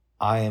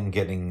I am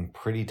getting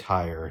pretty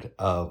tired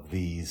of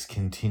these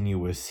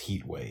continuous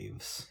heat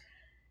waves.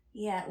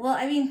 Yeah, well,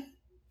 I mean,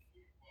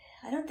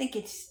 I don't think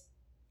it's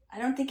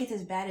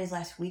as bad as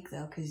last week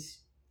though, because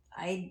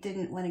I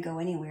didn't want to go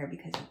anywhere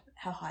because of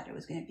how hot it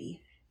was going to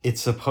be.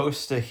 It's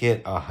supposed to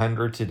hit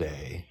 100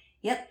 today.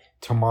 Yep.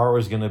 Tomorrow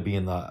is going to be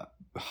in the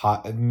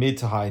mid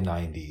to high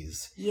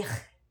 90s. Yeah.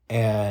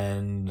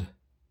 And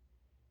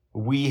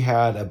we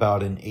had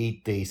about an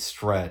 8-day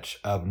stretch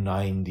of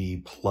 90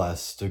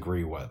 plus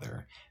degree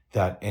weather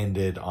that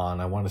ended on,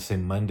 I want to say,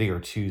 Monday or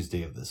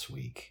Tuesday of this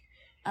week.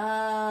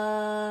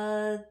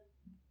 No,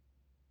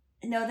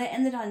 that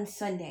ended on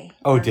Sunday.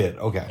 Oh, it did?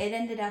 Okay. It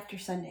ended after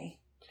Sunday.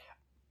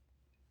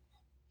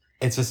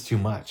 It's just too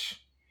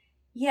much.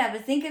 Yeah,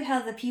 but think of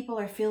how the people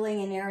are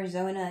feeling in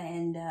Arizona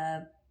and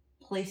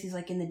places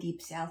like in the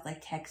deep south,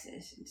 like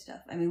Texas and stuff.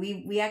 I mean,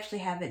 we actually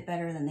have it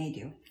better than they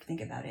do. Think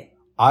about it.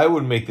 I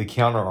would make the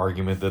counter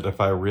argument that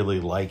if I really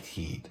liked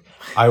heat,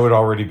 I would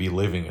already be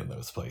living in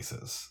those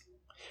places.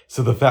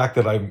 So the fact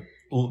that I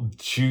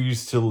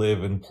choose to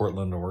live in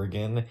Portland,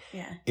 Oregon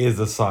is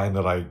a sign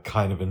that I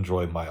kind of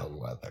enjoy mild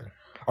weather.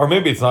 Or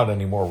maybe it's not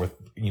anymore with,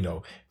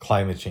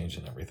 climate change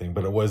and everything,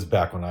 but it was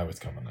back when I was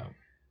coming up.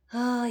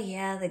 Oh,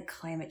 yeah, the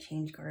climate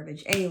change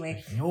garbage.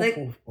 Anyway.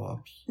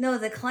 Bobs. No,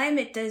 the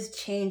climate does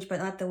change, but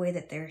not the way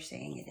that they're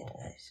saying it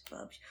does,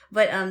 Bobs.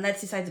 But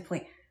that's besides the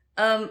point.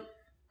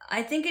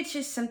 I think it's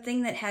just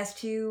something that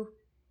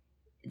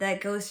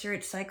goes through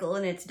its cycle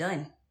and it's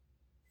done.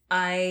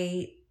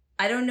 I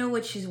don't know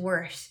which is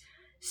worse.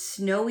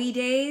 Snowy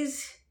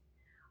days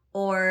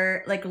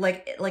or like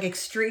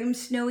extreme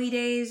snowy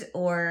days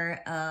or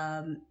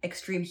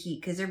extreme heat,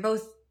 because they're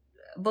both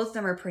of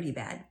them are pretty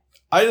bad.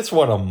 I just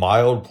want a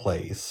mild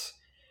place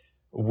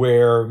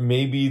where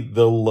maybe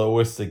the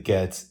lowest it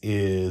gets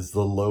is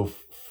the low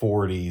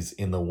 40s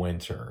in the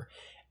winter.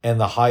 And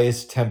the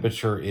highest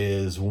temperature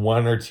is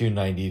 1 or 2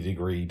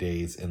 90-degree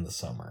days in the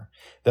summer.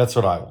 That's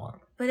what I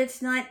want. But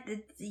it's not,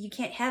 you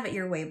can't have it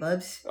your way,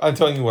 Bubs. I'm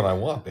telling you what I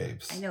want,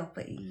 babes. I know,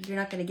 but you're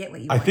not going to get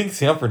what you want. I think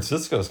San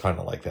Francisco is kind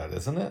of like that,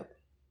 isn't it?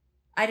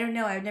 I don't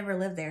know. I've never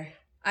lived there.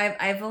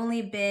 I've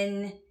only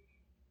been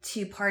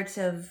to parts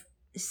of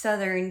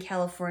Southern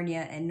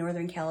California and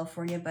Northern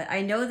California, but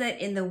I know that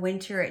in the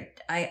winter,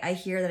 I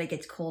hear that it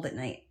gets cold at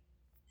night.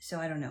 So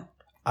I don't know.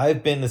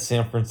 I've been to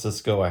San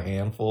Francisco a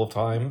handful of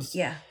times.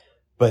 Yeah.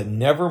 But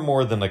never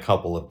more than a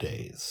couple of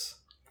days.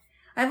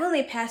 I've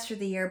only passed through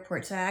the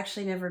airport, so I've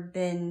actually never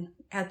been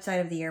outside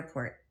of the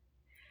airport.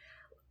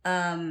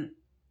 I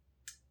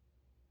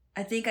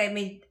think I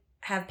may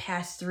have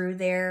passed through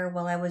there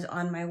while I was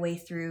on my way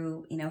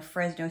through,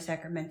 Fresno,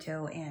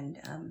 Sacramento, and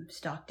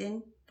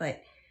Stockton,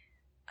 but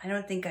I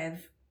don't think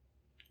I've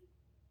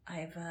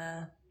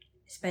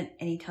spent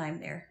any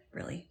time there,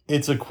 really.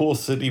 It's a cool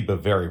city,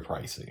 but very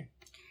pricey.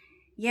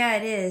 Yeah,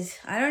 it is.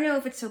 I don't know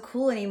if it's so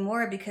cool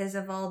anymore because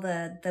of all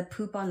the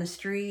poop on the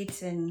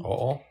streets and...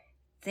 Oh.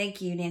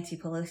 Thank you, Nancy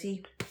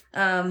Pelosi.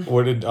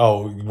 We're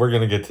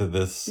going to get to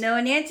this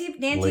Nancy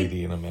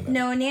lady in a minute.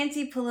 No,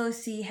 Nancy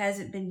Pelosi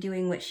hasn't been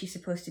doing what she's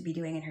supposed to be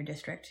doing in her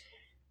district.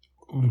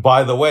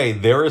 By the way,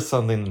 there is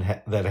something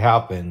that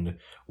happened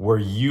where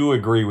you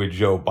agree with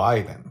Joe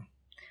Biden.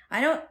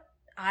 I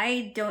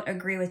don't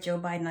agree with Joe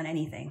Biden on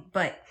anything,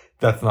 but...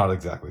 That's not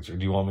exactly true.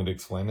 Do you want me to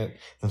explain it?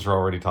 Since we're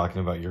already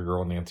talking about your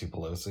girl, Nancy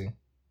Pelosi.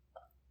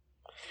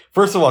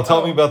 First of all,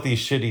 tell me about these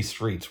shitty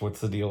streets.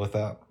 What's the deal with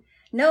that?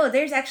 No,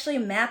 there's actually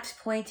maps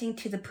pointing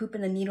to the poop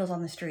and the needles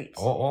on the streets.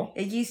 Oh.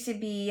 It used to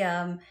be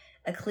a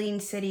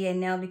clean city,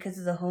 and now because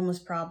of the homeless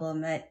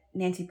problem that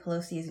Nancy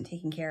Pelosi isn't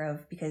taking care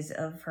of because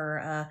of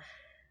her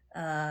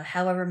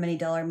however many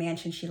dollar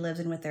mansion she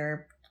lives in with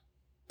her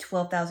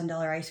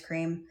 $12,000 ice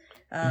cream.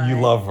 You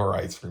love her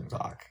ice cream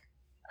talk.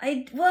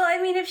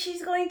 If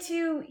she's going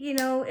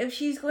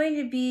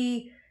to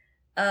be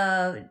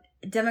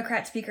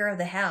Democrat Speaker of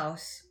the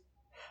House,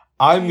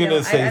 I'm going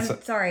to say...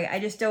 I'm sorry, I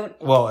just don't...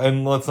 Well,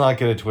 and let's not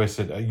get it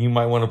twisted. You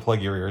might want to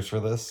plug your ears for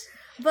this.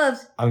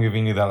 Bubs. I'm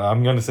giving you that.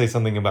 I'm going to say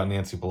something about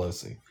Nancy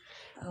Pelosi.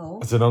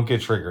 Oh. So don't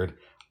get triggered.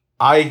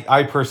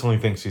 I personally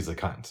think she's a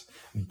cunt.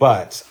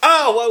 But...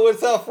 Oh, what was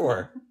that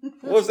for?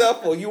 What was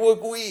that for? You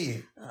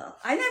agree.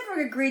 I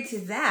never agreed to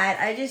that.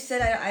 I just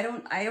said I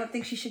don't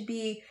think she should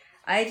be...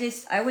 I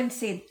wouldn't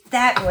say it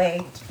that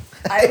way.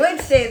 I would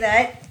say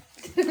that.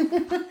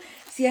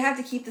 See, I have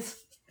to keep this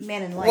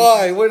man in line.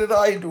 Why? What did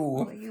I do?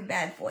 Oh, you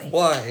bad boy.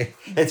 Why?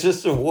 It's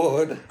just a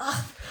word.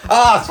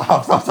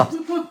 Stop.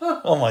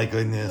 Oh my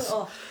goodness.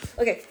 Oh,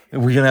 okay. Are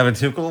we going to have a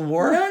tickle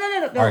war?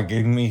 No. All right,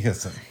 give me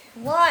hissing.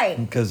 Why?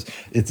 Because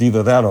it's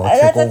either that or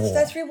tickle war.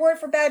 That's reward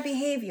for bad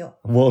behavior.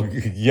 Well,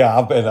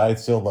 yeah, but I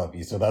still love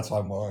you, so that's why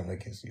I'm willing to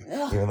kiss you.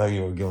 Ugh. Even though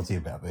you were guilty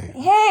of bad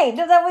behavior. Hey,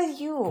 no, that was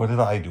you. What did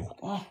I do?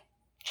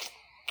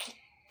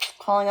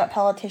 Calling out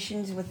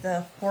politicians with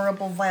the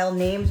horrible, vile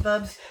names,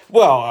 Bubs.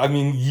 Well, I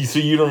mean, so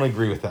you don't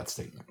agree with that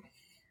statement?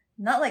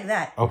 Not like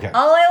that. Okay.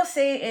 All I'll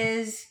say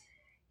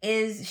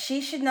is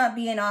she should not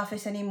be in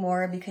office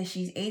anymore because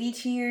she's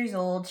 82 years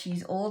old,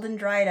 she's old and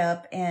dried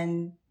up,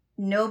 and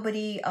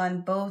nobody on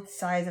both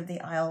sides of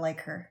the aisle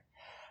like her.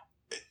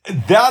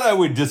 That I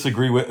would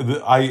disagree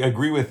with. I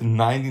agree with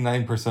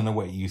 99% of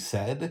what you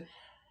said.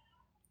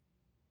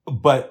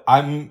 But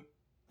I'm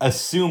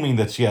assuming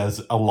that she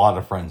has a lot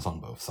of friends on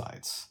both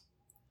sides.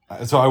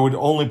 So I would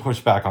only push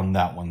back on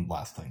that one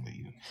last thing that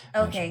you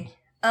mentioned.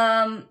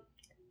 Are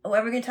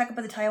we going to talk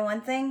about the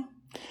Taiwan thing?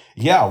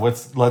 Yeah,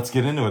 let's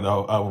get into it.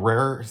 A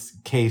rare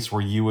case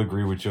where you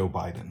agree with Joe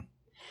Biden.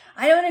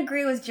 I don't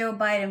agree with Joe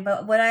Biden,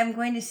 but what I'm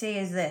going to say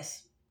is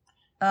this.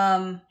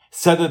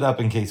 Set it up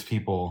in case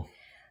people...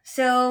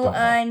 So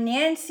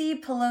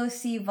Nancy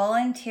Pelosi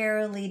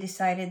voluntarily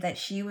decided that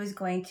she was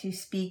going to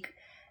speak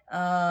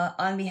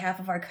on behalf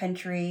of our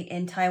country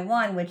in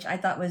Taiwan, which I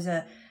thought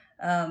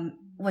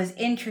was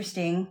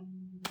interesting,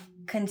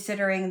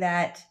 considering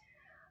that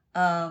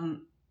I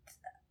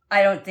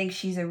don't think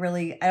she's a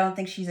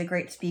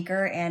great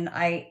speaker, and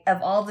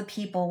of all the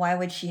people, why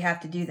would she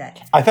have to do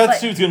that? I thought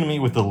she was going to meet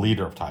with the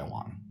leader of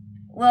Taiwan.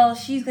 Well,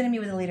 she's going to meet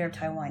with the leader of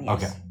Taiwan,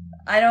 yes. Okay.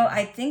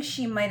 I think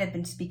she might have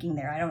been speaking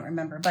there. I don't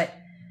remember, but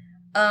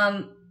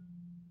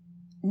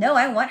no,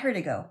 I want her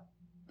to go.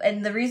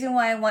 And the reason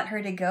why I want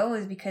her to go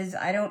is because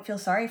I don't feel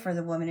sorry for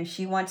the woman. If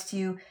she wants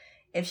to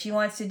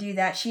do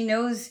that, she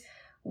knows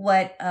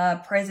what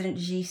President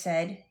Xi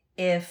said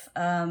if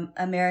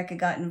America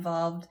got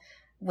involved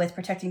with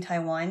protecting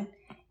Taiwan.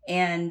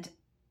 And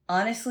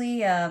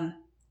honestly, I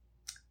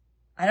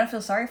don't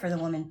feel sorry for the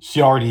woman.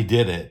 She already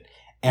did it.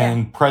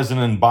 And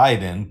President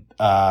Biden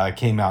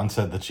came out and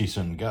said that she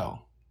shouldn't go.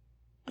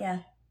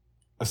 Yeah.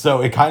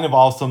 So it kind of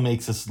also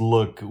makes us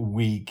look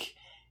weak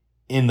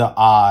in the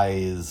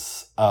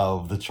eyes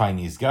of the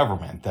Chinese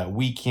government, that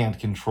we can't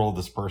control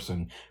this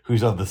person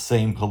who's of the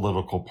same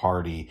political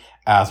party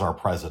as our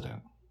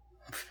president.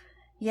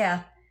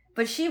 Yeah,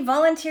 but she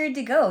volunteered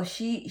to go.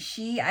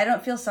 I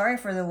don't feel sorry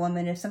for the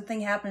woman. If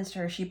something happens to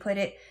her, she put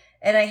it,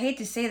 and I hate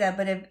to say that,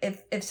 but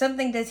if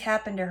something does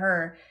happen to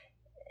her,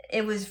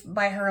 it was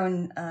by her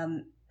own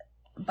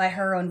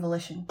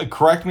volition.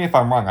 Correct me if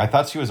I'm wrong. I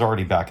thought she was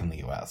already back in the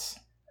U.S.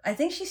 I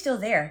think she's still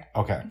there.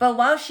 Okay. But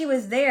while she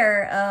was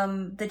there,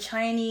 the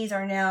Chinese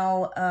are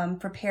now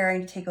preparing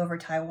to take over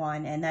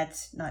Taiwan, and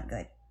that's not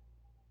good.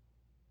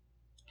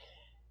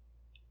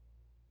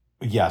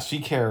 Yeah, she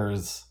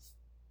cares.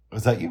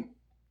 Was that you?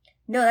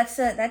 No, that's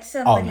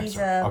somebody's.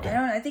 Okay. I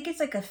don't know. I think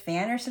it's like a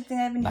fan or something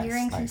I've been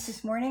hearing since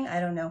this morning. I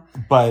don't know.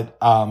 But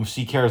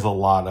she cares a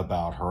lot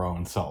about her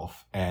own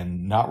self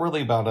and not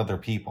really about other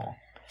people.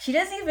 She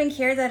doesn't even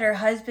care that her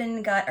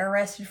husband got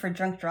arrested for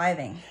drunk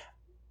driving.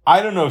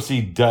 I don't know if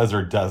she does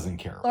or doesn't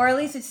care. Or at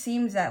least it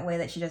seems that way,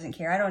 that she doesn't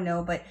care. I don't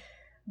know,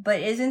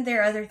 but isn't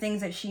there other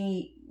things that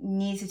she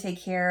needs to take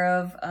care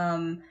of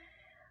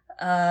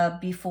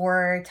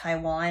before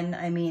Taiwan?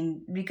 I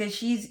mean, because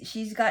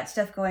she's got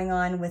stuff going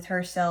on with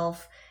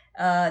herself.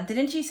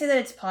 Didn't she say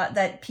that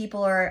that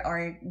people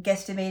are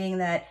guesstimating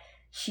that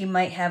she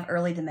might have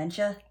early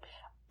dementia?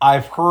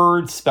 I've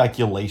heard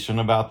speculation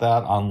about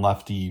that on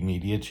lefty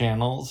media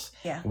channels.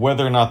 Yeah.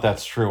 Whether or not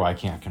that's true, I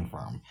can't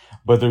confirm.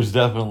 But there's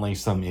definitely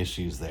some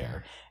issues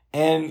there.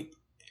 And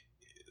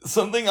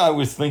something I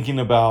was thinking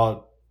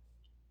about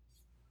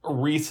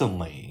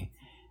recently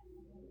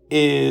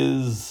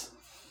is,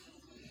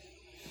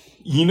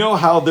 you know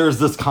how there's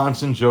this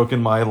constant joke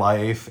in my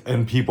life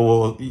and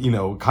people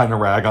will, kind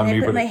of rag on me.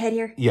 Can I put my head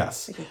here?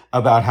 Yes. Okay.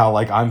 About how,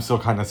 I'm still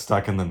kind of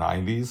stuck in the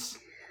 90s.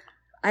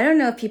 I don't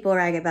know if people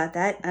rag about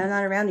that. I'm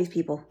not around these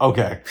people.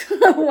 Okay.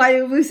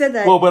 Why? Who said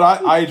that? Well, but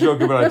I joke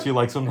about it too.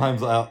 Like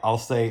sometimes I'll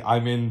say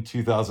I'm in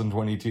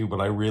 2022,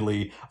 but I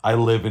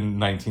live in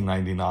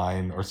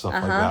 1999 or stuff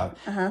like that.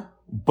 Uh-huh.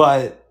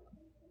 But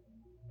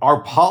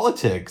our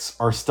politics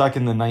are stuck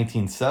in the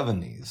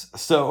 1970s.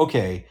 So,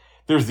 okay,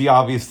 there's the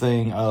obvious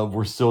thing of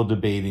we're still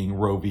debating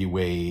Roe v.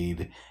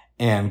 Wade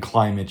and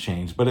climate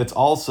change, but it's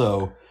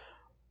also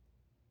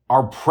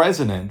our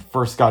president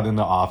first got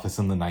into office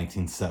in the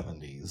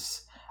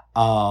 1970s.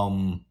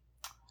 I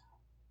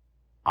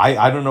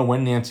don't know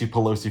when Nancy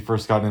Pelosi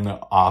first got into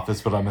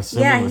office, but I'm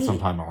assuming it was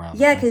sometime around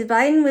there. Yeah, because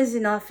Biden was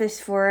in office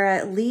for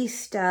at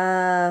least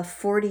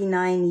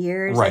 49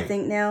 years, right. I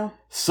think now.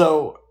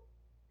 So,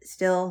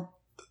 still,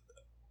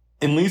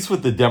 at least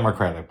with the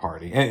Democratic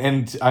Party,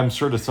 and I'm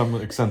sure to some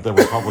extent the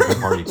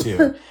Republican Party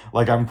too.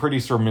 I'm pretty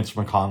sure Mitch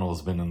McConnell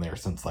has been in there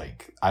since I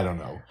don't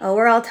know. Oh,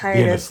 we're all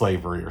tired of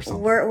slavery or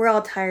something. We're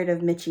all tired of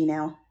Mitchie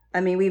now. I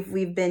mean,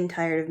 we've been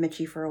tired of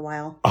Mitchie for a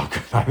while. Oh,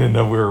 God, I didn't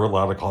know we were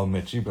allowed to call him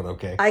Mitchie, but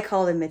okay. I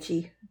called him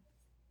Mitchie.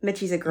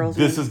 Mitchie's a girl's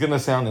name. This is going to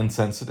sound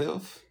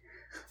insensitive.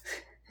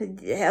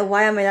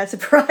 Why am I not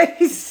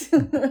surprised?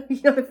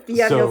 You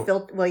have no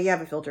filter. Well, you have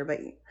a filter, but...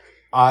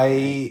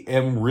 I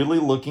am really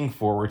looking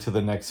forward to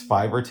the next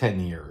 5 or 10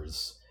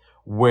 years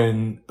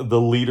when the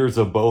leaders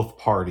of both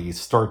parties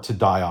start to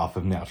die off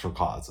of natural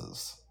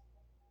causes.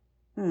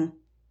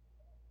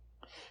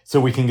 So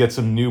we can get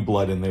some new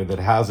blood in there that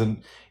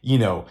hasn't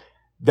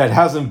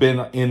been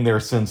in there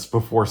since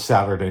before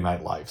Saturday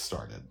Night Live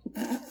started.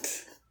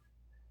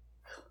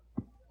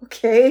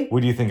 Okay.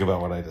 What do you think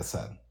about what I just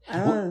said?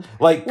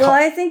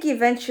 I think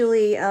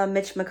eventually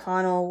Mitch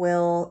McConnell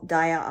will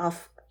die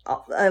off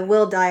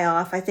will die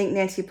off. I think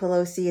Nancy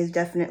Pelosi is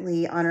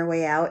definitely on her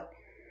way out,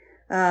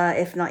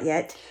 if not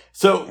yet.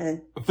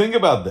 So think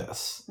about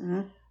this.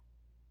 Mm-hmm.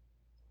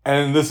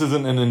 And this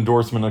isn't an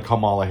endorsement of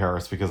Kamala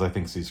Harris because I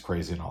think she's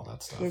crazy and all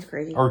that stuff. She's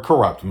crazy. Or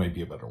corrupt, may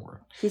be a better word.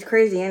 She's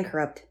crazy and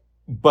corrupt.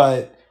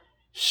 But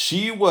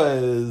she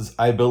was,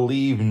 I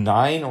believe,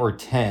 9 or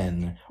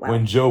 10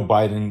 when Joe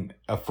Biden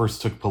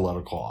first took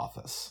political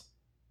office.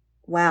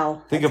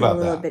 Wow. Think about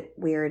that. That's a little bit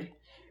weird.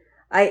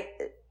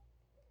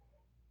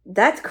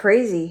 That's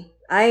crazy.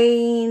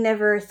 I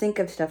never think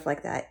of stuff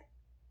like that.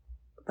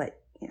 But,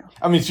 you know.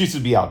 I mean, she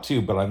should be out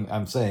too, but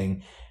I'm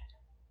saying...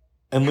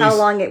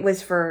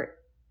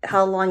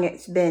 How long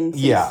it's been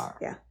since...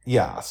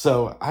 Yeah.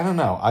 So, I don't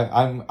know.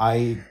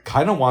 I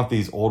kind of want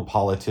these old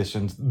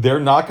politicians...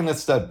 They're not going to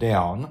step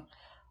down.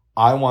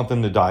 I want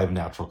them to die of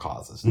natural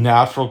causes.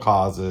 Natural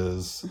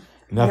causes.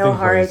 Nothing no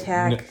heart crazy.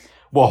 attacks.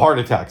 Well, heart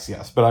attacks,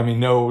 yes. But I mean,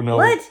 no...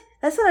 What?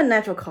 That's not a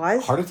natural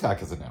cause. Heart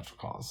attack is a natural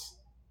cause.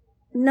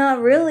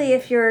 Not really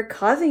if you're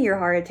causing your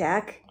heart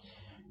attack.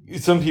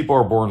 Some people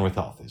are born with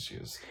health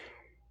issues.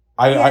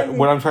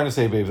 What I'm trying to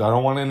say, babes, I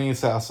don't want any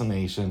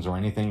assassinations or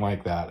anything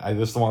like that. I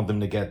just want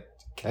them to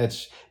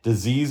catch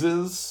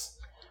diseases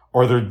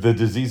or the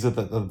diseases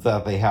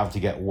that they have to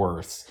get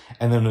worse,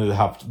 and then to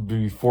have to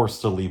be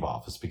forced to leave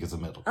office because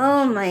of medical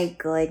issues. My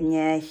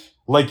goodness.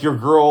 Like your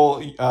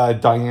girl,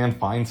 Dianne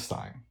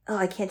Feinstein. Oh,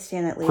 I can't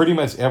stand that lady. Pretty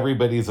much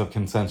everybody's of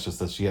consensus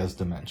that she has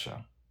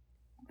dementia.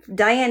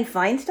 Dianne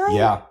Feinstein?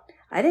 Yeah.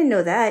 I didn't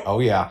know that. Oh,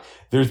 yeah.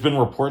 There's been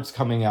reports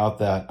coming out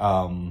that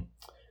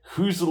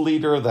who's the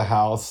leader of the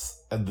House?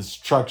 This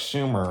Chuck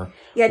Schumer.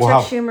 Yeah,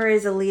 Chuck Schumer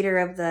is a leader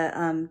of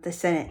the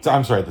Senate.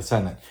 I'm sorry, the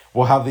Senate.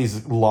 We'll have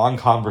these long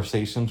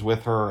conversations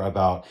with her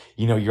about,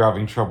 you're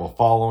having trouble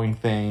following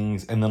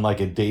things, and then like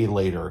a day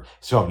later,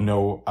 she'll have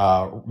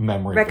no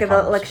memory.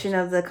 Recollection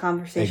of the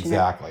conversation.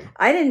 Exactly.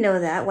 I didn't know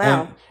that.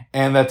 Wow.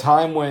 And that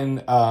time when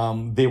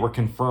they were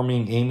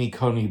confirming Amy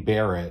Coney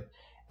Barrett,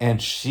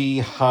 and she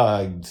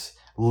hugged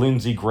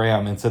Lindsey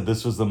Graham and said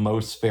this was the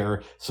most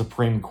fair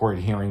Supreme Court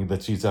hearing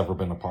that she's ever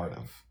been a part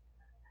of.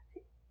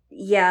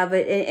 Yeah,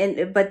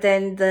 but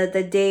then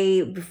the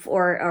day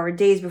before or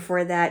days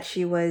before that,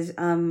 she was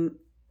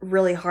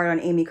really hard on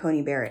Amy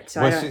Coney Barrett.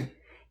 So was she?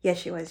 Yes,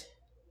 she was.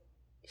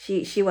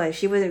 She was.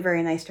 She wasn't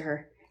very nice to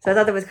her. So I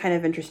thought that was kind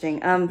of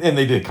interesting. And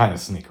they did kind of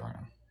sneak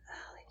around.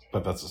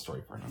 But that's a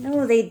story for another.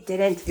 No, they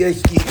didn't.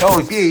 Yes,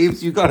 Gabe,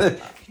 you gotta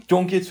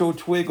don't get so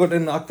twiggled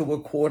and knock the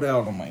record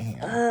out of my hand.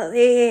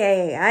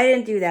 Hey, I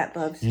didn't do that,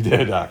 Bubs. You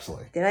did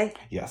actually. Did I?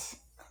 Yes.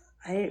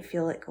 I didn't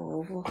feel it go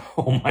over.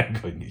 Oh my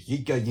goodness. You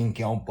didn't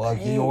count,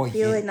 Bubs. I didn't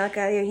feel it knock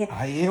out of your hand.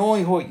 I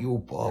only hurt you,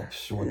 Bubs.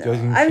 So it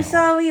doesn't I'm count.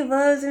 Sorry,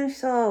 Bubs. I'm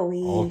sorry.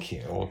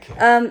 Okay.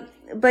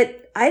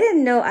 But I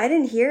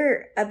didn't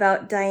hear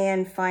about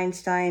Dianne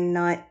Feinstein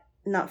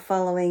not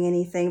following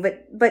anything.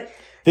 But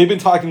they've been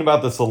talking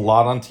about this a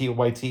lot on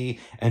TYT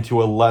and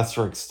to a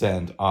lesser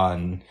extent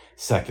on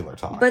Secular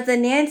Talk. But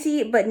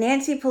Nancy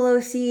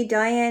Pelosi,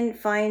 Dianne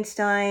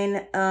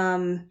Feinstein,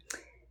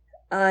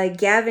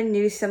 Gavin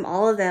Newsom,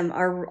 all of them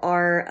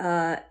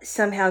are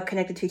somehow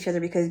connected to each other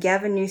because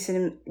Gavin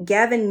Newsom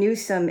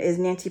is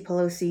Nancy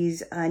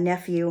Pelosi's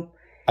nephew.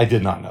 I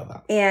did not know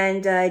that.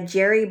 And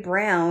Jerry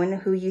Brown,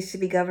 who used to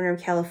be governor of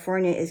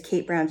California, is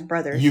Kate Brown's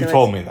brother. You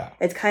told me that.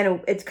 It's kind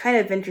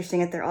of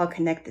interesting that they're all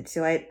connected.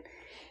 So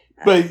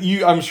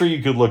I'm sure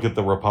you could look at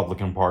the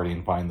Republican Party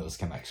and find those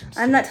connections.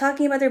 I'm not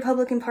talking about the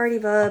Republican Party,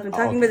 Bub. I'm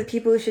talking about the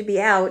people who should be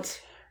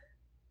out.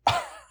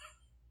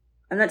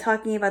 I'm not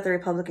talking about the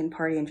Republican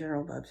Party in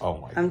general, Bubs. Oh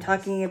my! I'm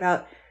talking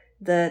about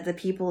the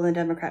people in the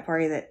Democrat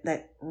Party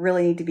that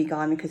really need to be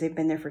gone because they've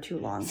been there for too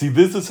long. See,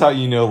 this is how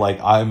you know, like,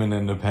 I'm an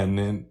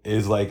independent.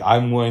 Is like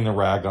I'm willing to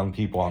rag on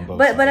people on both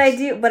sides.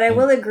 But I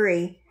will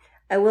agree.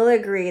 I will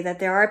agree that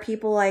there are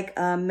people like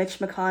Mitch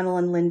McConnell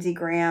and Lindsey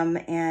Graham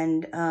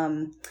and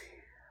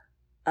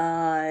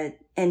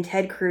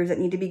Ted Cruz that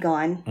need to be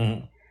gone.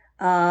 Mm-hmm.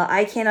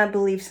 I cannot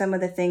believe some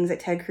of the things that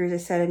Ted Cruz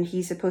has said, and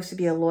he's supposed to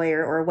be a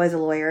lawyer or was a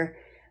lawyer.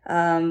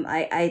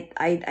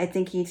 I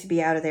think he needs to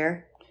be out of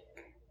there.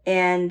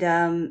 And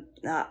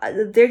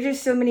there's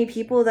just so many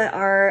people that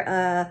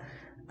are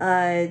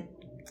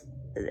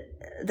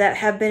that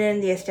have been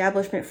in the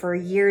establishment for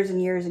years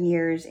and years and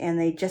years, and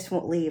they just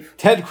won't leave.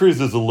 Ted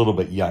Cruz is a little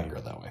bit younger,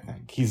 though. I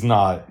think he's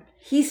not.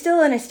 He's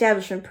still an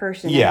establishment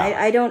person. Yeah.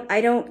 I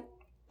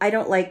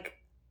don't like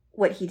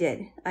what he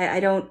did.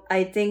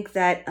 I think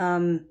that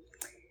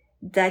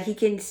that he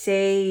can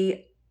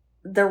say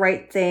the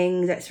right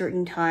things at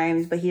certain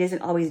times, but he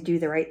doesn't always do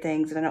the right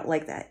things, and I don't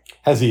like that.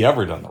 Has he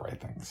ever done the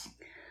right things?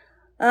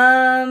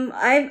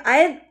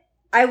 I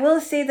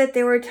will say that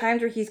there were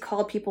times where he's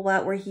called people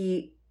out where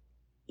he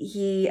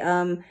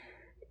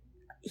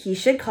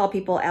should call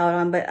people out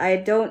on, but I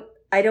don't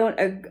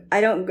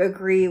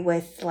agree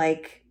with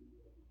like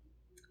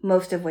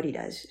most of what he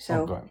does.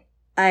 So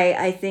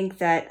I think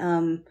that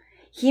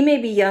he may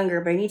be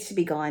younger, but he needs to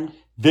be gone.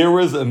 There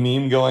was a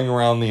meme going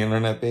around the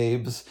internet,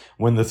 babes,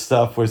 when the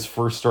stuff was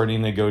first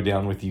starting to go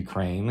down with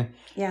Ukraine.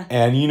 Yeah.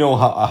 And you know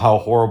how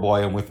horrible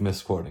I am with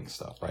misquoting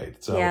stuff,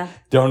 right? So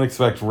don't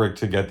expect Rick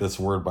to get this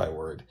word by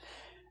word.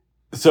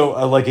 So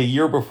like a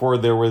year before,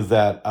 there was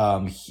that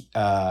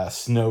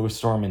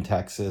snowstorm in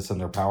Texas and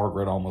their power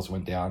grid almost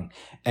went down.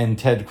 And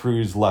Ted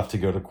Cruz left to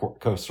go to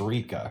Costa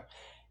Rica.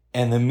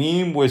 And the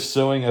meme was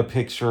showing a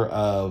picture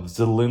of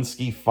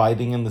Zelensky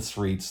fighting in the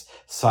streets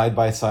side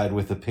by side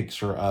with a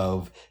picture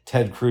of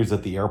Ted Cruz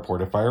at the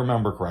airport, if I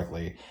remember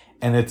correctly.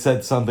 And it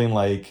said something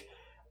like,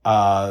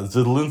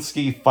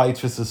 Zelensky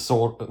fights with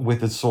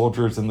his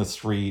soldiers in the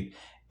street,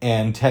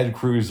 and Ted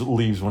Cruz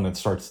leaves when it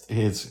starts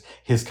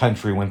his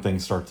country when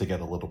things start to get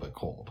a little bit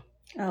cold.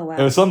 Oh, wow.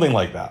 It was something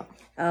like that.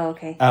 Oh,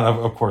 okay. And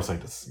of course I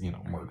just,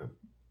 murdered.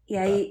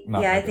 Yeah,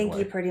 I think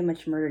you pretty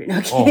much murdered it.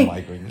 No, oh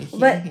my goodness.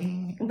 But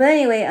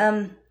anyway,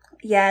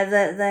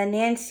 the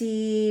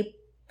Nancy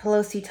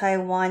Pelosi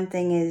Taiwan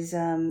thing is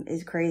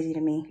crazy to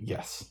me.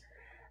 Yes.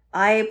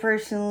 I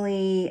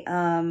personally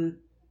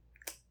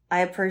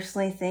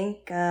think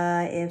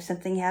if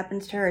something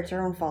happens to her, it's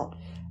her own fault.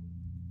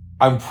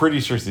 I'm pretty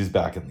sure she's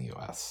back in the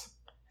U.S.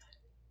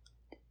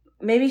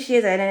 Maybe she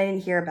is. I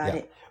didn't hear about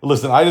it.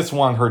 Listen, I just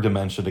want her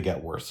dementia to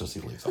get worse so she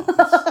leaves office.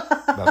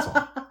 That's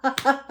all.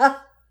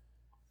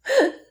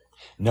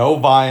 No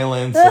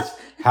violence. Just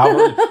how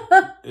her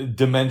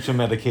dementia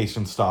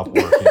medication stop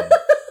working.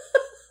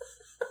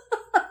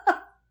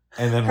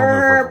 And then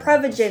her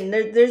Prevagen.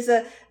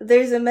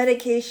 There's a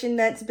medication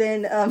that's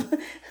been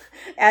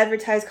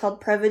advertised called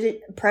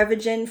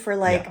Prevagen for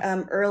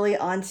early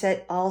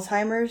onset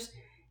Alzheimer's,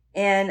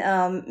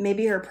 and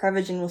maybe her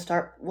Prevagen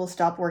will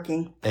stop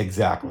working.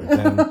 Exactly.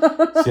 Then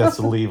she has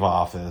to leave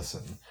office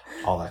and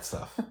all that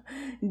stuff.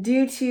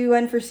 Due to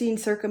unforeseen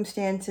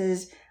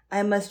circumstances,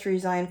 I must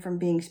resign from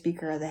being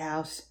Speaker of the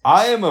House.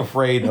 I am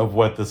afraid of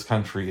what this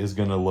country is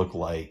going to look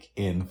like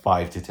in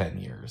 5 to 10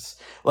 years.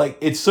 Like,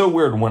 it's so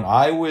weird. When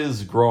I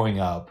was growing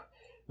up,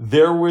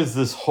 there was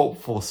this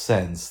hopeful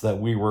sense that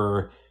we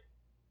were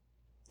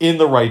in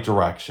the right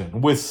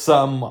direction, with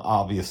some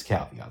obvious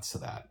caveats to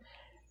that.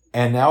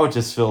 And now it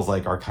just feels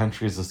like our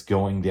country is just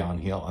going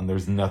downhill and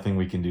there's nothing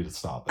we can do to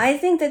stop it. I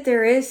think that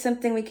there is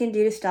something we can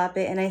do to stop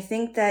it. And I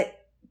think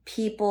that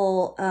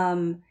people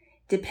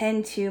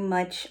depend too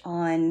much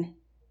on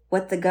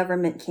what the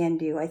government can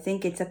do. I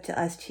think it's up to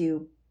us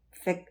to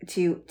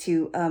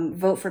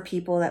vote for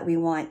people that we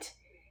want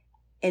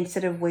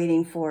instead of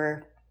waiting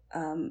for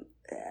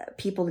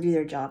people to do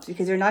their jobs,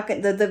 because they're not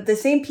going. The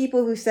same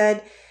people who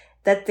said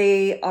that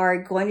they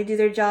are going to do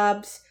their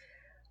jobs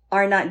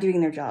are not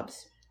doing their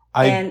jobs.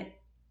 I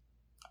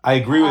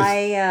agree with.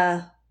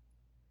 I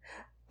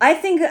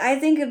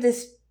think of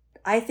this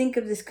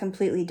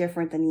completely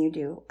different than you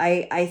do.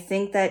 I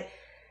think that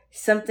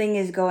something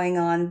is going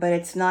on, but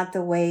it's not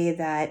the way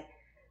that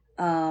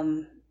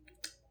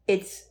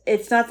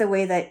it's not the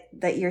way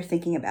that you're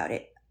thinking about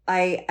it.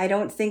 I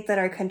don't think that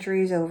our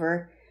country is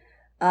over.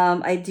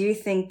 I do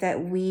think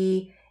that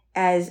we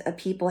as a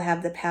people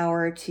have the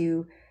power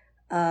to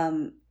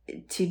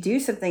do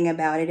something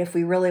about it if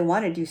we really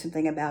want to do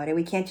something about it.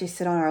 We can't just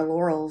sit on our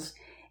laurels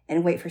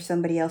and wait for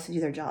somebody else to do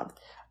their job.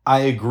 I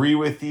agree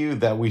with you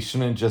that we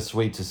shouldn't just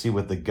wait to see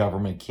what the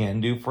government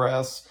can do for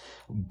us,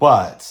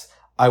 but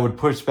I would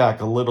push back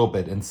a little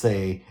bit and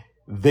say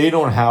they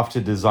don't have to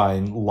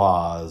design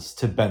laws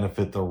to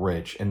benefit the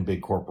rich and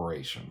big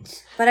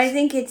corporations. But I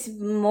think it's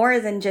more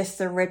than just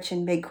the rich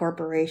and big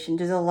corporations.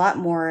 There's a lot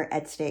more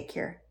at stake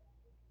here.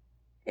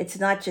 It's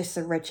not just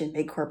the rich and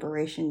big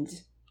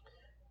corporations.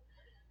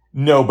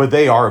 No, but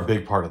they are a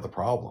big part of the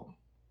problem.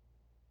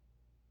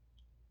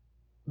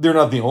 They're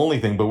not the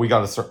only thing, but we got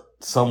to start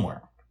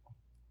somewhere.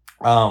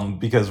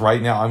 Because right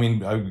now,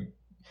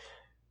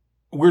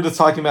 we're just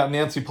talking about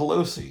Nancy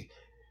Pelosi.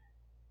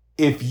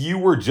 If you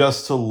were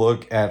just to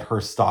look at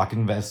her stock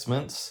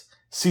investments,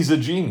 she's a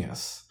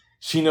genius.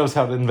 She knows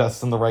how to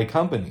invest in the right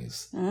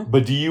companies. Mm-hmm.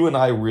 But do you and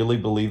I really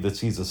believe that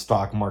she's a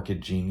stock market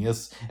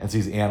genius and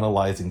she's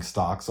analyzing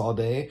stocks all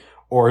day?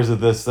 Or is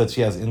it this that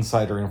she has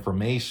insider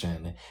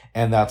information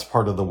and that's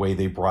part of the way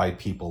they bribe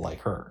people like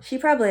her? She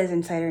probably has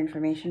insider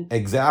information.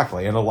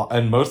 Exactly.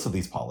 And most of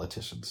these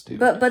politicians do.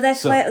 But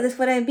that's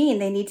what I mean.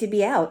 They need to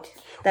be out.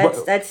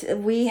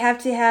 We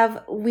have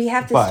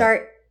to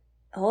start.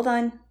 Hold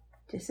on.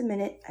 Just a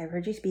minute. I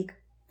heard you speak.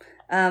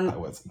 I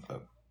wasn't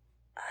done.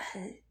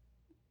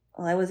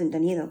 Well, I wasn't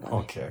done either. But,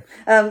 okay.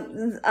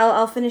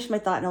 I'll finish my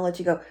thought and I'll let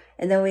you go.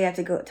 And then we have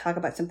to go talk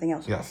about something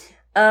else. Yes.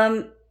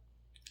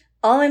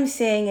 All I'm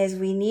saying is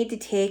we need to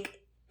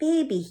take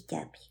baby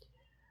steps.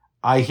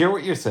 I hear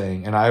what you're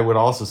saying. And I would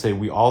also say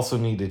we also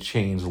need to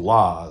change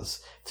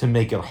laws to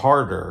make it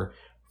harder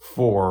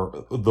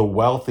for the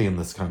wealthy in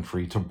this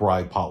country to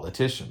bribe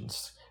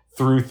politicians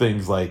through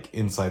things like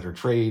insider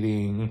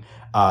trading,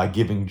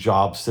 giving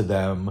jobs to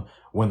them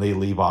when they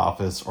leave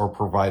office, or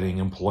providing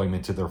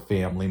employment to their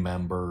family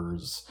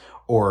members,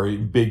 or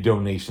big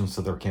donations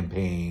to their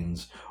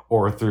campaigns,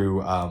 or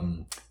through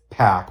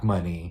PAC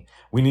money.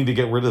 We need to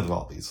get rid of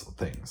all these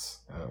things,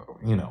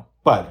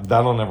 But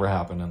that'll never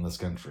happen in this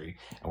country,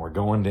 and we're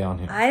going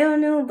downhill. I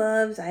don't know,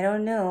 Bubs. I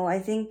don't know. I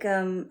think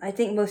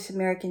most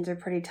Americans are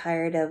pretty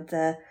tired of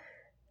the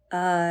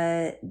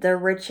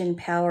rich and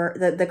power,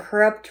 the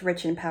corrupt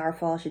rich and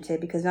powerful, I should say,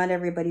 because not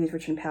everybody who's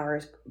rich and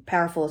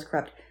powerful is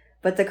corrupt,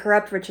 but the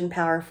corrupt rich and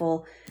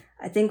powerful.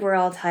 I think we're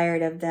all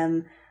tired of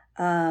them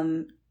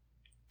getting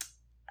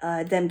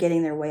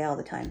their way all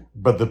the time.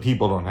 But the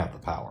people don't have the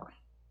power.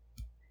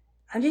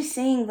 I'm just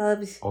saying,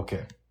 Bubs.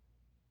 Okay.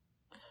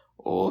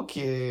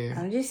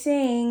 I'm just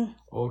saying.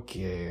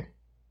 Okay.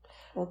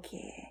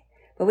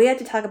 But we have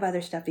to talk about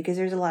other stuff because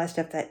there's a lot of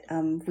stuff that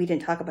we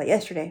didn't talk about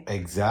yesterday.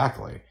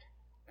 Exactly.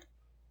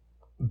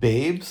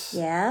 Babes?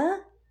 Yeah?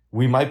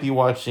 We might be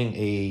watching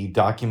a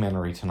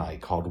documentary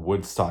tonight called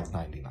Woodstock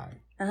 99.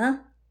 Uh-huh.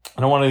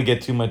 I don't want to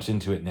get too much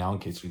into it now in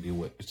case we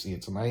do see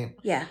it tonight.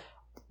 Yeah.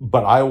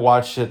 But I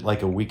watched it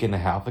like a week and a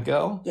half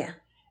ago. Yeah.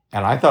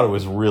 And I thought it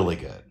was really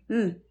good.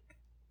 Mm.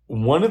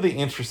 One of the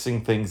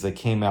interesting things that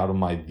came out of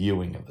my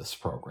viewing of this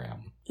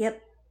program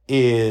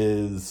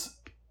is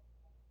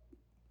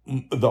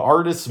the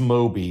artist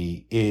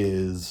Moby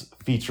is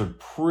featured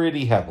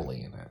pretty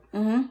heavily in it.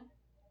 Mm-hmm.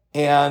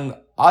 And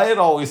I had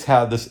always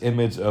had this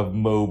image of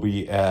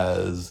Moby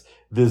as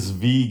this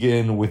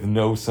vegan with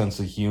no sense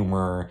of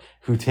humor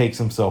who takes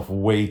himself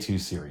way too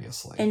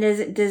seriously. And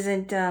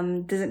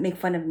doesn't make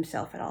fun of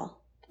himself at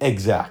all.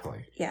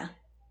 Exactly. Yeah.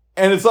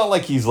 And it's not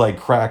like he's like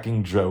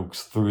cracking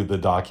jokes through the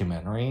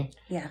documentary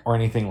or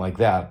anything like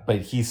that,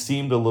 but he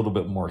seemed a little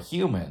bit more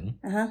human.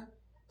 Uh-huh.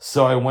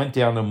 So I went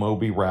down a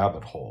Moby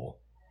rabbit hole,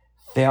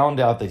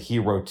 found out that he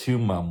wrote 2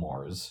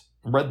 memoirs,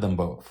 read them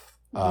both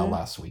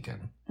last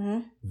weekend.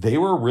 Mm-hmm. They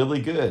were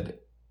really good.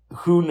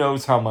 Who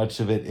knows how much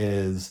of it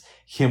is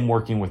him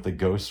working with a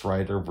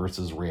ghostwriter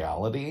versus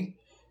reality?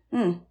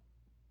 Mm.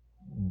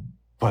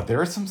 But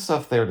there's some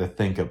stuff there to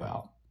think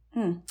about.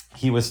 Mm.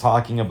 He was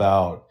talking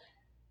about,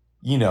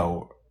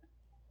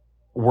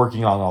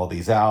 working on all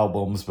these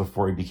albums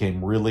before he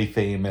became really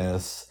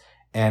famous,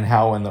 and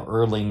how in the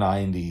early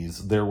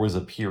 90s, there was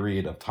a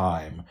period of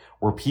time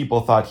where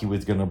people thought he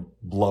was going to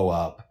blow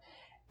up.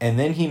 And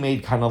then he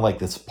made kind of like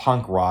this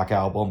punk rock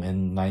album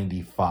in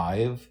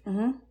 95,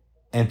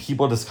 and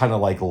people just kind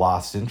of like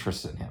lost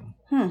interest in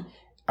him.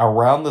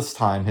 Around this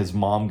time, his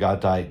mom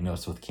got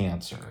diagnosed with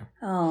cancer.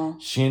 Oh.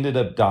 She ended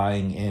up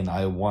dying in,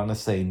 I want to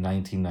say,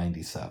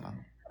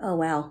 1997. Oh,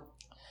 wow.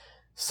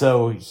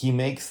 So he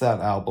makes that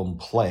album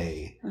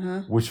Play,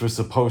 which was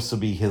supposed to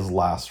be his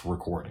last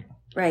recording.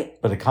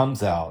 Right. But it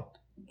comes out.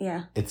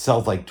 Yeah. It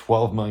sells like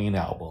 12 million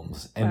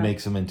albums and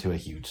makes him into a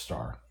huge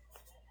star.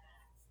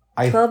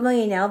 12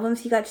 million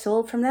albums he got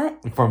sold from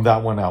that? From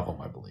that one album,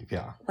 I believe,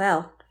 yeah.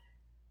 Wow.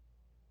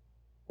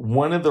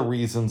 One of the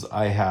reasons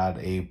I had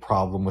a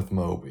problem with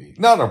Moby,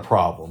 not a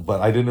problem,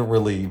 but I didn't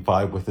really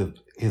vibe with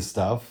his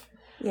stuff,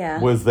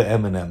 was the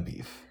Eminem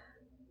beef.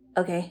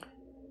 Okay.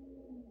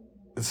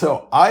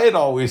 So I had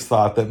always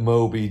thought that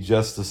Moby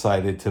just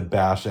decided to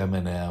bash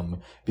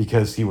Eminem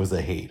because he was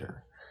a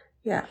hater.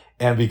 Yeah.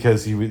 And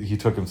because he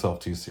took himself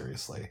too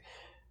seriously.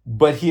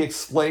 But he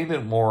explained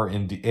it more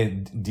in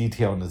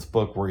detail in his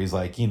book where he's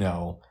like,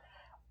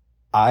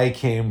 I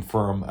came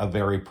from a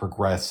very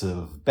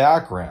progressive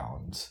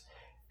background.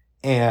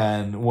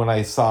 And when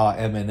I saw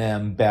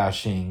Eminem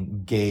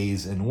bashing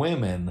gays and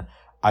women,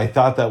 I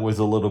thought that was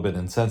a little bit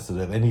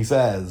insensitive. And he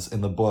says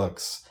in the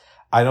books,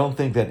 I don't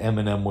think that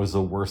Eminem was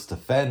the worst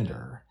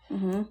offender.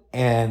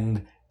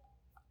 And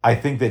I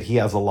think that he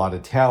has a lot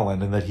of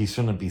talent and that he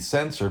shouldn't be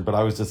censored, but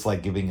I was just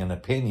like giving an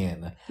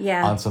opinion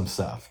on some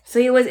stuff. So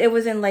it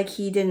wasn't like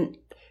he didn't.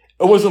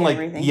 It wasn't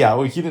like,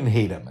 he didn't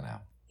hate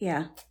Eminem.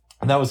 Yeah.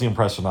 And that was the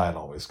impression I had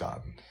always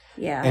gotten.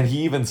 Yeah. And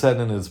he even said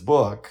in his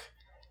book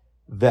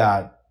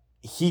that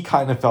he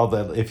kind of felt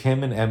that if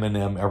him and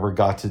Eminem ever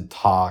got to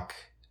talk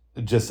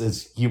just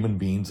as human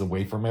beings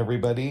away from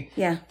everybody,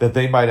 that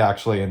they might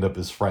actually end up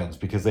as friends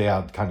because they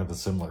had kind of a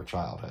similar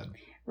childhood.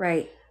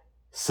 Right.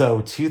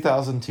 So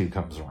 2002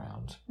 comes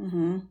around.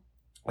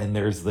 And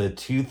there's the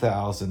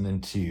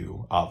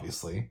 2002,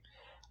 obviously.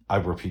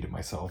 I've repeated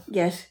myself.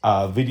 Yes.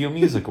 Video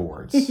Music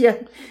Awards. Yeah.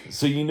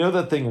 So you know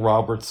that thing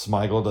Robert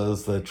Smigel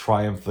does, the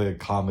Triumph the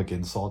Comic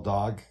Insult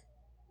Dog?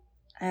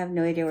 I have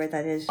no idea where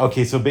that is.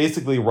 Okay, so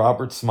basically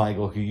Robert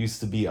Smigel, who used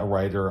to be a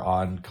writer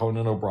on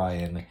Conan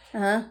O'Brien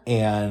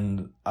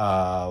and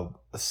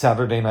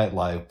Saturday Night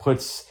Live,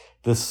 puts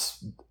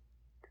this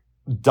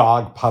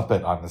dog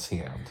puppet on his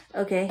hand.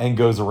 Okay. And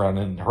goes around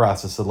and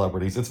harasses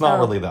celebrities. It's not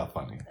really that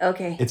funny.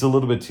 Okay. It's a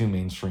little bit too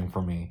mainstream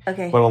for me.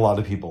 Okay. But a lot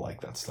of people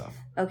like that stuff.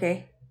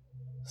 Okay.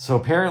 So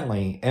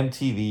apparently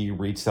MTV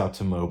reached out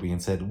to Moby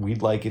and said,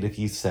 we'd like it if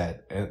you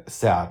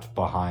sat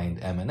behind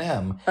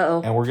Eminem.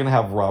 And we're going to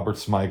have Robert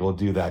Smigel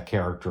do that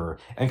character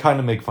and kind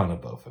of make fun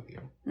of both of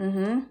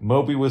you.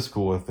 Moby was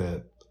cool with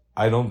it.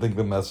 I don't think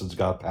the message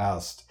got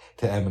passed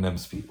to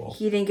Eminem's people.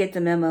 He didn't get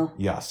the memo.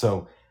 Yeah,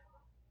 so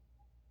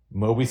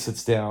Moby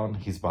sits down.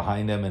 He's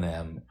behind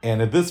Eminem.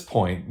 And at this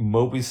point,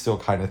 Moby's still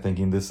kind of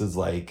thinking this is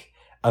like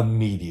a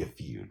media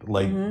feud.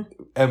 Like,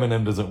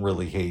 Eminem doesn't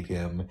really hate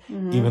him,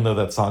 even though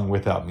that song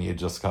Without Me had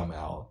just come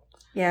out.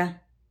 Yeah.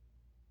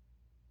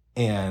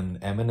 And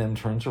Eminem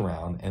turns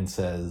around and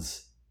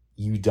says,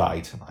 "You die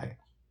tonight."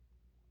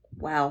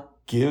 Wow.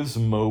 Gives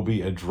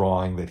Moby a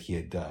drawing that he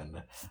had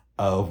done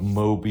of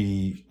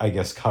Moby, I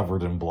guess,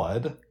 covered in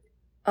blood.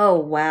 Oh,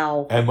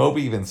 wow. And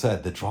Moby even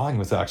said the drawing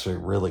was actually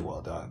really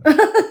well done.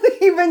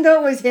 Even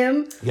though it was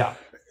him? Yeah.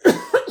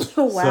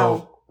 Oh, wow.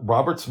 So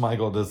Robert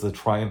Smigel does the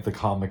Triumph the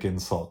Comic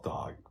Insult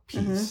Dog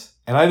piece.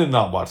 And I did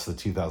not watch the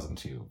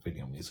 2002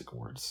 Video Music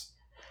Awards.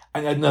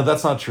 No,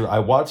 that's not true. I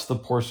watched the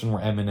portion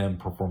where Eminem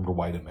performed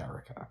White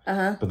America.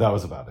 But that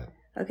was about it.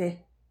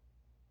 Okay.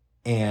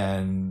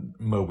 And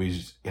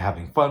Moby's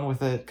having fun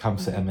with it,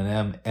 comes to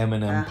Eminem.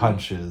 Eminem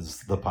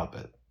punches the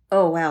puppet.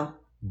 Oh, wow.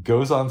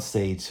 Goes on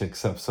stage to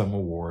accept some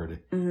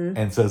award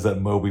and says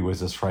that Moby was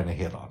just trying to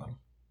hit on him.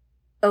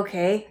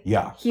 Okay.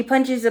 Yeah. He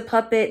punches a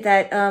puppet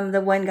that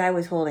the one guy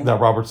was holding. That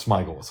Robert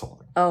Smigel was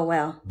holding. Oh,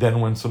 wow.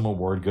 Then wins some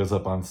award, goes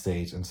up on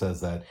stage and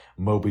says that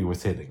Moby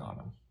was hitting on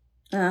him.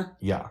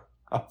 Yeah.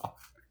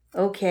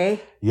 Okay.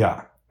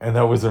 Yeah. And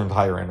that was their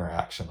entire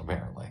interaction,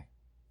 apparently.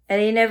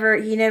 And he never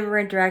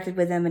interacted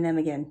with Eminem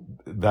again.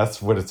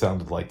 That's what it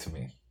sounded like to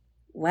me.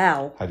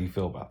 Wow. How do you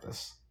feel about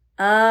this?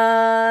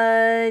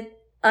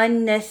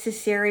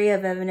 Unnecessary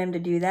of Eminem to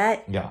do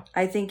that. Yeah.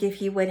 I think if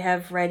he would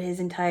have read his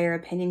entire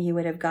opinion, he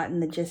would have gotten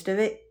the gist of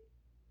it.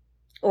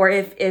 Or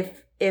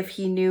if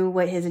he knew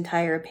what his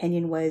entire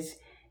opinion was,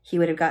 he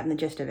would have gotten the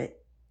gist of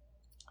it.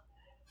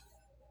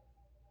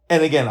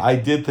 And again, I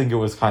did think it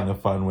was kind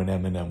of fun when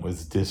Eminem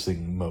was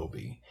dissing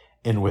Moby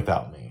in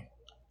Without Me.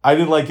 I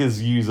didn't like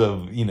his use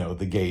of,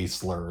 the gay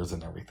slurs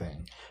and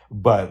everything.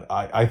 But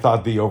I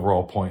thought the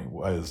overall point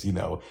was,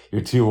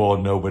 you're too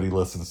old, nobody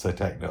listens to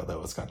techno.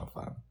 That was kind of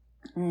fun.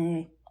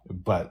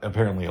 But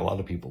apparently a lot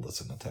of people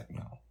listen to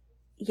techno.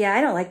 Yeah, I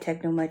don't like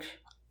techno much.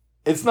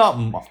 It's not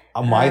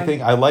my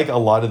thing. I like a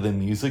lot of the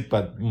music,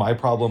 but my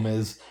problem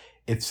is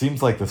it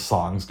seems like the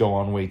songs go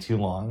on way too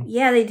long.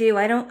 Yeah, they do.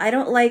 I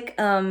don't like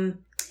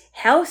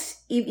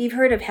house. You've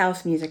heard of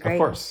house music, right? Of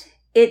course.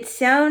 It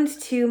sounds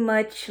too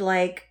much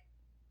like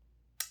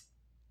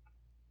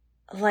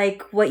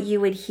what you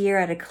would hear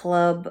at a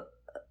club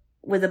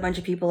with a bunch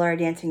of people are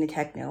dancing to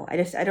techno. I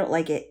don't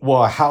like it.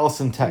 Well, house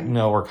and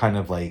techno are kind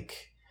of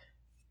like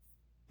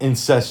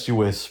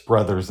incestuous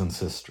brothers and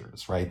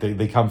sisters, right?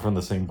 They come from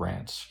the same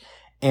branch,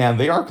 and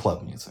they are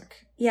club music.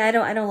 Yeah,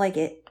 I don't like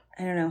it.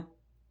 I don't know.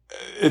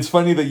 It's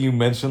funny that you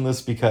mentioned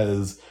this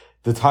because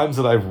the times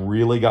that I've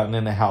really gotten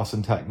into house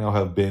and techno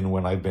have been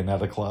when I've been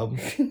at a club.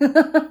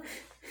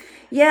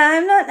 Yeah,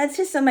 I'm not. That's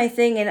just not my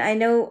thing. And I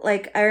know,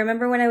 I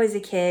remember when I was a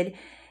kid,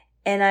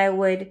 and I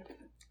would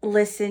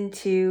listen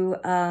to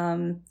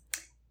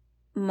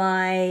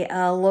my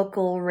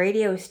local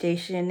radio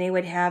station. They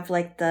would have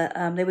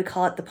they would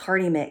call it the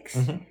party mix,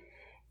 and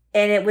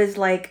it was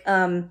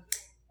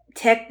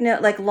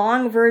techno,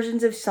 long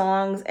versions of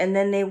songs, and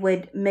then they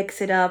would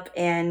mix it up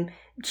and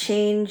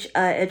change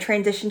a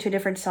transition to a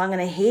different song.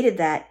 And I hated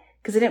that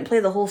because they didn't play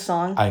the whole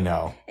song. I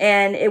know,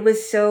 and it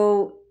was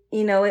so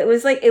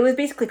it was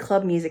basically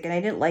club music, and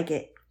I didn't like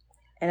it.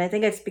 And I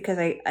think it's because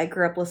I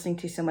grew up listening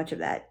to so much of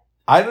that.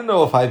 I don't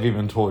know if I've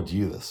even told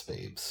you this,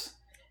 babes.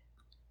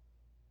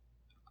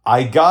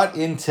 I got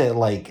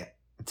into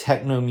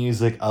techno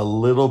music a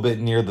little bit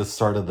near the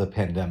start of the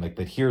pandemic,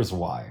 but here's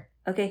why.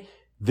 Okay.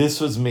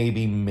 This was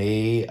maybe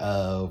May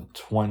of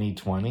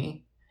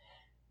 2020.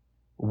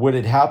 What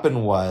had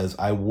happened was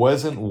I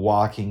wasn't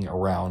walking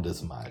around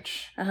as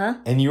much.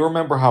 And you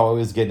remember how I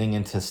was getting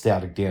into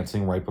static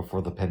dancing right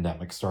before the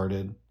pandemic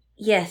started?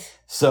 Yes.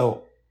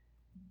 So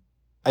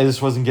I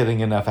just wasn't getting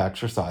enough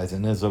exercise,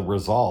 and as a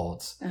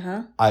result,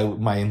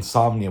 my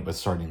insomnia was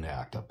starting to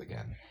act up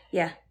again.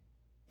 Yeah.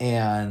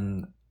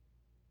 And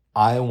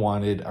I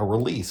wanted a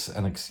release,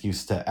 an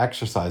excuse to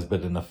exercise,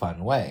 but in a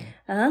fun way.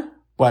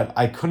 But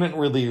I couldn't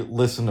really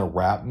listen to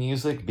rap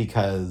music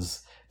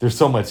because there's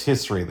so much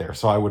history there,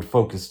 so I would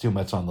focus too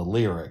much on the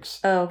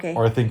lyrics. Oh, okay.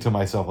 Or think to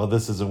myself, well,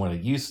 this isn't what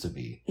it used to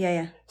be.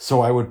 Yeah.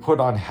 So I would put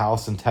on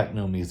house and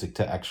techno music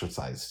to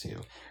exercise to,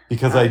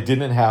 because I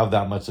didn't have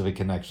that much of a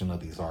connection to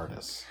these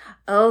artists.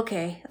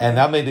 Okay. And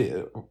that made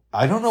it,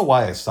 I don't know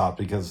why I stopped,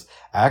 because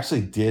I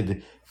actually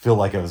did feel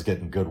like I was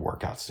getting good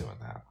workouts doing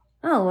that.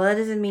 Oh, well, that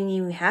doesn't mean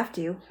you have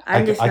to.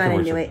 I'm just not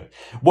into it.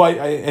 Well,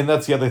 and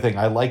that's the other thing.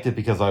 I liked it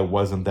because I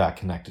wasn't that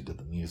connected to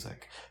the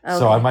music. Okay.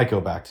 So I might go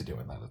back to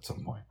doing that at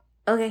some point.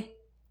 Okay.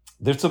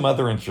 There's some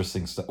other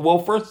interesting stuff. Well,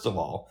 first of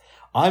all,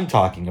 I'm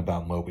talking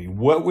about Moby.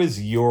 What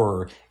was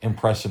your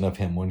impression of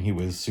him when he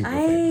was super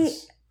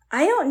famous?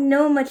 I don't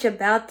know much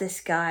about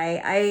this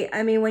guy.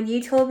 I mean, when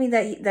you told me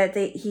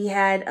that he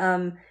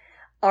had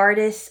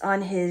artists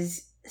on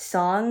his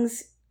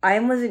songs, I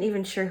wasn't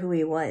even sure who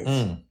he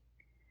was.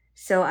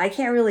 So I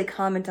can't really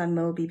comment on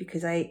Moby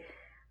because I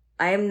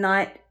am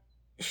not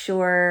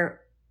sure.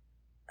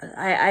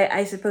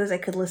 I suppose I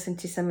could listen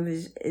to some of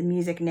his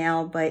music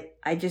now, but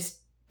I just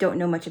don't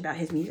know much about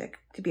his music,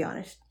 to be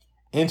honest.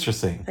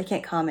 Interesting. I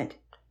can't comment.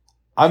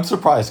 I'm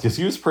surprised because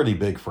he was pretty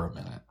big for a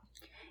minute.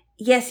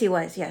 Yes, he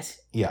was. Yes.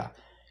 Yeah.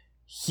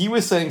 He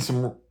was saying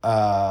some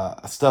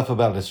stuff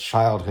about his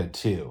childhood,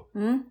 too.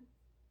 Mm?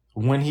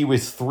 When he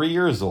was 3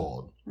 years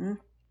old,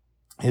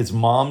 his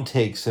mom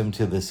takes him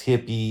to this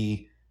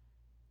hippie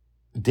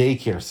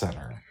daycare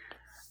center.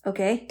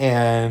 Okay.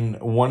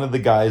 And one of the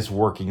guys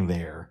working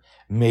there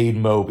made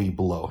Moby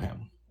blow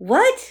him.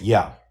 What?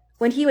 Yeah.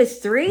 When he was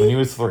 3? When he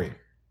was 3.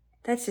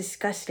 That's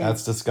disgusting.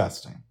 That's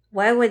disgusting.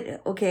 Why would...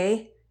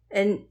 Okay.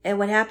 And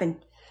what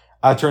happened?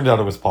 It turned out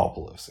it was Paul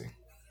Pelosi.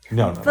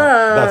 No.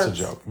 That's a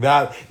joke.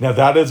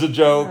 That is a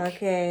joke.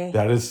 Okay.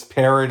 That is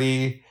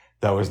parody.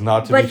 That was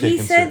not to be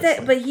taken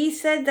seriously. But he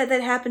said that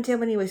happened to him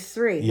when he was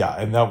 3. Yeah,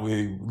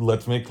 and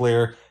let's make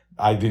clear,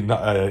 I do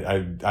not.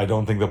 I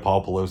don't think that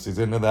Paul Pelosi's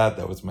into that.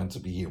 That was meant to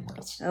be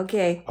humorous.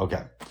 Okay.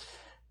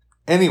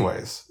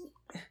 Anyways,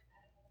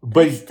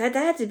 but that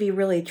had to be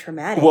really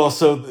traumatic. Well,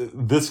 so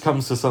this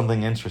comes to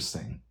something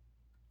interesting.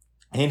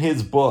 In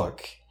his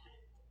book,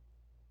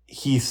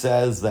 he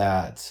says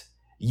that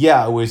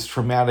it was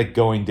traumatic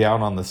going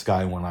down on this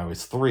guy when I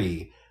was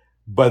 3,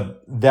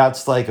 but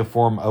that's like a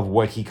form of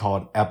what he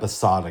called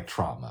episodic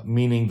trauma,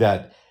 meaning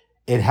that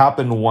it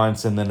happened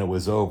once and then it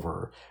was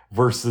over,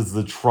 versus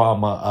the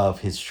trauma of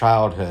his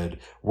childhood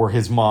where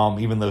his mom,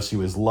 even though she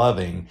was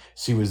loving,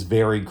 she was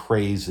very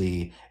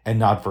crazy and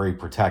not very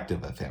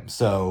protective of him.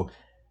 So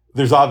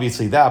there's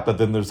obviously that, but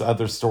then there's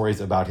other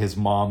stories about his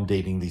mom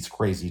dating these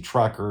crazy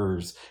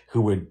truckers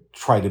who would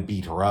try to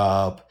beat her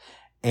up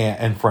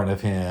in front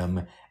of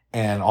him,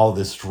 and all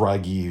this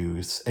drug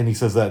use. And he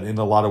says that in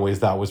a lot of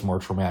ways that was more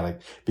traumatic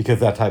because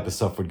that type of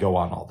stuff would go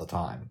on all the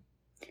time.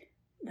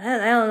 I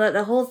don't know.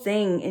 The whole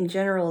thing in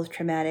general is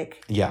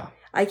traumatic. Yeah.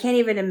 I can't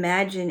even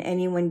imagine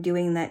anyone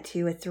doing that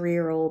to a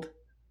 3-year-old.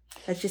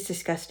 That's just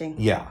disgusting.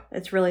 Yeah.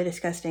 That's really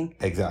disgusting.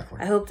 Exactly.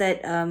 I hope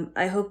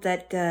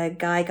that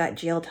guy got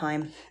jail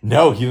time.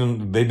 No, he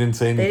didn't. They didn't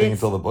say anything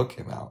until the book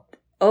came out.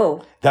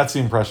 Oh. That's the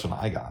impression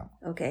I got.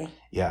 Okay.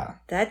 Yeah.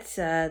 That's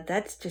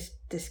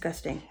just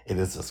disgusting. It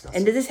is disgusting.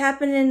 And did this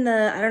happen in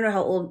I don't know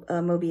how old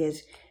Moby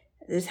is.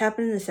 Did this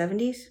happen in the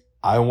 70s?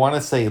 I want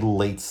to say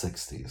late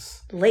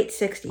 60s. Late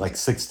 60s. Like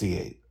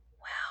 68.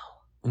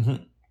 Wow.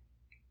 Mm-hmm.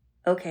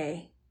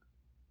 Okay.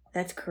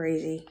 That's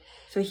crazy.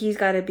 So he's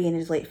got to be in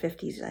his late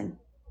 50s then.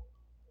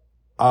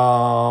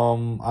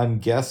 I'm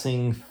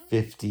guessing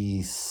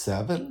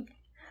 57.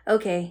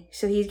 Okay,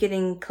 so he's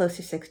getting close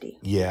to 60.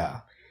 Yeah.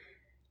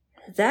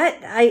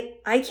 That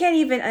I can't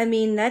even. I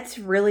mean, that's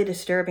really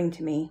disturbing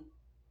to me.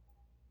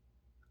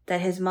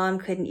 That his mom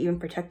couldn't even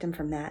protect him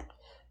from that.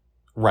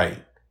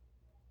 Right.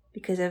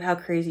 Because of how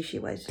crazy she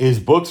was. His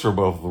books are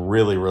both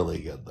really, really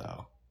good,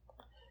 though.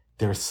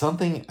 There's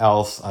something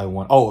else I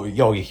want...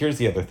 here's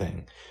the other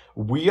thing.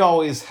 We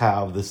always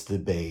have this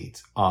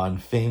debate on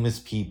famous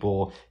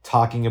people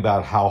talking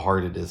about how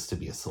hard it is to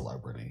be a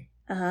celebrity.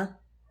 Uh-huh.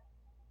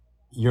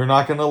 You're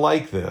not going to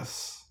like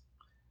this.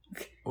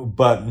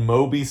 But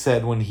Moby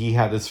said when he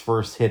had his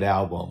first hit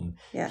album,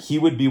 he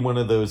would be one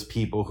of those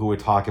people who would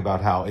talk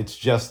about how it's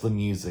just the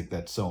music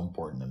that's so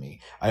important to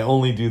me. I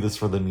only do this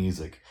for the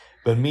music.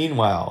 But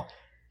meanwhile,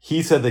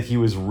 he said that he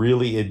was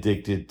really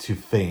addicted to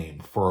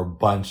fame for a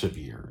bunch of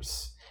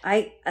years.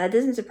 That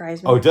doesn't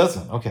surprise me. Oh, it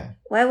doesn't? Okay.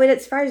 Why would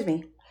it surprise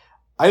me?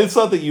 I just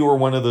thought that you were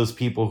one of those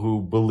people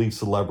who believe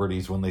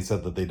celebrities when they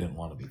said that they didn't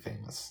want to be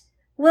famous.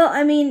 Well,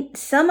 I mean,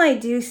 some I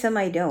do, some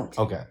I don't.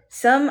 Okay.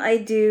 Some I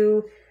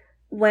do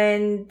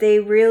when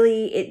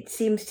it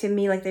seems to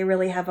me like they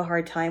really have a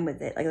hard time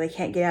with it. Like they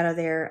can't get out of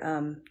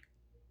their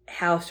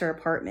house or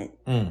apartment.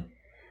 Mm.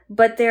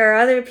 But there are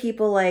other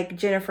people like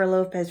Jennifer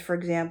Lopez, for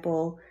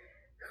example,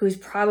 who's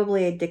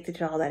probably addicted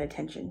to all that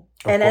attention.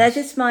 And that's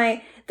just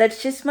my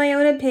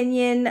own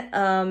opinion.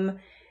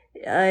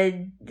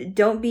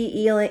 Don't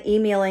be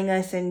emailing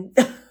us and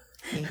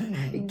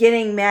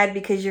getting mad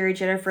because you're a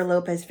Jennifer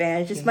Lopez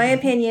fan. It's just my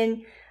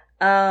opinion.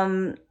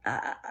 And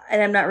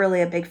I'm not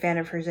really a big fan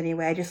of hers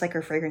anyway. I just like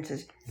her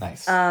fragrances.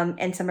 Nice.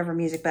 And some of her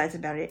music, but that's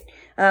about it.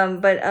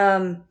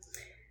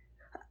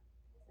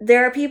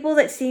 There are people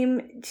that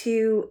seem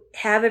to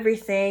have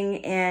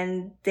everything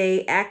and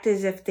they act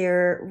as if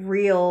they're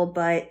real,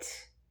 but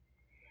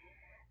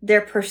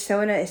their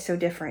persona is so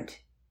different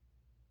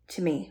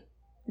to me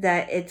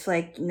that it's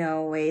like,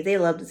 no way, they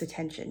love this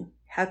attention.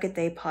 How could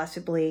they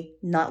possibly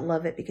not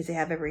love it because they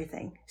have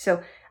everything?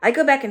 So I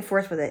go back and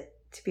forth with it,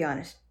 to be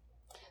honest.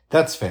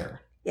 That's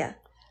fair. Yeah.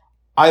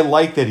 I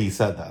like that he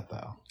said that,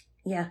 though.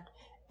 Yeah.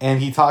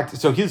 And he talked...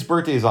 So his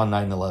birthday is on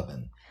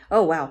 9/11.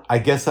 Oh, wow. I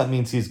guess that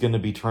means he's going to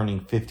be turning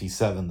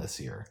 57 this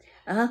year.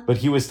 Uh-huh. But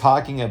he was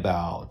talking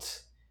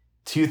about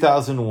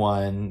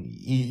 2001.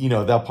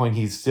 At that point,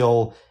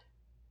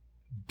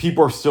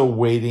 people are still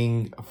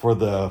waiting for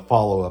the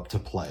follow-up to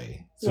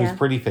play. So he's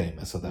pretty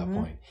famous at that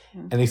point.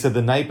 Mm-hmm. And he said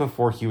the night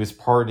before he was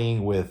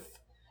partying with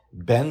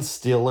Ben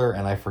Stiller,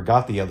 and I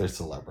forgot the other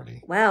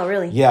celebrity. Wow,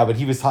 really? Yeah, but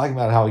he was talking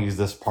about how he was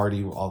this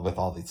party with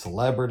all these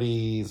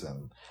celebrities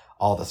and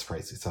all this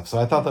crazy stuff. So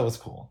I thought that was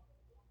cool.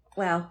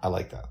 Wow. I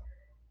like that.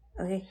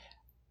 Okay.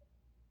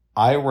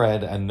 I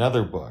read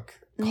another book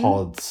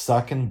called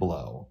Suck and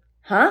Blow.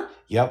 Huh?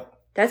 Yep.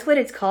 That's what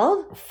it's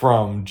called?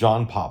 From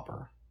John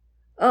Popper.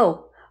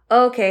 Oh,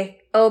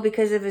 okay. Oh,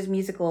 because of his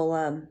musical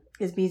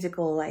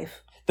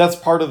life. That's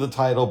part of the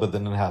title, but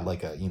then it had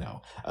like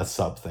a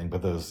sub thing,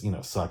 but those,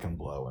 Suck and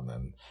Blow and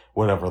then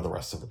whatever the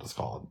rest of it is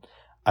called.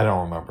 I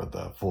don't remember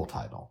the full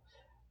title.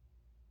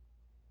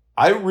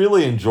 I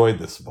really enjoyed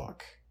this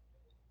book.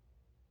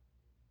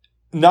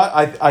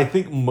 I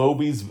think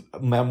Moby's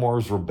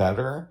memoirs were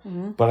better,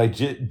 but I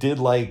did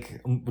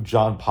like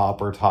John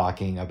Popper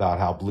talking about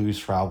how Blues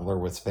Traveler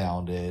was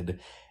founded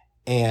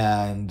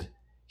and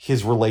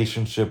his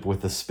relationship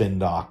with the Spin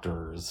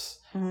Doctors,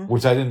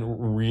 which I didn't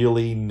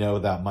really know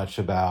that much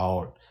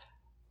about.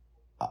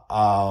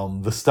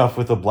 The stuff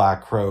with the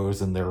Black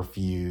Crows and their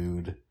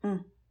feud.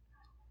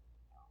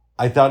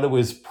 I thought it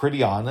was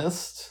pretty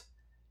honest.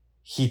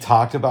 He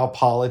talked about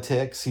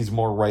politics. He's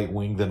more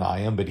right-wing than I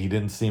am, but he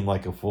didn't seem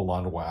like a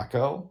full-on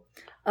wacko.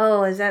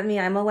 Oh, does that mean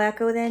I'm a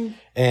wacko then?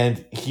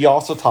 And he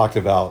also talked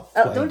about...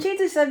 Oh, don't change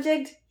the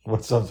subject.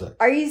 What subject?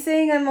 Are you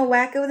saying I'm a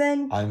wacko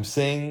then? I'm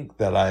saying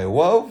that I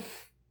wove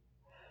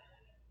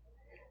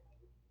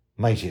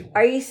my jail.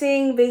 Are you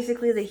saying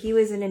basically that he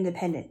was an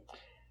independent?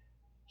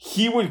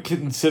 He would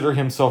consider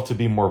himself to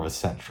be more of a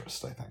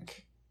centrist, I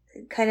think.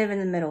 Kind of in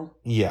the middle.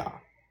 Yeah.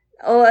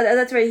 Oh,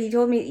 that's right. He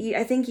told me,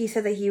 I think he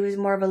said that he was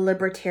more of a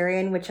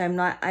libertarian, which I'm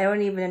not. I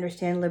don't even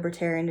understand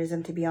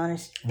libertarianism, to be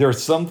honest. There are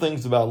some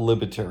things about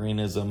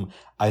libertarianism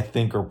I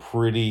think are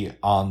pretty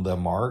on the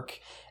mark,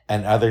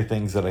 and other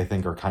things that I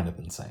think are kind of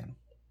insane.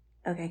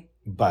 Okay.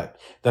 But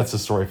that's a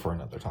story for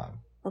another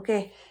time.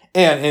 Okay.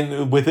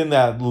 And within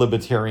that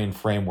libertarian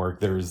framework,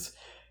 there's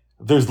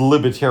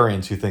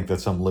libertarians who think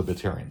that some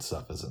libertarian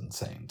stuff is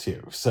insane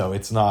too. So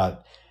it's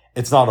not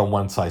a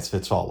one size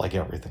fits all like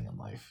everything in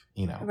life.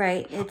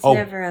 Right. It's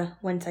never a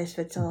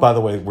one-size-fits-all. By the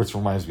way, which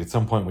reminds me, at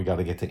some point we got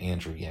to get to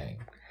Andrew Yang.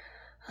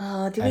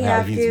 Oh, do we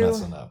have to? He's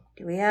messing up.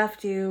 Do we have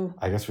to?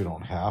 I guess we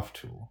don't have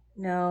to.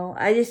 No,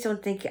 I just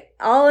don't think...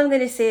 All I'm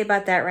going to say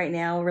about that right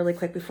now, really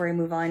quick before we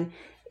move on,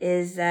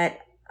 is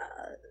that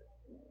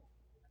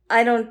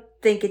I don't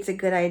think it's a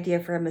good idea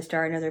for him to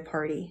start another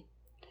party.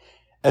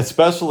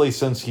 Especially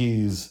since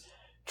he's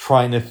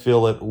trying to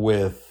fill it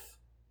with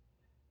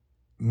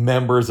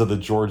members of the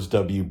George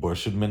W.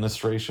 Bush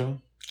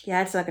administration.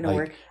 Yeah, it's not going to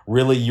work.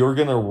 Really, you're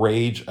going to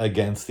rage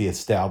against the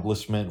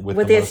establishment with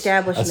the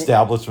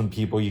establishment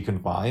people you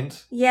can find?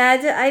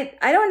 Yeah,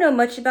 I don't know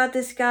much about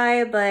this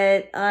guy,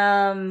 but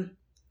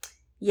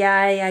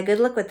yeah, good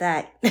luck with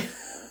that.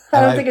 I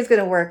don't think it's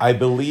going to work. I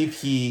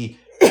believe he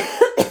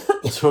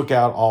took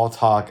out all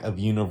talk of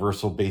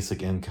universal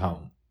basic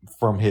income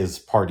from his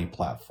party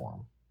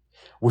platform,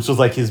 which was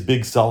like his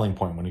big selling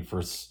point when he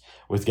first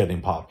was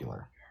getting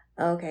popular.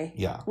 Okay.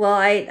 Yeah. Well,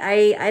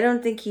 I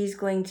don't think he's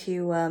going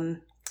to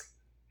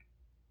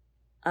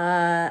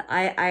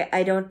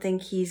I don't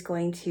think he's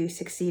going to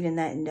succeed in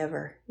that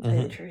endeavor, to tell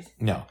you the truth.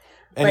 No.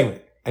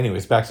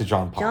 Anyways, back to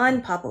John Popper.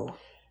 John Popper.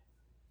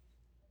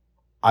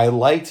 I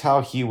liked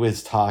how he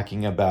was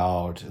talking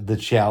about the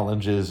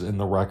challenges in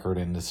the record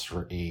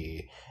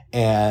industry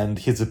and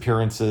his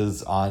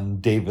appearances on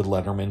David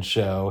Letterman's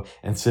show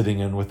and sitting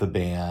in with the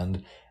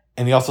band.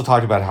 And he also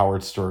talked about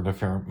Howard Stern a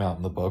fair amount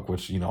in the book,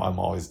 which, I'm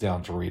always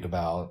down to read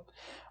about.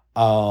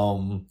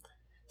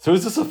 So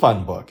it's just a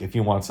fun book if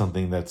you want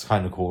something that's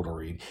kind of cool to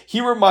read.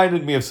 He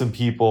reminded me of some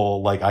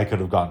people like I could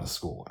have gone to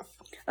school with.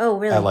 Oh,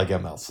 really? At like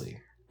MLC.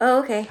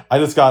 Oh, okay. I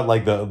just got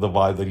like the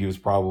vibe that he was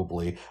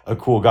probably a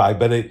cool guy,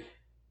 but it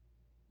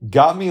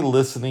got me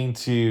listening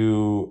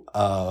to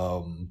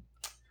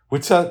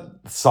what's that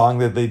song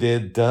that they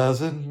did?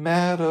 Doesn't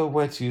matter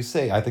what you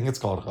say. I think it's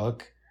called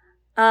Hook.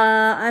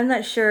 I'm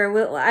not sure.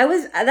 That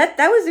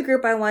was the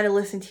group I wanted to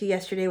listen to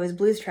yesterday was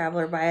Blues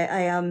Traveler, but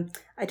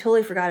I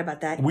totally forgot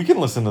about that. We can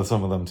listen to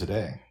some of them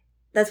today.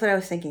 That's what I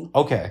was thinking.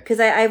 Okay. Because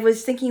I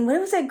was thinking, what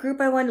was that group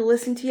I wanted to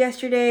listen to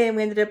yesterday? And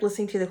we ended up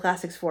listening to the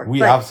Classics 4.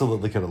 We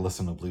absolutely could have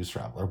listened to Blues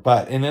Traveler.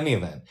 But in any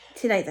event.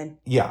 Tonight then.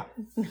 Yeah.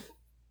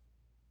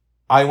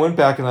 I went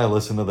back and I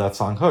listened to that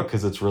song Hook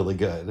because it's really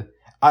good.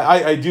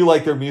 I do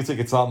like their music.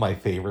 It's not my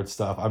favorite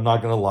stuff. I'm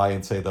not going to lie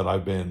and say that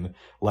I've been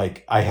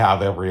like, I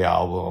have every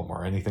album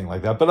or anything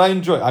like that, but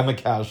I'm a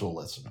casual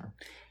listener.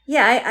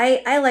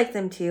 Yeah, I like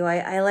them too.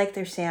 I like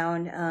their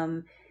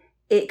sound.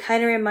 It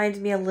kind of reminds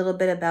me a little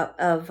bit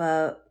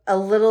a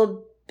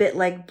little bit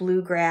like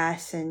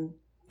bluegrass and.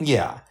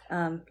 Yeah.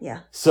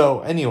 Yeah.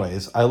 So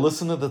anyways, I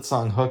listened to that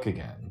song Hook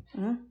again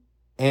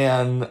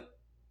and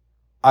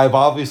I've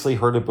obviously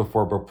heard it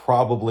before, but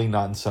probably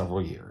not in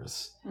several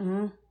years.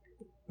 Mm-hmm.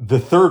 The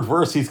third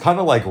verse, he's kind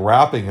of like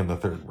rapping in the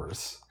third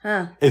verse.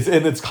 Huh. It's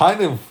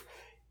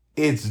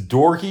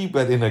dorky,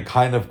 but in a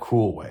kind of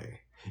cool way.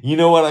 You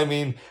know what I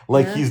mean?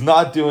 Like he's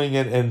not doing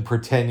it and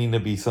pretending to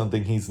be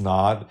something he's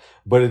not,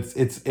 but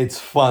it's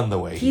fun the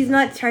way he's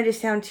not trying to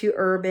sound too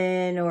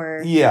urban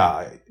or he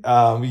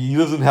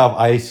doesn't have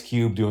Ice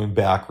Cube doing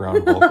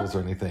background vocals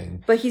or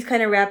anything. But he's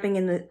kind of rapping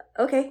in the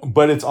okay.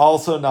 But it's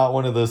also not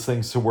one of those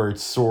things to where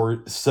it's so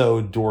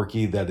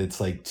dorky that it's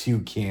like too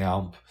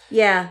camp.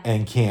 Yeah.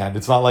 And canned.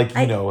 It's not like,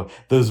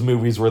 those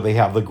movies where they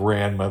have the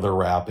grandmother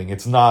rapping.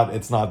 It's not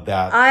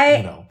that,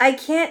 I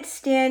can't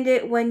stand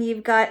it when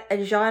you've got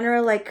a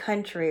genre like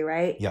country,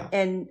 right? Yeah.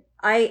 And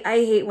I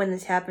hate when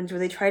this happens where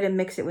they try to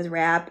mix it with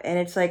rap and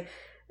it's like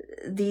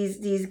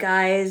these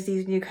guys,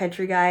 these new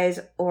country guys,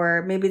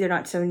 or maybe they're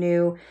not so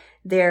new,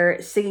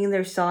 they're singing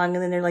their song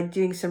and then they're like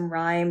doing some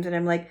rhymes and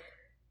I'm like,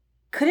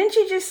 couldn't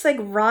you just like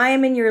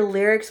rhyme in your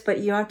lyrics but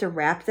you don't have to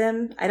rap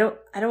them? I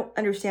don't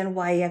understand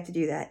why you have to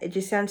do that. It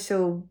just sounds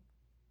so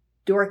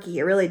dorky.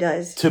 It really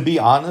does. To be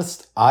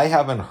honest, I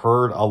haven't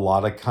heard a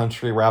lot of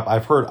country rap.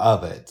 I've heard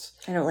of it.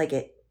 I don't like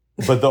it.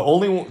 But the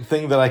only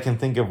thing that I can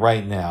think of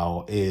right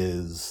now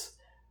is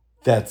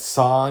that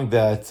song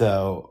that Tim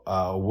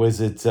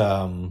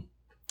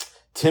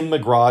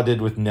McGraw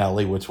did with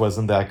Nelly, which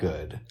wasn't that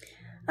good.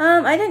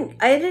 I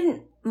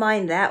didn't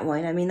mind that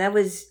one. I mean, that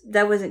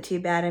wasn't too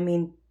bad. I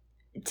mean,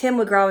 Tim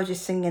McGraw was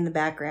just singing in the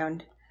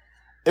background.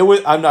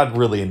 I'm not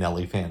really a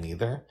Nelly fan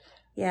either.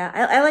 Yeah,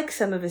 I like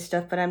some of his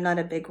stuff, but I'm not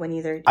a big one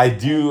either. I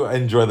do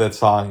enjoy that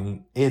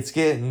song. It's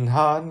getting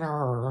hot in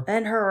her.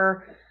 And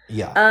her.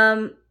 Yeah.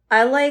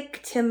 I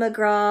like Tim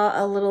McGraw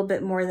a little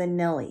bit more than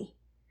Nelly.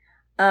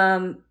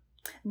 But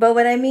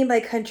what I mean by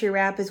country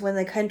rap is when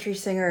the country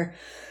singer,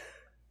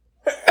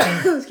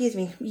 excuse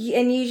me,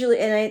 and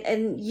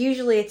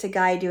usually it's a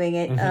guy doing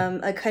it.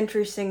 Mm-hmm. A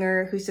country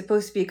singer who's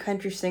supposed to be a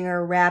country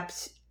singer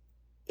raps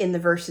in the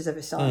verses of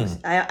his songs.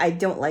 I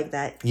don't like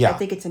that. Yeah. I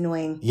think it's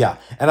annoying. Yeah.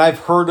 And I've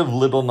heard of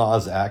Lil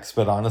Nas X,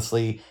 but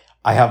honestly,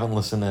 I haven't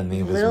listened to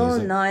any of his music.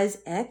 Lil Nas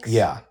X?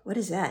 Yeah. What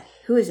is that?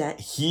 Who is that?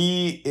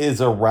 He is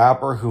a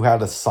rapper who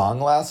had a song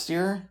last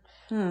year.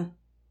 And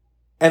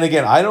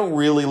again, I don't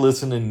really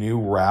listen to new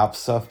rap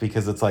stuff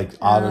because it's like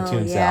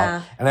auto-tuned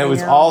sound. And I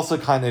was also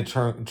kind of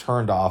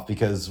turned off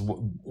because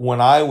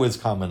when I was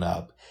coming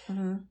up,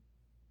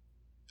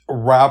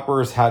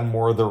 rappers had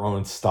more of their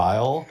own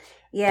style.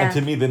 Yeah. And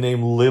to me, the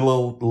name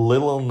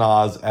Lil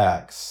Nas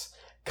X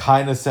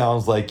kind of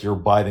sounds like you're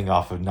biting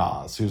off of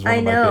Nas, who's one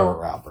of my favorite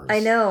rappers. I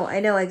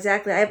know,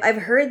 exactly. I've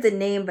heard the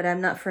name, but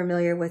I'm not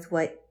familiar with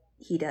what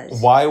he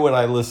does. Why would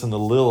I listen to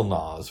Lil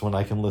Nas when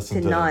I can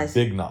listen to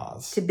Big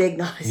Nas? To Big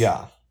Nas.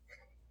 Yeah.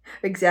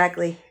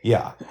 Exactly.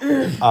 Yeah.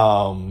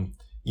 I'll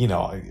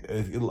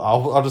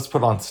just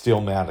put on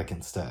Stillmatic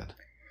instead.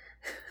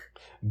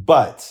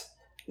 But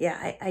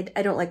yeah,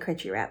 I don't like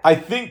country rap. I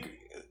think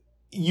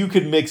you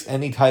could mix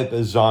any type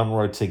of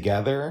genre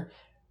together.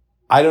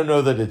 I don't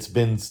know that it's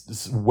been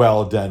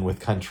well done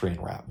with country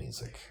and rap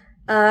music.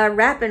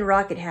 Rap and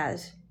rock it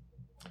has.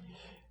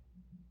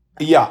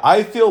 Yeah,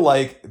 I feel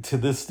like to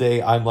this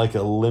day I'm like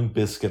a Limp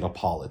Bizkit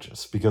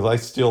apologist because I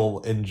still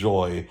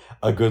enjoy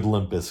a good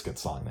Limp Bizkit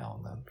song now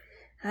and then.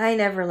 I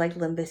never liked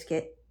Limp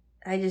Bizkit.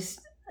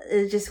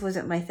 It just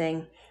wasn't my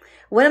thing.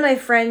 One of my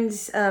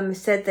friends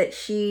said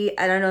that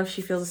I don't know if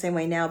she feels the same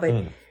way now,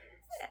 but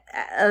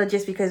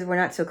just because we're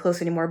not so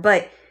close anymore.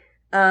 But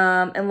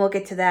and we'll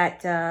get to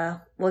that.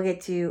 We'll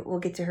get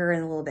to her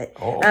in a little bit.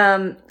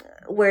 Oh.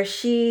 Where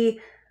she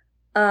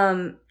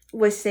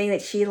was saying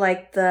that she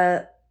liked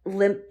the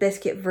Limp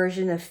Bizkit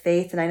version of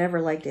Faith, and I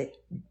never liked it.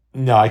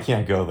 No, I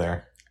can't go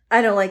there.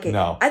 I don't like it.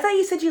 No. I thought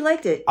you said you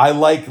liked it. I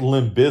like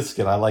Limp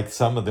Bizkit. I like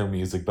some of their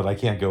music, but I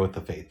can't go with the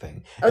Faith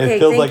thing. Okay, it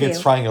feels like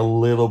it's trying a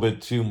little bit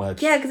too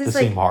much to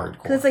seem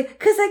hardcore. Because I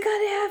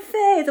gotta have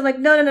faith. I'm like,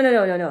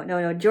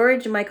 no.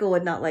 George Michael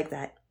would not like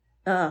that.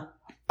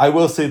 I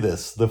will say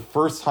this. The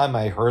first time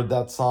I heard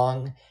that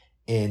song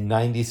in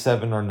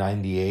 97 or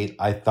 98,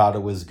 I thought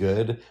it was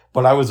good,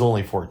 but I was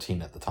only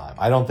 14 at the time.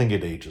 I don't think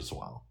it ages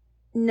well.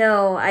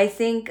 No, I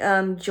think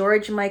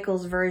George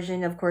Michael's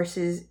version, of course,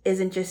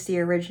 isn't just the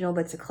original,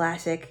 but it's a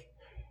classic,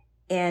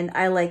 and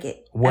I like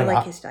it. I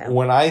like his style.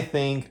 When I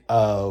think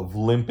of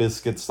Limp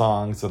Bizkit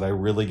songs that I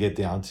really get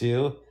down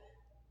to,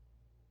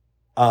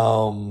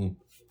 in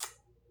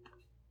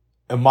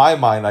my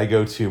mind, I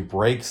go to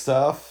Break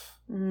Stuff.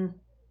 Mm-hmm.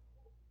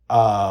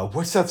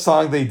 What's that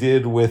song they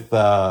did with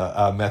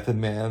Method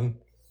Man?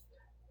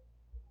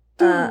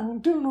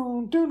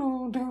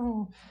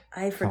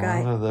 I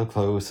forgot. Come a little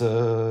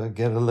closer,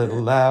 get a little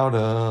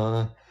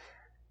louder.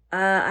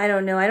 I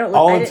don't know.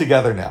 All in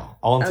Together now.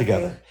 All in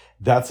Together.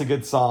 That's a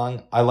good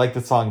song. I like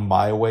the song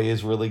My Way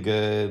is really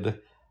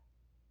good.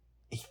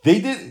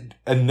 They did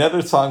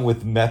another song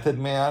with Method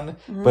Man,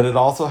 but it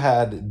also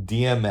had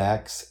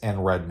DMX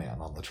and Redman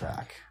on the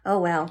track. Oh,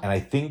 wow. And I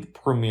think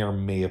Premier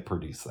may have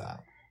produced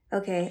that.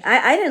 Okay.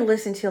 I didn't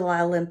listen to a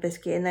lot of Limp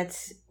Bizkit, and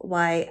that's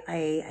why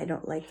I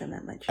don't like them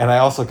that much. And I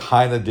also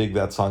kind of dig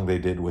that song they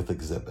did with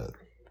Exhibit.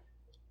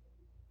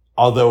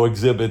 Although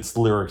Exhibit's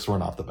lyrics were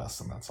not the best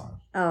in that song.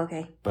 Oh,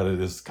 okay. But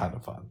it is kind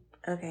of fun.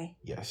 Okay.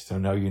 Yes. So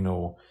now you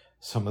know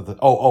some of the...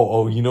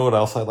 Oh, you know what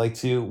else I liked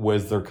too?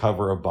 Was their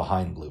cover of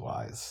Behind Blue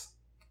Eyes.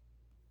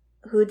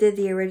 Who did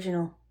the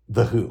original?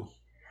 The Who.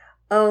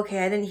 Oh,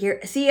 okay. I didn't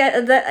hear... See,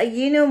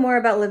 you know more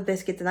about Limp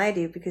Bizkit than I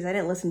do because I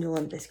didn't listen to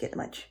Limp Bizkit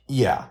much.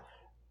 Yeah.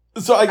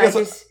 So I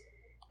guess...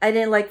 I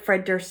didn't like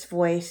Fred Durst's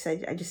voice.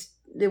 I just...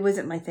 it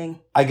wasn't my thing.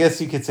 I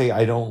guess you could say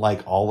I don't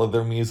like all of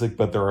their music,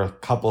 but there are a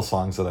couple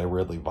songs that I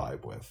really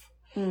vibe with.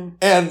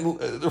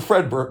 And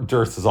Fred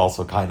Durst is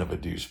also kind of a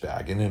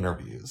douchebag in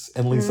interviews.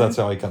 At least that's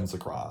how he comes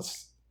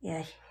across.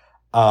 Yeah.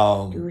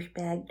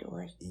 Douchebag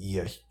Durst.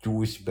 Yes,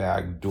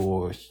 douchebag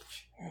Durst.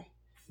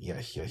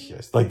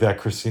 Yes. Like that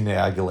Christina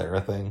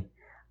Aguilera thing.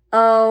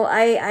 Oh,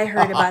 I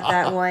heard about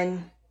that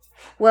one.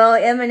 Well,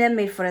 Eminem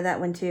made fun of that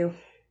one too.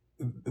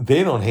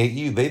 They don't hate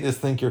you. They just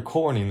think you're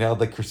corny now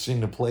that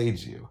Christina played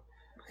you.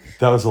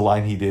 That was a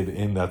line he did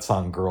in that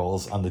song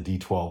Girls on the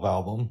D12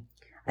 album.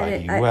 Why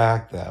do you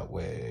act that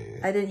way?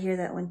 I didn't hear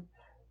that one.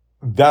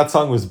 That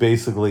song was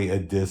basically a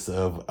diss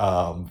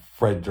of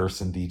Fred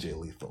Durst and DJ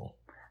Lethal.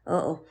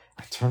 Uh-oh.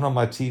 I turn on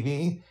my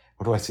TV.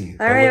 What do I see?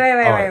 All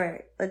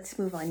right. Let's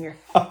move on here.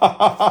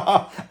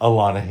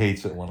 Alana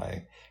hates it when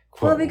I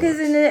quote. Well, because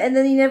and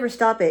then you never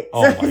stop it.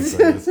 Oh my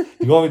goodness.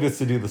 You want me just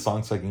to do the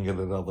song so I can get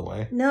it out of the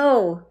way?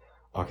 No.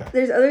 Okay.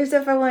 There's other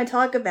stuff I want to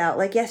talk about,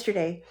 like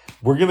yesterday.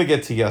 We're going to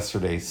get to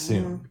yesterday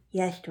soon.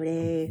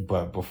 Yesterday.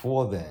 But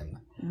before then,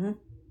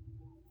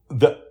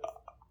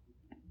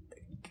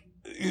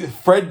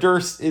 Fred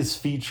Durst is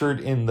featured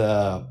in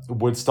the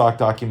Woodstock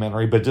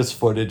documentary, but just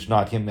footage,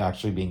 not him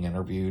actually being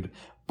interviewed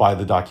by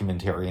the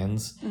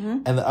documentarians.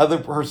 And the other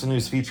person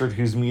who's featured,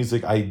 whose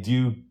music I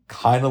do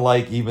kind of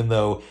like, even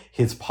though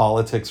his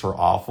politics are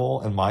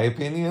awful, in my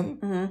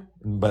opinion,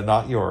 but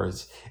not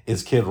yours,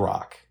 is Kid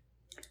Rock.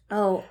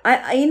 Oh,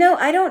 I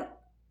don't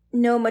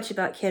know much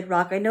about Kid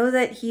Rock. I know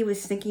that he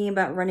was thinking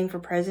about running for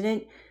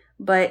president,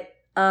 but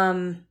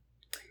yeah,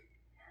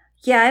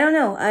 I don't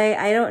know.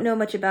 I don't know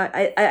much about.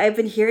 I've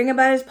been hearing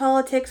about his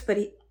politics, but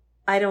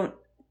I don't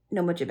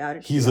know much about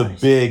it. He's a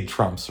big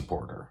Trump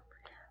supporter.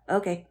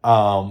 Okay.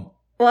 Well,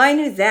 I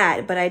knew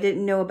that, but I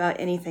didn't know about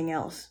anything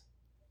else.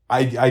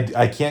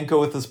 I can't go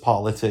with his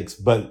politics,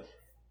 and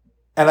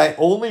I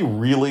only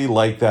really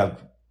like that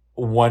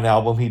one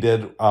album he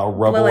did,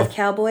 Rebel with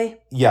Cowboy.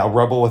 Yeah,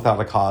 Rebel Without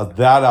a Cause.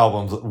 That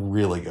album's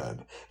really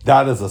good.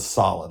 That is a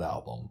solid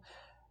album.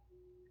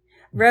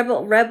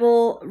 Rebel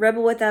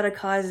Without a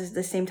Cause is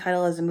the same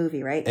title as the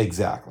movie, right?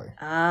 Exactly.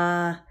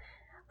 I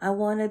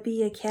wanna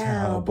be a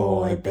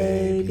cowboy,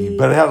 baby.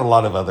 But it had a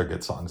lot of other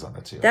good songs on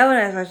it too. That one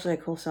is actually a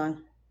cool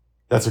song.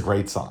 That's a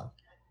great song.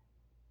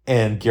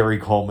 And Gary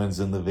Coleman's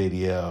in the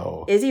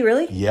video. Is he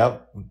really?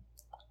 Yep.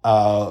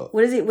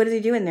 What is he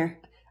doing there?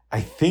 I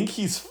think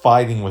he's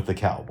fighting with the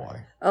cowboy.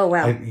 Oh,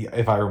 wow.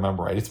 If I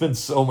remember right. It's been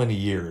so many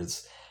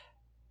years.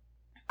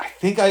 I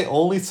think I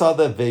only saw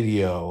that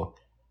video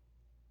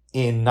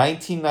in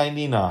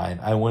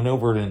 1999. I went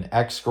over to an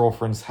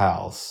ex-girlfriend's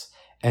house,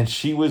 and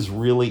she was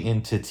really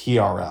into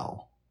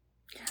TRL.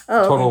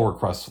 Oh, Total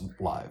Request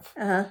Live.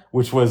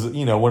 Which was,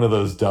 one of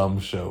those dumb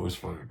shows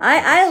for...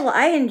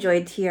 I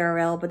enjoyed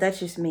TRL, but that's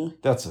just me.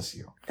 That's just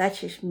you.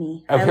 That's just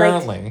me.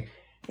 Apparently...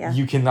 Yeah.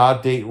 You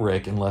cannot date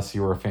Rick unless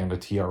you were a fan of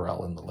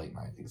TRL in the late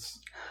 90s.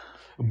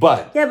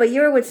 But... Yeah, but you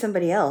were with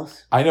somebody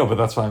else. I know, but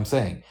that's what I'm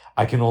saying.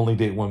 I can only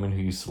date women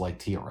who used to like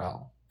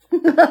TRL.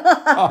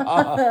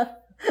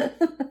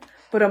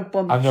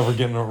 I'm never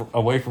getting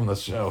away from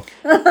this show.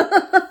 Okay.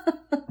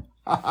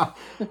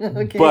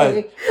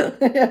 But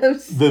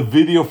the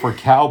video for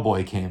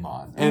Cowboy came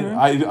on. And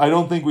I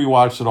don't think we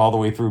watched it all the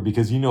way through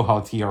because you know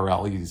how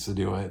TRL used to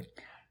do it.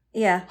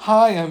 Yeah.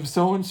 Hi, I'm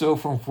so-and-so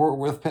from Fort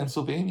Worth,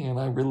 Pennsylvania, and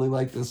I really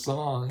like this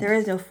song. There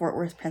is no Fort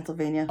Worth,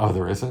 Pennsylvania. Oh,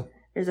 there isn't?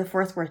 There's a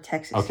Fort Worth,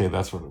 Texas. Okay,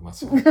 that's what it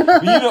must be.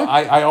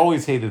 I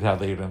always hated how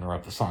they'd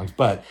interrupt the songs,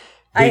 but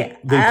they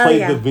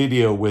played the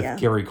video with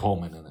Gary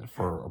Coleman in it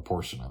for a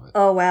portion of it.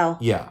 Oh, wow.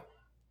 Yeah.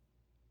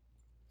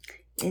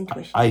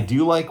 Intuition. I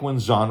do like when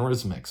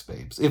genres mix,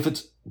 babes, if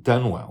it's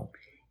done well.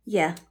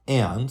 Yeah.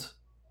 And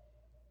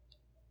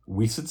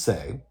we should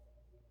say,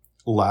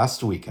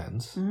 last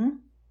weekend...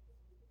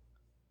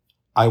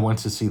 I went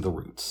to see The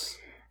Roots,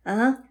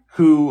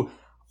 who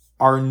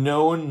are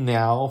known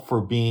now for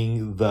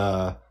being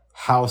the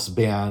house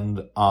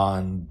band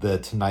on The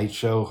Tonight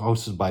Show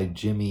hosted by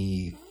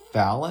Jimmy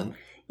Fallon.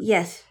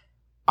 Yes.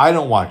 I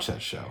don't watch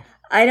that show.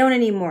 I don't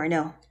anymore,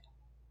 no.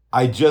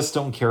 I just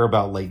don't care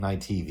about late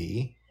night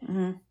TV.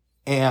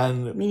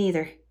 And me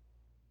neither.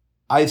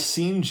 I've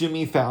seen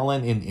Jimmy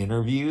Fallon in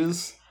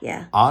interviews.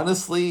 Yeah.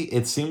 Honestly,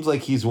 it seems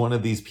like he's one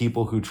of these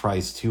people who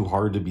tries too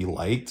hard to be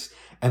liked.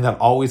 And that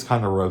always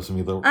kind of rubs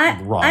me the wrong I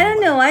don't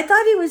way. know. I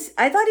thought he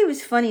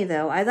was funny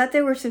though. I thought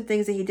there were some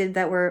things that he did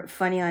that were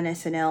funny on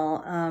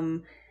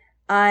SNL.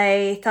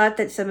 I thought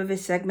that some of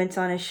his segments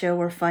on his show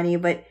were funny,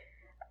 but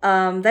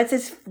that's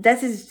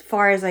as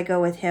far as I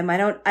go with him. I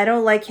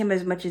don't like him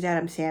as much as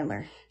Adam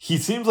Sandler. He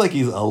seems like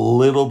he's a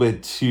little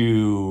bit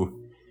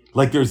too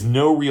like there's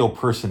no real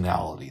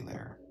personality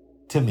there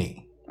to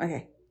me.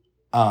 Okay.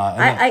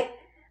 I'm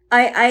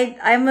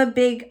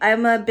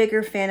a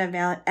bigger fan of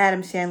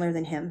Adam Sandler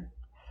than him.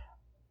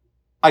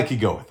 I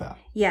could go with that.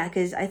 Yeah,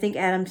 because I think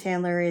Adam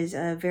Sandler is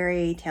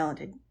very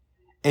talented.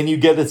 And you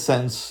get a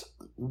sense,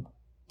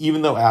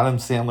 even though Adam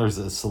Sandler's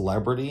a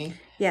celebrity,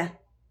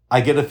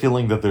 I get a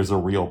feeling that there's a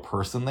real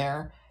person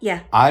there.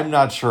 Yeah. I'm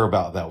not sure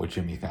about that with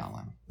Jimmy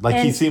Fallon.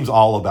 Like, he seems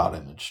all about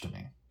image to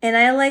me. And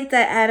I like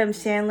that Adam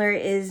Sandler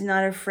is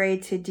not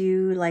afraid to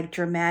do, like,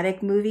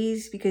 dramatic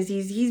movies, because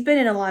he's been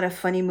in a lot of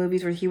funny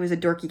movies where he was a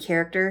dorky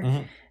character,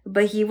 Mm-hmm.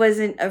 but he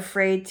wasn't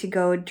afraid to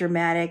go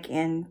dramatic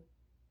and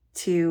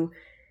to,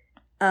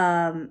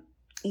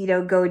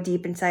 go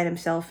deep inside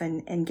himself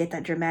and get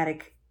that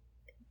dramatic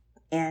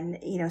and,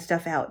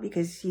 stuff out,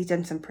 because he's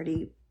done some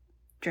pretty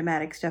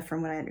dramatic stuff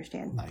from what I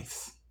understand.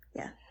 Nice.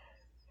 Yeah.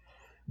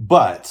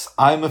 But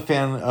I'm a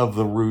fan of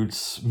the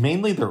Roots,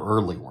 mainly their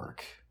early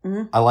work.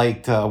 Mm-hmm. I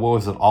liked,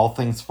 All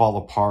Things Fall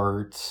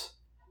Apart,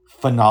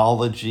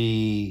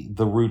 Phonology,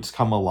 The Roots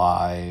Come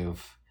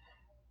Alive.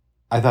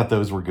 I thought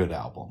those were good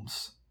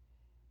albums.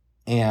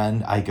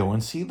 And I go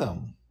and see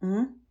them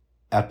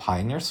at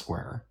Pioneer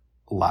Square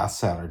last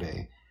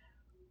Saturday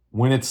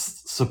when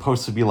it's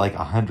supposed to be like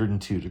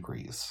 102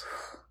 degrees.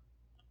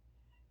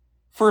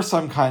 First,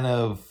 I'm kind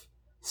of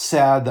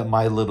sad that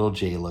my little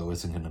J-Lo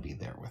isn't going to be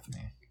there with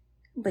me.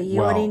 But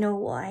you already know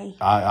why.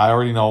 I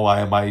already know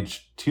why. My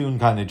tune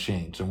kind of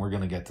changed, and we're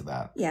going to get to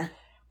that. Yeah.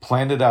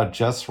 Planned it out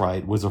just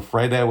right. Was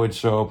afraid I would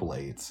show up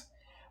late.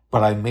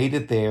 But I made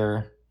it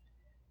there,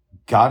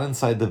 got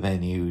inside the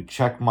venue,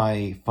 checked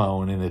my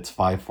phone, and it's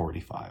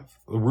 5:45.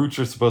 The Roots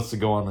are supposed to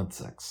go on at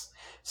 6.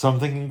 So I'm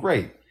thinking,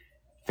 great.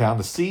 Found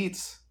a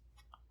seat.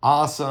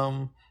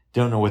 Awesome.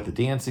 Don't know what the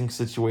dancing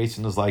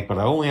situation is like, but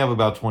I only have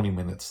about 20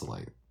 minutes to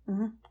late.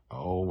 Mm-hmm.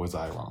 Oh, was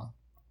I wrong?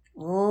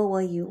 Oh,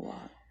 well, you were.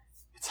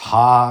 It's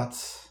hot.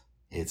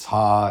 It's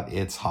hot.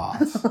 It's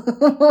hot.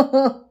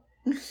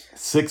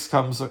 6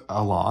 comes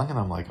along, and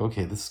I'm like,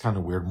 okay, this is kind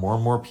of weird. More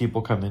and more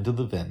people come into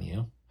the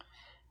venue.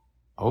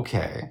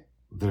 Okay.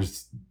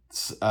 There's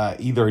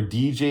either a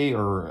DJ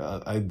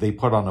or they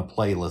put on a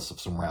playlist of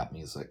some rap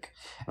music.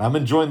 And I'm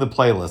enjoying the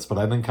playlist, but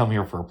I didn't come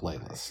here for a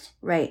playlist.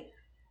 Right.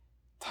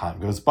 Time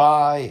goes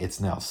by.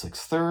 It's now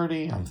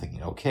 6:30. I'm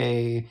thinking,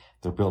 okay,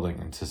 they're building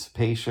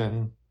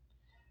anticipation.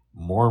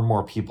 More and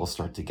more people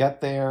start to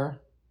get there.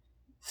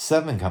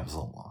 7 comes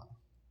along.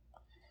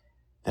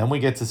 Then we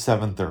get to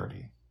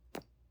 7:30.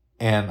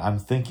 And I'm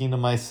thinking to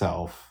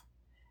myself,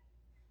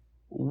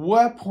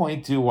 what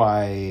point do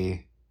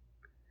I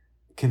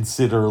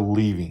consider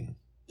leaving?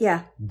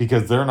 Yeah.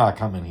 Because they're not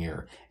coming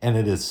here. And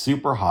it is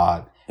super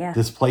hot. Yeah.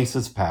 This place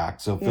is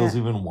packed, so it feels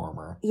even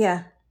warmer.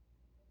 Yeah.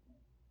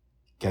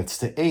 Gets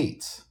to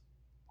 8.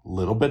 A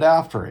little bit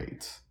after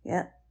 8.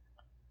 Yeah.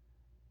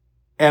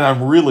 And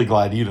I'm really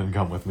glad you didn't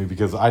come with me,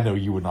 because I know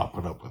you would not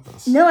put up with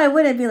this. No, I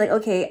wouldn't be like,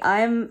 okay,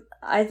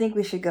 I think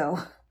we should go.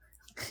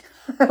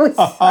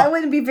 I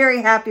wouldn't be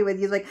very happy with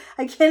you. Like,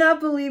 I cannot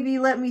believe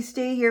you let me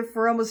stay here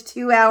for almost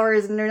 2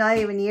 hours and they're not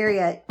even here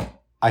yet.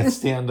 I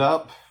stand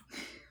up,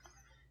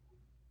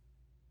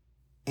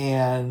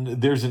 and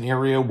there's an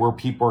area where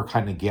people are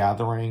kind of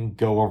gathering.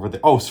 Go over there.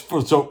 Oh,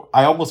 so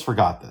I almost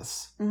forgot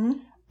this. Mm-hmm.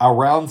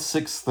 Around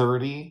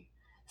 6:30,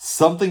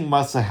 something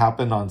must have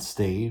happened on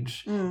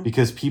stage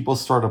because people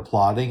start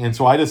applauding. And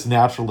so I just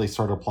naturally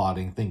started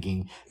applauding,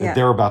 thinking that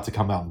they're about to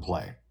come out and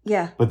play.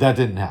 Yeah. But that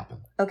didn't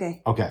happen.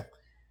 Okay.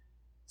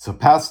 So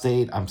past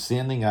 8, I'm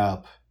standing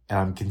up, and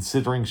I'm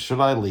considering,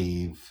 should I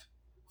leave?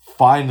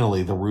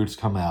 Finally, the Roots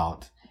come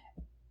out,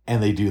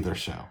 and they do their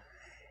show.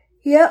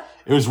 Yep.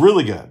 It was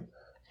really good.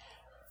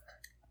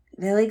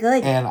 Really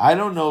good. And I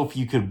don't know if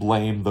you could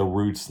blame the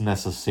Roots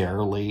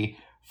necessarily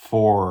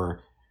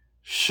for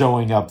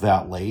showing up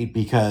that late,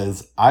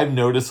 because I've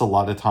noticed a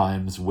lot of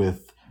times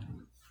with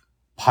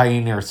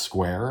Pioneer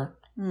Square,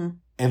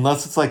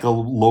 unless it's like a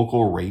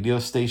local radio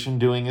station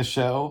doing a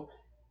show,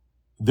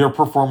 their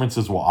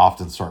performances will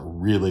often start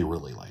really,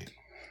 really late.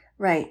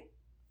 Right.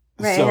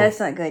 So that's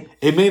not good.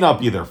 It may not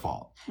be their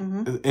fault.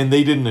 Mm-hmm. And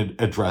they didn't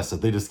address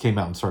it. They just came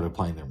out and started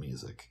playing their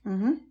music.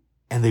 Mm-hmm.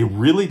 And they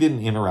really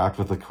didn't interact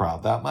with the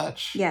crowd that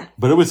much. Yeah.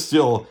 But it was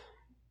still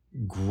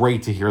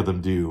great to hear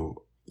them do,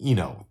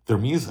 their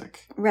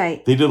music.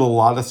 Right. They did a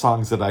lot of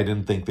songs that I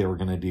didn't think they were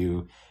going to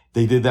do.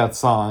 They did that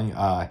song,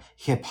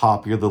 Hip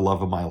Hop, You're the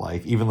Love of My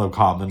Life, even though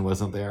Common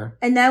wasn't there.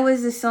 And that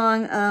was the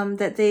song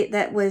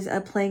that was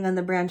playing on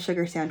the Brown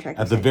Sugar soundtrack.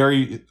 At the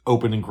very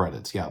opening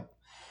credits, yeah.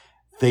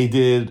 They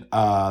did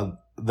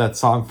that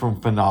song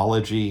from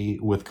Phonology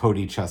with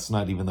Cody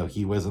Chestnut, even though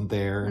he wasn't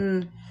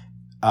there.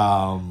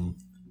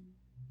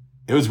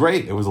 It was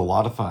great. It was a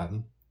lot of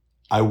fun.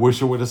 I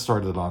wish it would have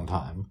started on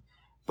time,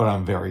 but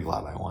I'm very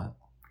glad I went.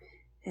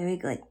 Very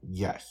good.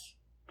 Yes.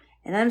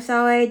 And I'm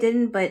sorry I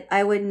didn't, but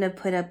I wouldn't have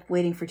put up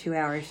waiting for 2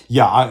 hours.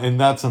 Yeah, in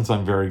that sense,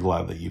 I'm very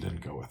glad that you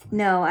didn't go with me.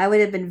 No, I would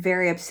have been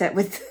very upset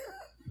with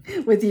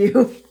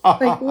you.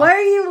 Like, why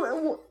are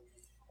you...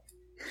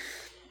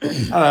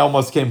 And I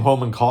almost came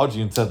home and called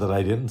you and said that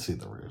I didn't see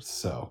the Roots.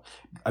 So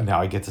now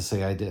I get to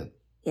say I did.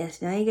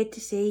 Yes, now you get to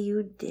say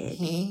you did.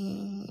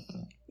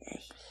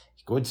 Yes.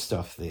 Good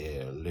stuff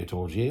there,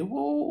 little J.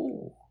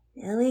 Woo.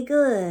 Really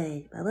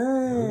good.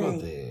 Bye-bye.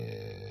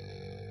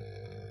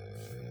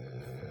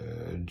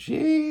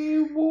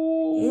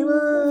 J-Woo.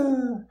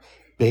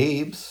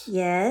 Babes.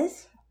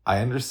 Yes? I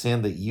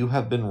understand that you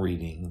have been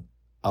reading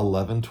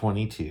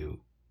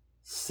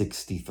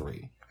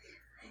 11/22/63.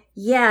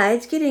 Yeah,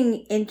 it's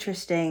getting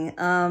interesting.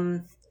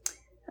 I'm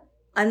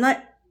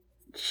not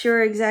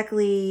sure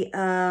exactly.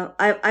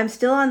 I'm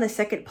still on the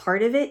second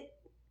part of it,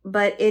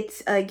 but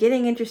it's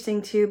getting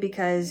interesting too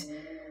because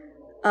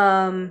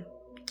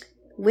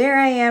where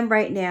I am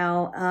right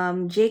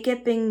now, Jake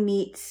Epping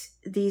meets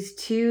these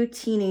two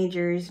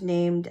teenagers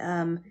named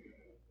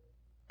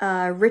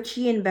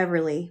Richie and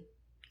Beverly.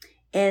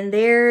 And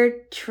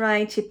they're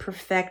trying to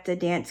perfect a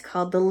dance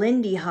called the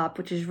Lindy Hop,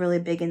 which is really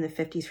big in the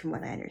 50s from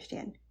what I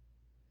understand.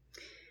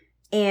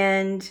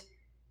 And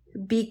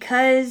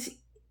because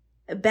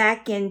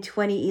back in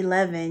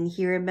 2011,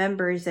 he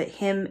remembers that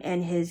him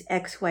and his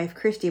ex-wife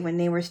Christy, when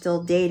they were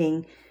still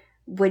dating,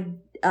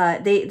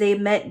 they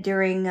met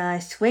during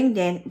swing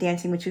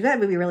dancing, which we thought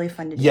would be really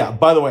fun to do. Yeah,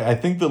 by the way, I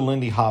think the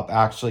Lindy Hop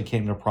actually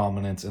came to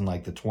prominence in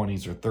like the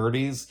 20s or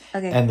 30s.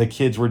 Okay. And the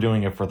kids were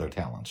doing it for their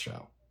talent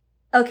show.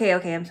 Okay,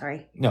 I'm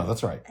sorry. No,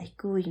 that's right.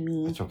 Excuse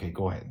me. That's okay,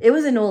 go ahead. It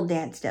was an old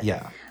dance step.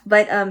 Yeah.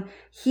 But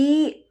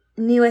he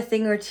knew a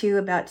thing or two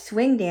about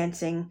swing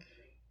dancing,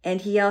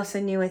 and he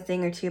also knew a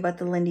thing or two about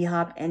the Lindy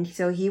Hop, and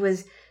so he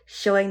was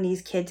showing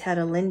these kids how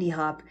to Lindy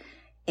Hop.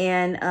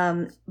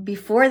 And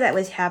before that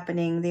was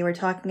happening, they were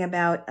talking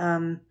about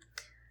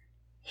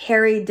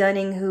Harry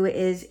Dunning, who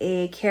is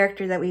a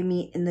character that we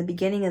meet in the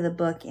beginning of the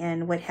book,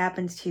 and what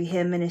happens to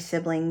him and his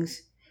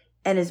siblings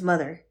and his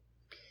mother.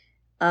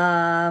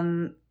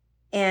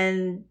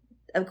 And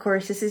of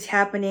course, this is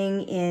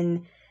happening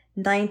in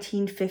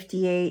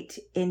 1958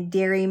 in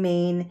Derry,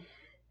 Maine.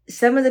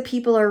 Some of the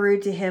people are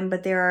rude to him,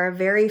 but there are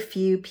very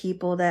few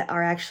people that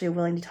are actually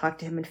willing to talk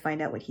to him and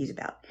find out what he's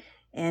about.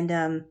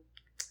 And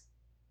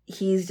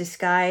he's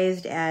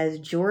disguised as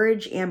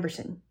George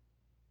Amberson.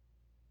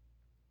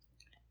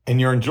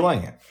 And you're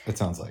enjoying it, it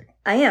sounds like.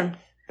 I am.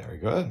 Very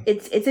good.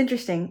 It's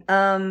interesting.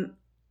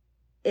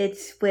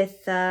 It's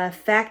with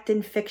fact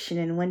and fiction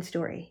in one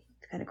story.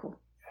 It's kind of cool.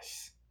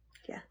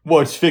 Yeah. Well,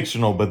 it's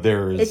fictional, but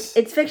there's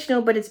it's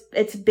fictional, but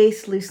it's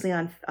based loosely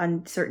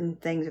on certain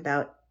things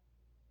about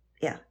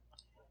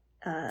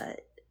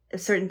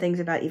certain things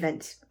about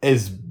events.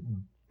 Is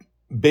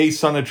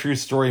based on a true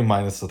story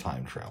minus the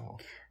time travel.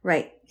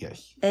 Right.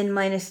 Yes. And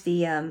minus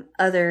the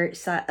other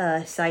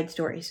side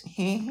stories.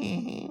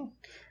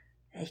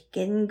 It's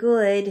getting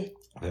good.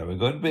 Very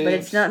good, babe. But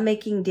it's not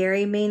making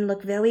Derry, Maine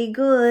look very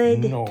good.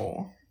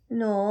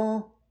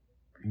 No.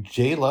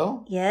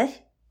 J-Lo? Yes?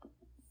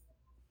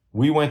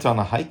 We went on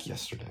a hike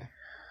yesterday.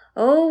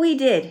 Oh, we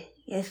did.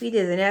 Yes, we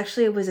did. And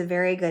actually, it was a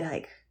very good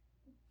hike.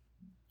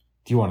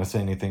 Do you want to say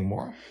anything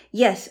more?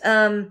 Yes.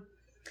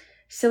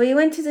 So we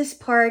went to this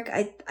park.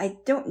 I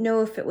don't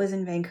know if it was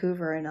in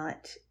Vancouver or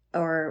not,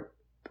 or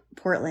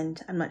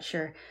Portland. I'm not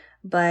sure.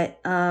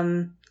 But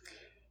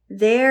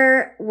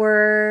there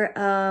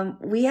were,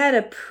 we had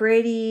a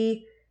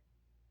pretty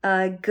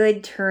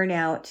good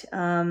turnout.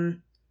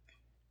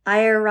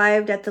 I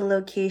arrived at the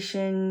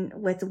location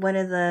with one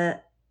of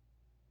the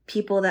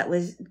people that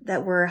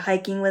were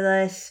hiking with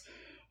us,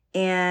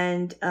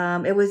 and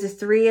it was the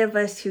three of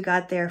us who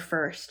got there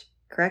first,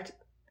 correct?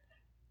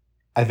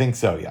 I think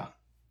so, yeah.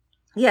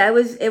 Yeah, it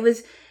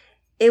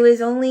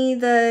was only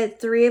the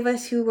three of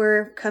us who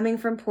were coming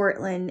from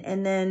Portland,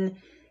 and then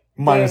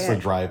minus the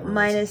drivers.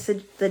 Minus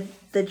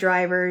the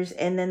drivers,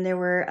 and then there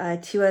were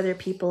two other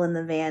people in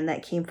the van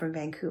that came from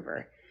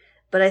Vancouver.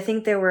 But I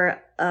think there were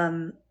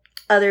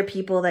other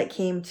people that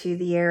came to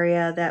the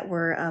area that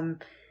were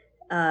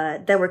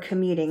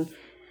commuting.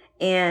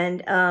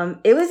 And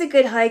it was a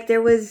good hike.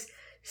 There was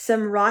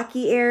some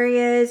rocky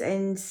areas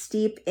and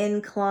steep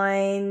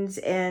inclines,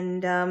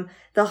 and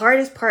the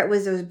hardest part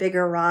was those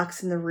bigger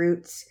rocks and the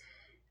roots.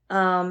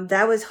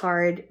 That was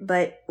hard,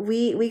 but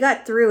we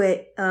got through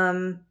it.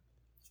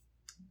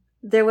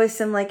 There was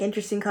some like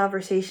interesting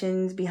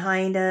conversations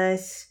behind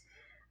us.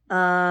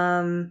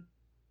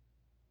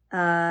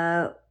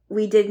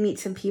 We did meet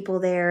some people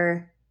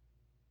there,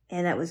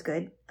 and that was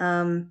good.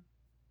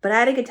 But I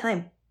had a good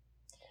time.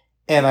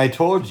 And I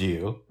told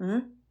you,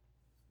 mm-hmm.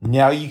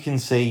 Now you can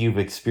say you've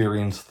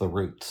experienced the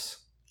roots.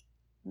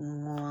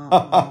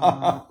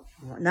 Not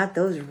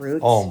those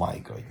roots. Oh my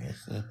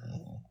goodness.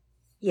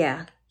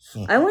 Yeah.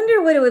 I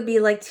wonder what it would be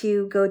like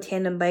to go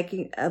tandem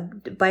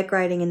bike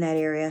riding in that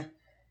area.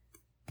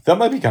 That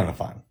might be kind of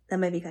fun.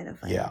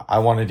 Yeah, I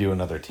want to do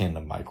another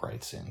tandem bike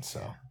ride soon,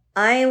 so.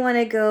 I want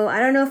to go, I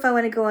don't know if I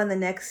want to go on the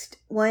next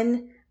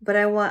one, but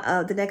I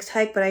want the next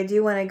hike, but I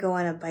do want to go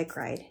on a bike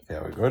ride.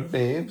 Very good,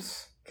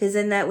 babes. Because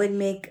then that would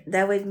mean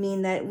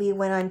that we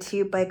went on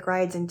 2 bike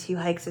rides and 2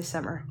 hikes this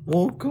summer.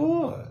 Well,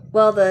 good.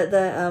 Well,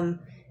 the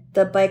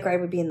bike ride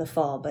would be in the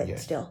fall, but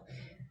yes. Still.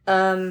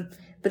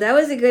 But that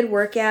was a good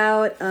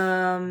workout.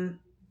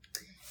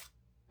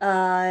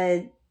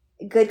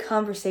 Good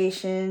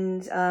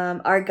conversations.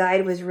 Our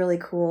guide was really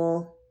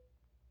cool.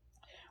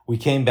 We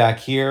came back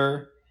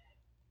here.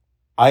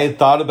 I had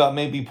thought about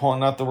maybe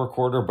pulling out the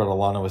recorder, but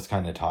Alana was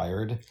kind of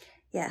tired.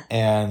 Yeah.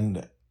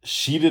 And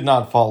she did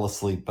not fall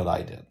asleep, but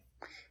I did.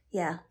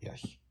 Yeah.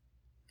 Yes.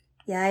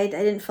 Yeah, I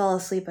didn't fall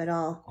asleep at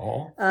all.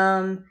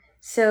 Oh.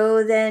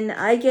 So then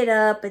I get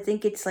up, I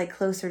think it's like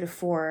closer to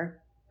 4.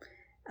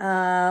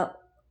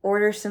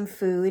 order some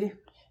food.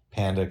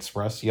 Panda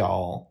Express,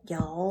 y'all.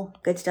 Y'all,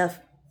 good stuff.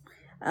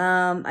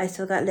 I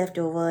still got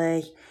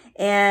leftovers,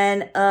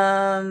 and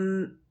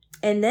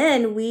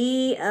then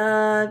we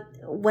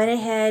went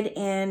ahead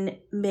and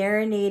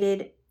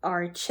marinated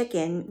our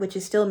chicken, which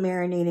is still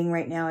marinating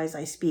right now as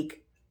I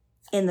speak,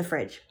 in the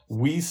fridge.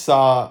 We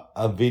saw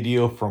a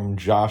video from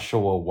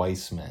Joshua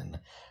Weissman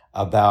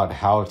about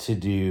how to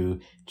do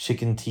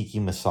chicken tikka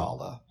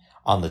masala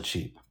on the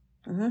cheap.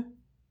 Mm-hmm.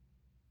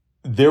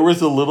 There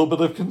was a little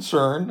bit of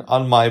concern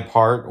on my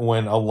part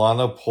when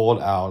Alana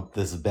pulled out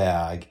this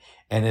bag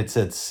and it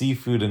said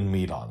seafood and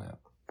meat on it.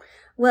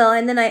 Well,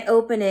 and then I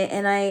open it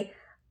and I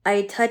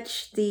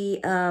touch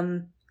the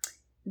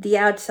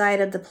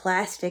outside of the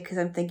plastic because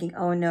I'm thinking,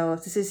 oh no,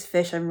 if this is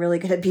fish, I'm really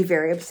going to be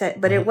very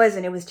upset. But it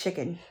wasn't. It was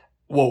chicken.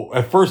 Well,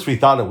 at first we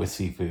thought it was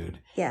seafood.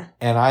 Yeah.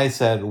 And I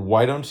said,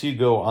 why don't you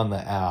go on the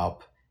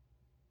app,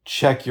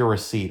 check your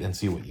receipt, and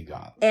see what you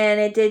got? And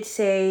it did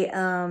say,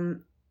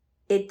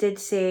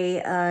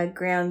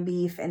 ground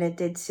beef, and it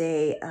did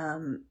say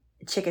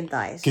chicken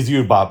thighs. Because you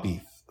had bought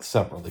beef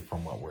separately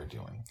from what we're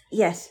doing.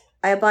 Yes.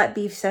 I bought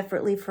beef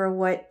separately for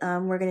what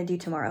we're going to do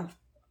tomorrow.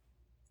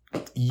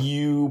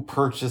 You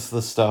purchase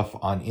the stuff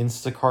on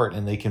Instacart,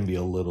 and they can be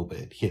a little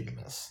bit hit and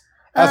miss.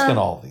 As can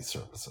all of these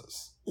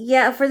services.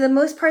 Yeah, for the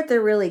most part, they're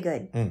really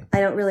good.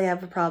 I don't really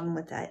have a problem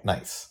with that.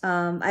 Nice.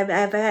 I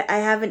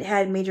haven't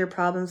had major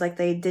problems, like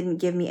they didn't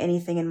give me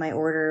anything in my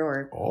order,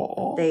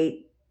 or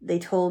they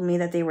told me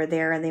that they were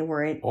there and they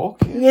weren't.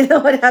 Okay. You know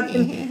what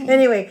happened?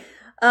 Anyway,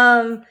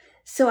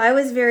 so I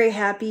was very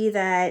happy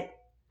that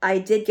I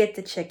did get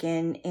the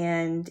chicken,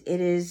 and it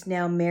is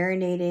now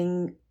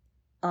marinating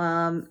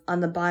on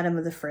the bottom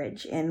of the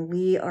fridge, and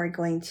we are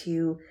going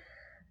to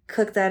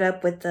cook that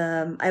up with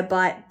I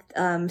bought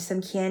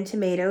some canned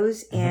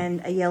tomatoes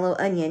and a yellow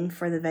onion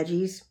for the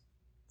veggies,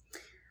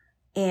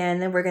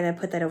 and then we're gonna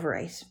put that over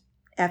rice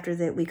after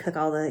that we cook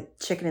all the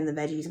chicken and the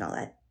veggies and all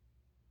that.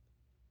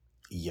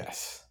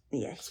 Yes.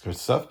 It's good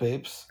stuff,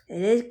 babes.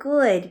 It is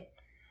good.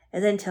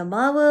 And then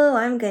tomorrow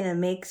I'm gonna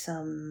make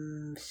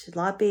some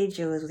sloppy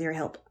joes with your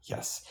help.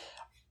 Yes.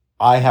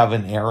 I have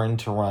an errand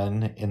to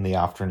run in the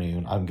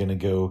afternoon. I'm gonna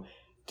go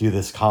do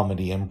this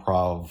comedy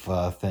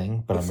improv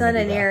thing, but it's not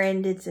an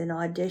errand, it's an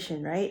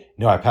audition, right?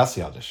 No, I passed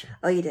the audition.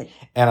 Oh, you did?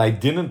 And I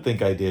didn't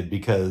think I did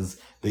because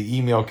the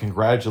email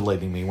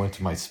congratulating me went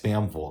to my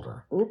spam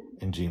folder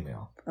in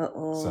Gmail.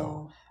 Uh-oh.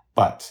 So,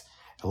 but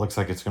it looks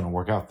like it's going to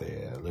work out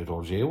there,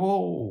 little J.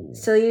 Whoa.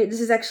 So this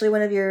is actually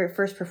one of your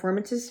first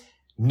performances?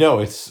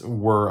 No,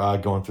 we're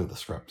going through the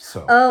script.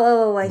 So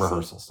I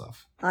rehearsal see.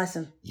 stuff.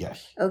 Awesome.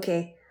 Yes.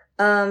 Okay.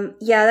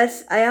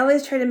 I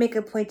always try to make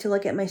a point to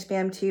look at my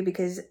spam too,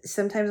 because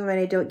sometimes when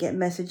I don't get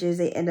messages,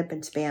 they end up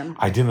in spam.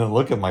 I didn't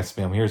look at my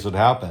spam. Here's what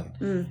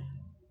happened.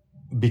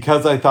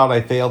 Because I thought I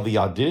failed the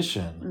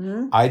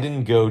audition, I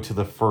didn't go to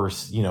the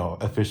first,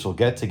 official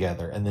get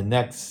together. And the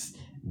next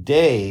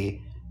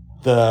day,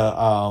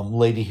 the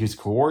lady who's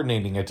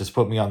coordinating it just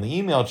put me on the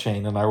email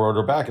chain, and I wrote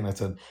her back and I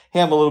said, hey,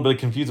 I'm a little bit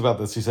confused about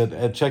this. She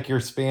said, check your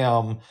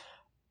spam.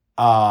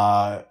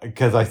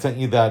 Because I sent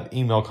you that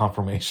email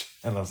confirmation,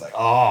 and I was like,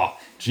 oh,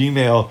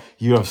 Gmail,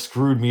 you have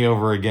screwed me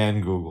over again,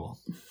 Google.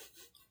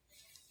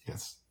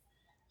 Yes.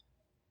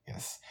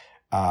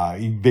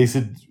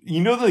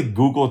 That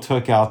Google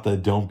took out the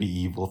don't be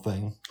evil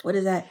thing? What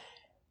is that?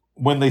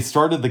 When they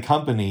started the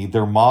company,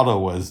 their motto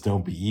was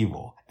don't be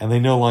evil, and they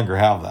no longer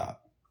have that.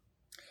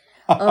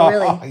 Oh,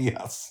 really?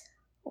 Yes.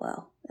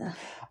 Well,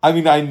 I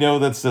mean, I know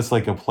that's just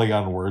like a play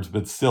on words,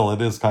 but still,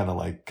 it is kind of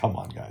like, come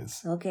on,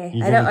 guys. Okay.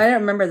 I don't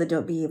remember the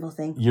don't be evil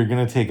thing. You're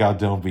going to take out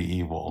don't be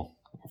evil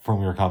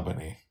from your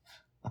company.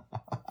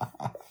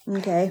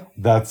 Okay.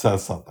 That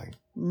says something.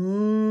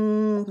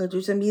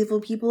 There's some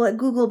evil people at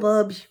Google,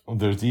 Bubs.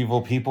 There's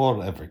evil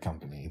people at every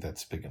company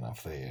that's big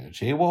enough there.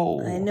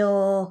 J-Wo. I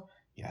know.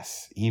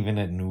 Yes, even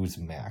at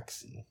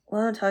Newsmaxi.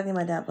 We're not talking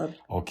about that, Bub.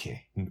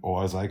 Okay.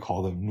 Or as I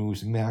call them,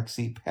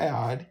 Newsmaxi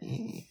Pad.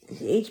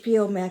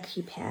 HBO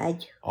Maxi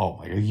Pad. Oh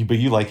my God. But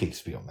you like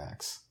HBO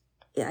Max.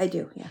 Yeah, I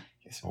do, yeah.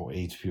 Yes,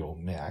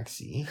 HBO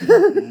Maxi.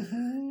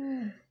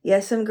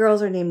 Yeah, some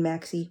girls are named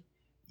Maxie.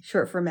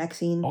 Short for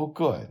Maxine. Oh,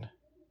 good.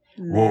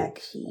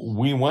 Maxie. Well,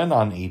 we went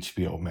on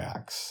HBO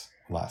Max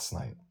last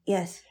night.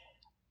 Yes.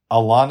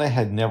 Alana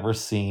had never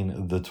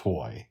seen The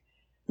Toy.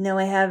 No,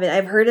 I haven't.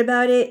 I've heard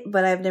about it,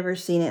 but I've never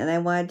seen it, and I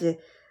wanted to.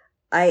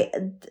 I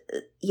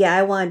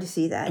wanted to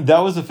see that.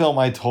 That was a film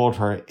I told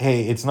her,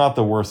 hey, it's not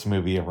the worst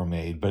movie ever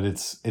made, but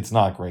it's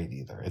not great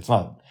either. It's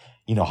not,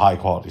 high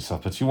quality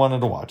stuff, but she wanted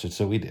to watch it,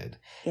 so we did.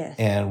 Yes.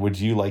 And would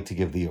you like to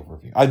give the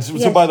overview? So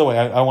yes. By the way,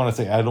 I want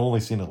to say I'd only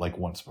seen it like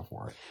once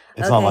before.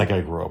 It's not like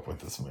I grew up with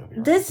this movie.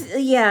 Right?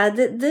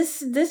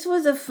 This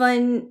was a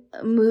fun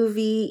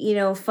movie,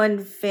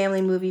 fun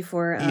family movie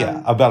for.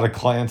 About a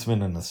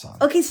Klansman and a son.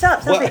 Okay,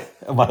 stop it.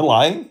 Am I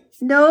lying?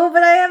 No,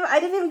 but I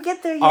didn't even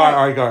get there yet.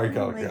 All right, go.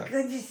 Oh my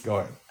goodness. Go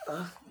ahead.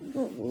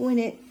 Win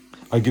it.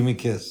 All right, give me a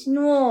kiss.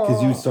 No.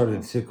 Because you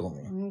started to tickle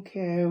me.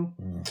 Okay.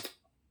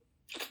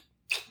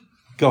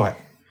 Go ahead.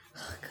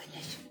 Oh,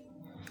 goodness.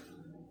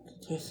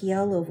 He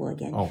all over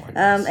again. Oh my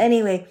goodness.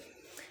 Anyway,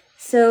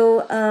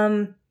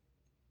 so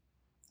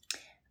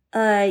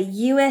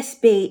U.S.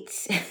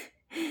 Bates,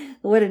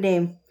 what a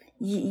name.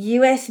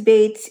 U.S.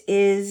 Bates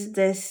is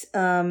this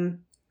the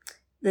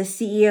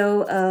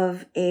CEO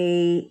of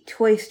a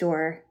toy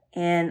store,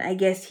 and I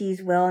guess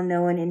he's well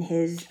known in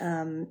his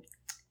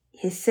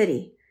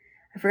city.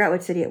 I forgot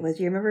what city it was.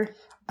 Do you remember?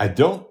 I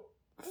don't.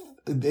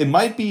 It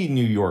might be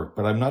New York,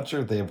 but I'm not sure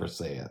if they ever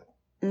say it.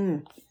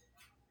 Mm.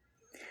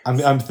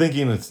 I'm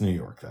thinking it's New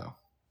York though.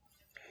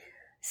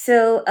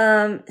 So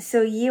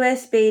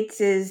U.S.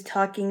 Bates is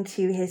talking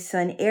to his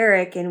son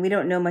Eric, and we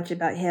don't know much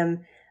about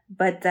him,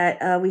 but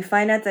that we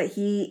find out that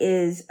he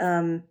is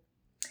a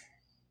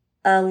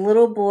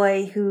little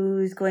boy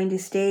who's going to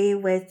stay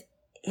with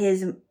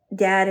his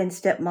dad and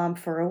stepmom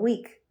for a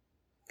week.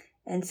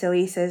 And so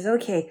he says,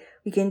 "Okay,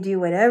 we can do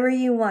whatever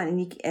you want,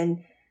 and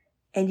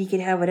you can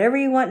have whatever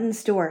you want in the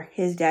store."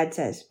 His dad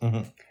says.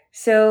 Mm-hmm.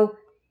 So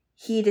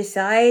he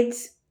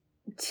decides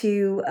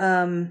to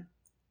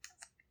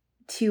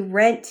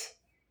rent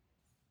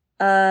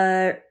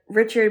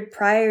Richard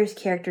Pryor's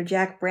character,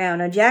 Jack Brown.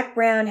 Now, Jack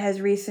Brown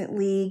has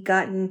recently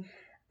gotten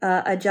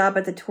a job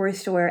at the toy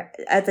store,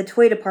 at the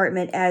toy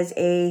department, as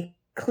a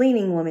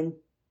cleaning woman.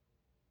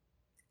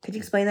 Could you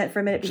explain that for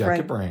a minute?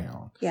 Jack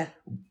Brown. Yeah.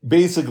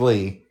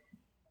 Basically,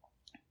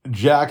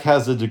 Jack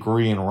has a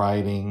degree in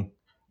writing,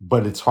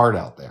 but it's hard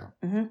out there.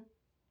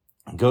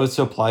 Mm-hmm. Goes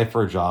to apply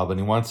for a job, and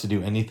he wants to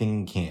do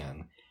anything he can.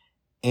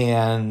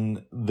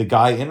 And the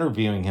guy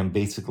interviewing him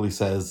basically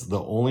says,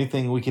 the only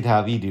thing we could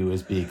have you do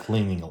is be a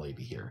cleaning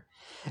lady here.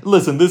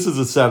 Listen, this is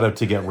a setup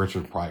to get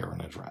Richard Pryor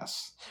in a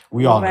dress.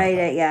 We all know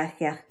that.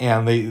 Yeah.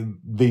 And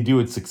they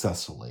do it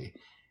successfully.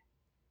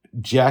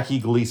 Jackie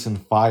Gleason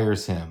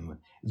fires him.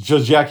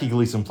 Just Jackie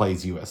Gleason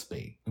plays U.S.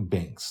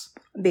 Bates.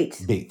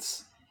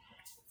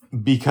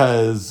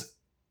 Because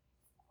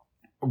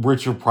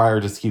Richard Pryor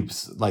just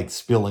keeps like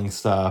spilling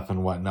stuff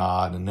and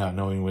whatnot and not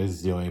knowing what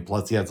he's doing.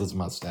 Plus he has his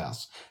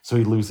mustache, so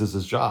he loses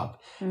his job.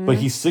 Mm-hmm. But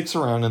he sticks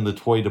around in the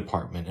toy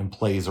department and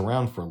plays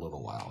around for a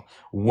little while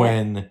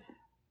when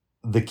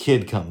the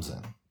kid comes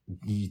in.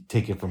 You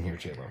take it from here,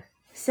 J-Lo.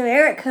 So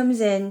Eric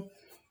comes in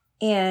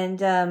and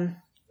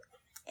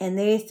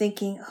they're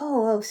thinking,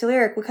 oh, so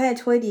Eric, what kind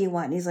of toy do you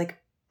want? And he's like,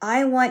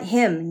 I want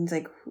him. And he's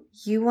like,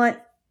 you want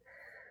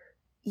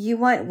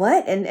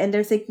what? And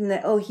they're thinking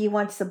that, oh, he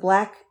wants the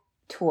black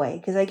toy,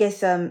 because I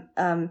guess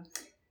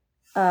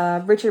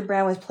Richard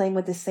Brown was playing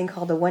with this thing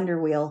called the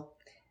Wonder Wheel,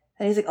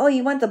 and he's like, "Oh,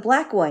 you want the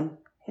black one?"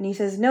 And he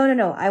says,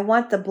 "No, I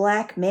want the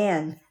black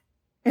man."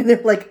 And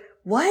they're like,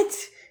 "What?"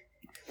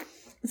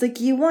 It's like,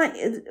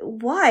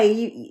 why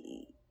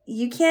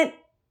you can't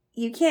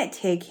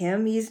take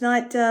him. He's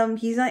not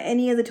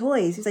any of the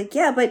toys. He's like,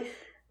 "Yeah, but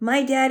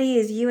my daddy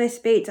is U.S.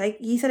 Bates.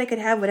 He said I could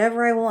have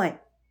whatever I want."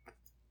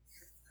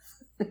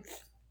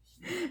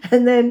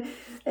 and then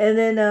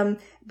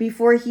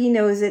before he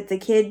knows it, the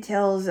kid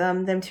tells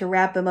them to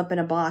wrap him up in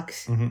a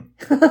box.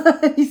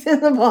 Mm-hmm. He's in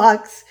the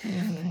box.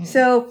 Mm-hmm.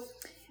 So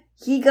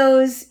he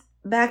goes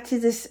back to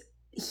this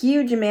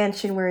huge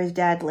mansion where his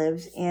dad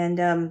lives,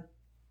 and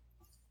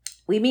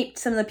we meet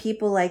some of the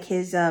people, like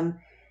his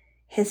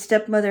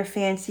stepmother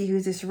Fancy,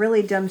 who's this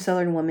really dumb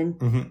Southern woman,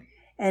 mm-hmm.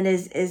 and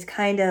is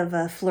kind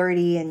of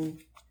flirty and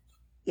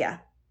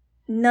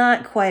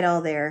not quite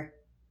all there.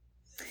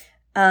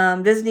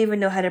 Doesn't even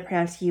know how to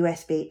pronounce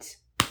U.S. Bates.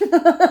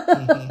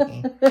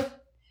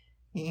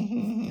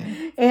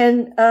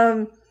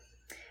 And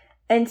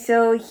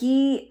so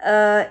he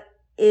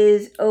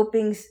is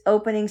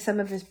opening some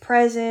of his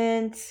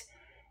presents,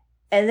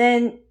 and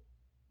then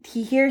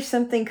he hears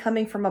something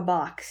coming from a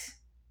box.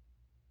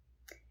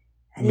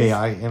 And May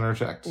I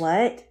interject?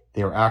 What?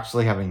 They're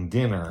actually having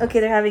dinner. Okay,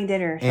 they're having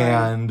dinner. Sorry.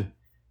 And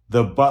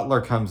the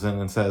butler comes in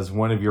and says,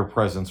 one of your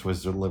presents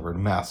was delivered,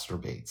 Master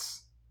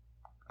Bates.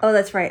 Oh,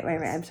 that's right.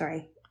 I'm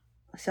sorry.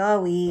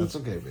 Sorry. That's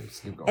okay,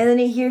 babes. Keep going. And then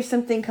he hears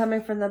something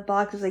coming from the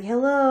box. It's like,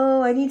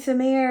 hello, I need some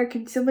air.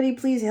 Can somebody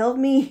please help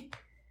me?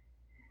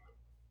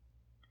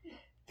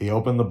 They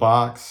open the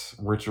box.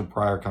 Richard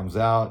Pryor comes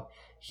out.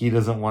 He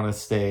doesn't want to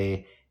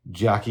stay.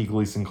 Jackie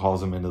Gleason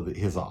calls him into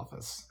his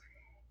office.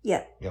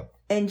 Yep.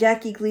 And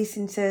Jackie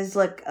Gleason says,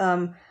 look,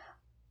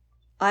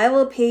 I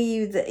will pay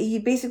you. He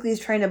basically is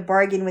trying to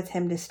bargain with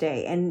him to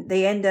stay. And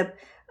they end up,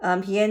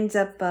 he ends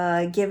up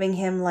giving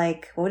him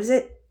what is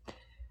it?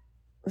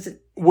 Was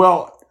it?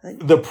 Well,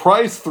 the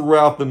price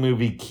throughout the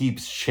movie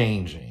keeps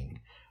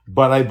changing,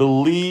 but I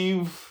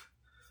believe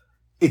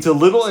it's a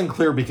little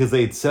unclear because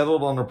they had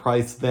settled on a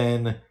price.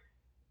 Then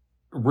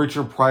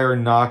Richard Pryor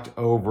knocked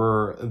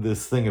over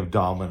this thing of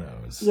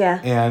dominoes.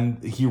 Yeah.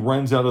 And he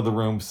runs out of the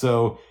room.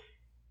 So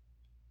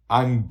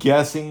I'm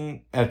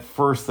guessing at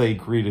first they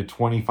agreed to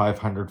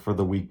 $2,500 for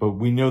the week, but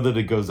we know that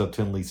it goes up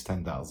to at least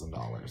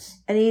 $10,000.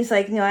 And he's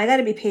like, no, I got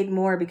to be paid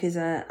more because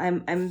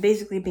I'm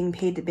basically being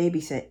paid to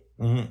babysit.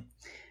 Mm-hmm.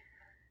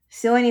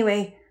 So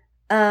anyway,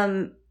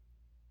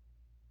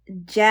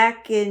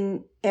 Jack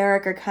and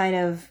Eric are kind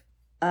of,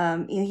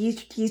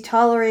 he's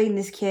tolerating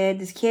this kid.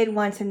 This kid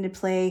wants him to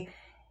play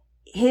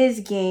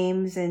his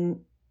games, and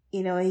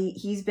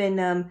he's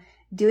been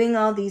doing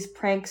all these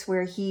pranks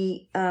where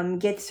he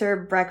gets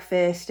served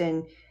breakfast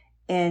and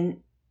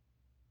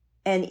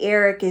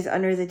Eric is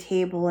under the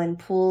table and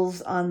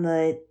pulls on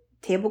the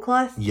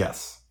tablecloth.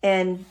 Yes.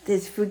 And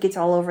his food gets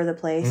all over the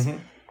place. Mm-hmm.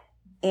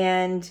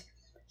 And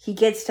he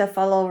gets stuff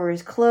all over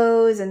his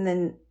clothes, and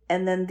then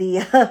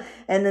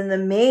the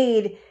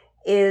maid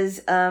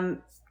is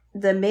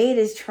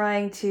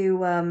trying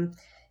to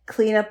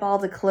clean up all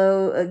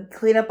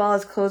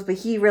his clothes,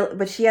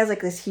 but she has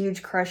like this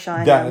huge crush on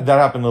him. That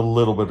happened a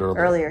little bit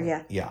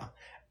earlier. Yeah.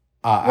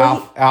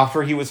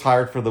 After he was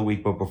hired for the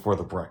week, but before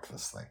the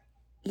breakfast thing.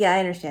 Yeah, I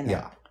understand that.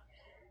 Yeah.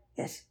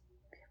 Yes.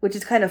 Which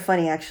is kind of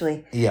funny,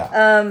 actually.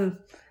 Yeah.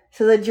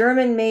 So the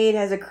German maid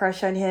has a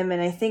crush on him,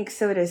 and I think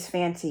so does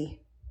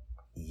Fancy.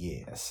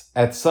 Yes.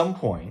 At some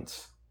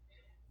point,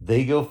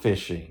 they go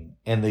fishing,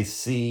 and they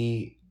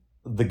see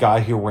the guy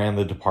who ran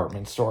the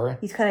department store.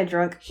 He's kind of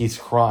drunk. He's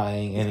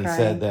crying, and he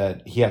said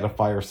that he had to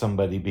fire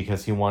somebody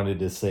because he wanted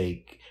to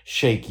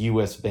shake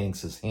U.S.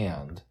 Banks'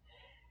 hand.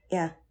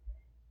 Yeah.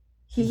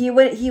 He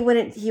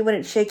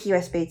wouldn't shake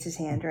U.S. Bates'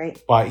 hand,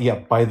 right?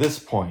 By this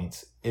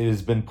point, it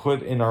has been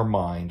put in our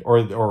mind,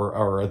 or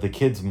the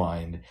kid's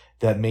mind,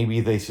 that maybe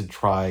they should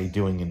try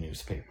doing a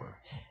newspaper.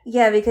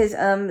 Yeah, because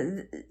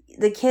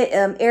the kid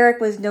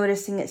Eric was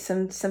noticing that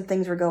some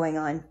things were going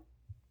on,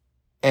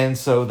 and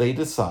so they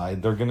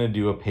decide they're going to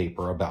do a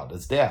paper about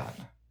his dad.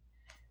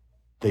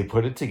 They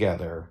put it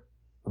together,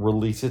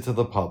 release it to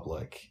the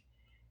public.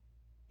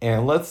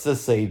 And let's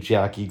just say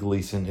Jackie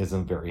Gleason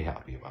isn't very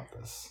happy about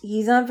this.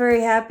 He's not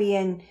very happy,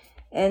 and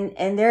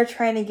they're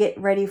trying to get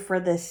ready for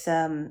this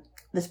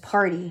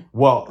party.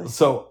 Well,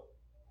 so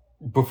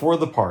before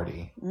the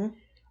party, mm-hmm.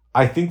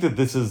 I think that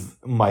this is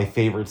my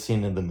favorite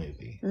scene in the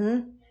movie.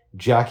 Mm-hmm.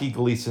 Jackie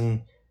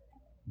Gleason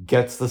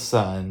gets the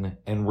son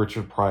and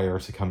Richard Pryor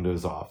to come to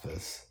his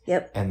office.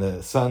 Yep. And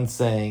the son's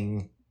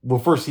saying, well,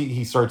 first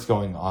he starts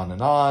going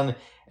on,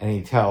 and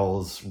he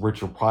tells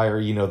Richard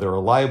Pryor, there are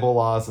libel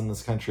laws in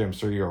this country. I'm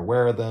sure you're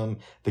aware of them.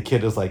 The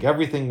kid is like,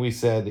 everything we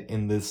said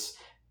in this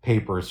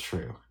paper is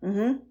true.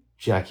 Mm-hmm.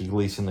 Jackie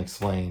Gleason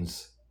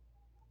explains,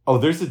 oh,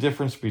 there's a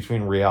difference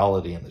between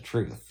reality and the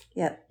truth.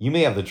 Yep. You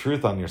may have the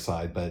truth on your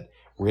side, but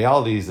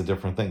reality is a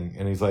different thing.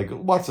 And he's like,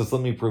 watch this.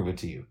 Let me prove it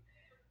to you.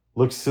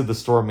 Looks to the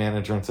store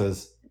manager and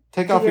says,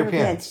 take off your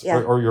pants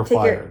yeah. or you're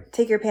fired.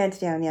 Take your pants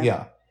down, yeah.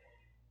 Yeah.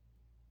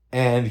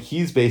 And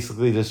he's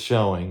basically just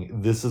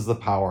showing, this is the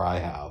power I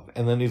have.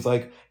 And then he's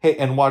like, hey,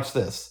 and watch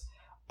this.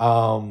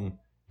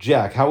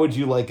 Jack, how would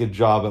you like a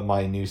job at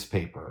my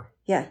newspaper?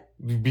 Yeah.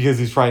 Because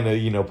he's trying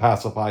to,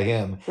 pacify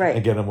him right.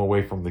 and get him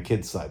away from the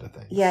kid's side of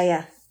things.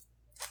 Yeah.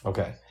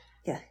 Okay.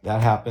 Yeah.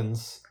 That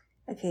happens.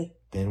 Okay.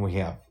 Then we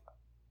have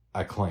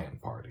a Klan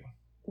party.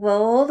 Well,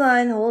 hold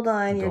on.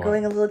 You're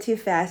going a little too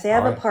fast. They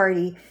have a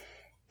party.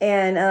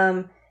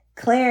 And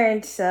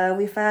Clarence,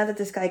 we found out that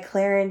this guy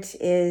Clarence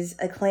is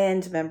a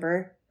Klan's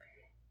member,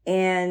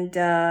 and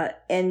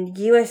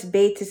U.S.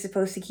 Bates is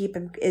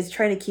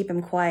trying to keep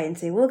him quiet and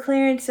say, well,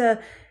 Clarence,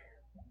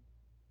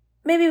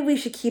 maybe we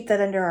should keep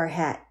that under our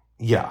hat.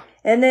 Yeah.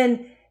 And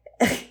then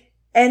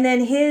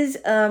his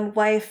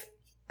wife,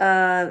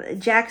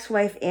 Jack's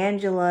wife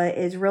Angela,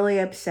 is really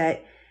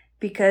upset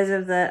because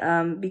of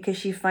because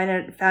she found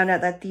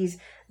out that the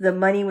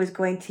money was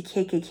going to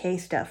KKK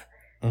stuff.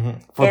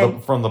 Mm-hmm.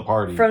 From the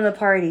party. From the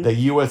party. The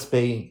U.S.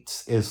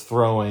 Bates is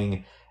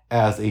throwing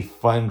as a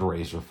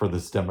fundraiser for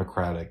this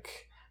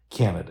Democratic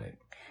candidate.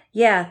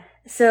 Yeah.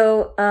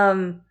 So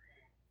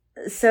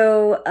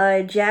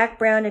Jack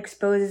Brown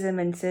exposes him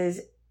and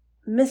says,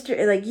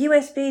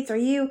 U.S. Bates,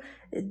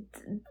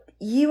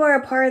 you are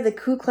a part of the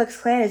Ku Klux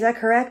Klan, is that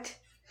correct?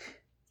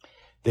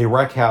 They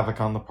wreak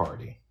havoc on the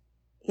party.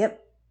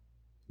 Yep.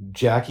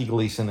 Jackie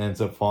Gleason ends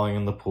up falling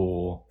in the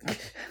pool.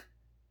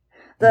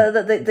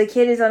 The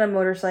kid is on a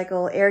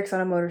motorcycle. Eric's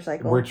on a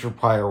motorcycle. Richard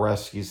Pryor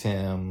rescues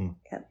him.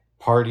 Yep.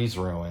 Party's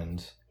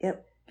ruined.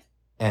 Yep.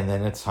 And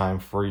then it's time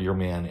for your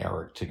man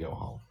Eric to go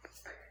home.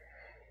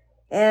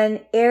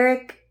 And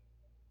Eric,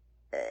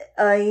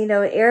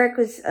 Eric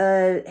was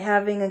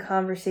having a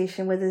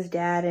conversation with his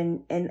dad,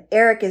 and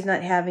Eric is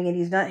not having it.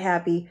 He's not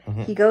happy.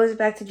 Mm-hmm. He goes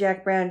back to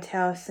Jack Brown's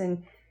house,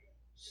 and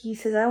he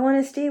says, I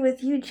want to stay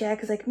with you, Jack.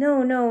 He's like,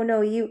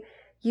 no,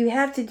 you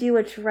have to do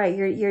what's right.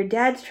 Your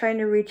dad's trying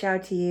to reach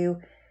out to you,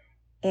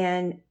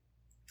 and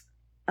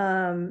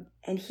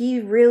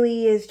he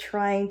really is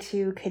trying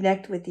to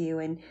connect with you.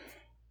 And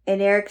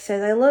Eric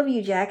says, I love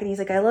you, Jack. And he's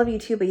like, I love you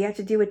too, but you have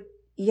to do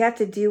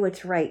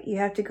what's right. You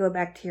have to go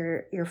back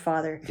to your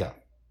father. Yeah.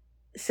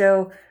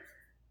 So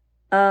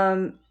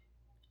it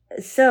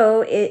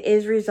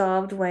is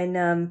resolved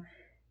when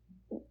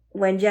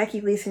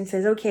Jackie Gleason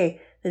says,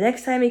 okay, the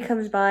next time he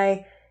comes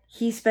by,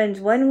 he spends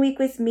 1 week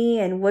with me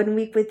and 1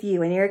 week with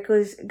you. And Eric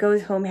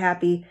goes home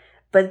happy.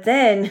 But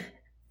then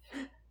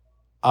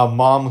a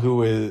mom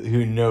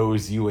who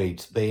knows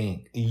U.S. Bates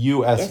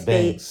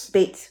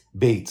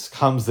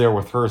comes there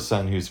with her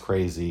son who's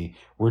crazy.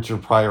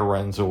 Richard Pryor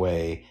runs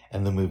away,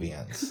 and the movie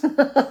ends.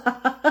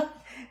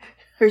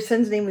 Her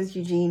son's name was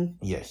Eugene.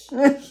 Yes.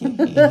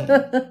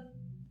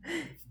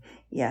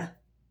 Yeah.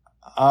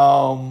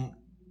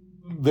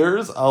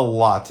 There's a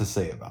lot to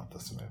say about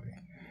this movie.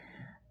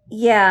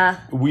 Yeah.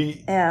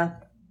 Yeah.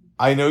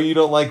 I know you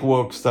don't like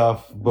woke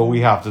stuff, but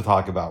we have to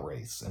talk about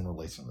race in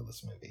relation to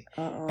this movie.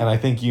 Uh-oh. And I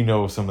think you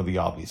know some of the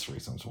obvious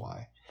reasons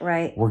why.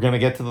 Right. We're going to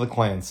get to the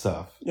Klan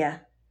stuff. Yeah.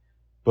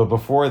 But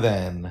before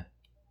then,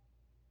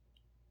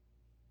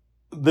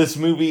 this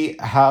movie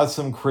has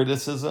some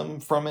criticism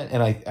from it,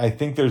 and I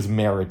think there's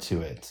merit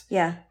to it.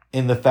 Yeah.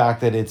 In the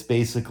fact that it's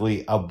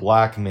basically a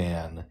black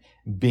man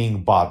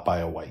being bought by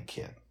a white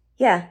kid.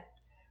 Yeah.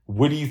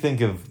 What do you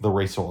think of the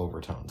racial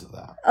overtones of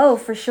that? Oh,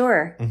 for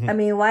sure. Mm-hmm. I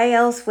mean, why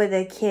else would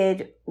a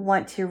kid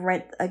want to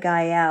rent a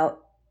guy out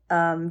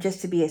just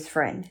to be his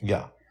friend?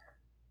 Yeah.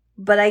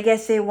 But I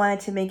guess they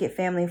wanted to make it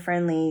family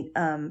friendly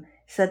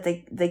so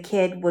that the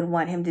kid would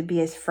want him to be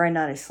his friend,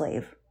 not his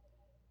slave.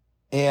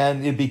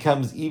 And it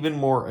becomes even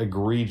more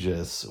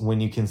egregious when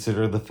you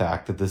consider the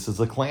fact that this is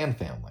a Klan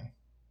family.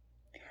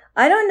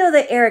 I don't know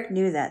that Eric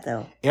knew that,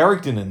 though.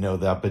 Eric didn't know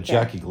that, but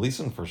Jackie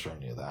Gleason for sure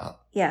knew that.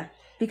 Yeah.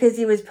 Because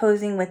he was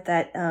posing with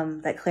that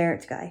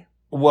Clarence guy.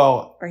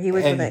 Well, or he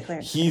was with that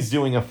Clarence he's guy.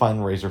 Doing a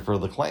fundraiser for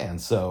the Klan.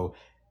 So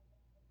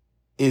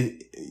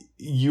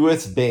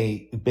U.S.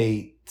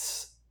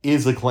 Bates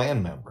is a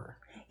Klan member.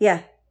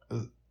 Yeah.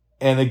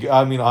 And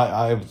I mean,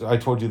 I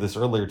told you this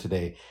earlier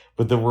today,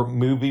 but the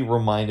movie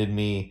reminded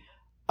me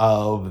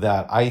of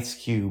that Ice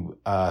Cube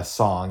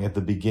song at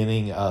the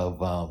beginning of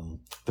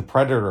the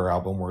Predator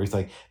album, where he's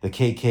like, the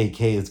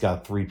KKK has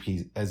got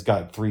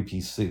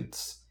three-piece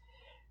suits.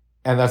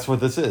 And that's what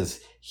this is.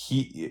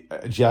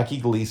 Jackie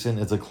Gleason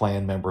is a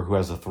Klan member who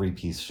has a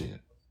three-piece suit.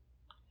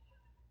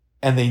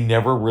 And they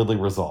never really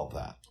resolve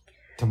that.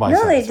 To my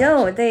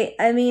satisfaction. They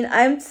don't.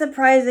 I'm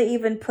surprised they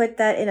even put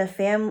that in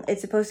a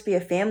it's supposed to be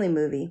a family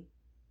movie.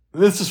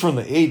 This is from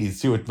the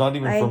 80s, too. It's not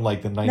even from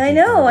like the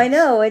 1930s. I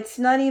know. It's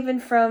not even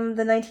from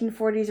the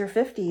 1940s or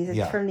 50s.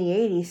 It's from the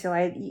 80s. So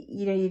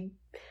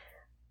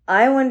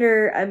I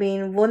wonder,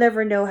 we'll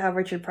never know how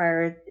Richard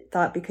Pryor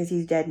thought because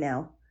he's dead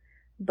now.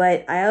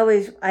 But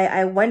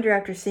I wonder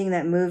after seeing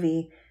that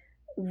movie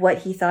what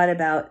he thought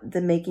about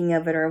the making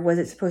of it, or was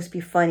it supposed to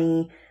be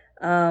funny?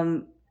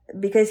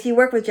 Because he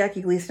worked with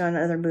Jackie Gleason on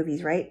other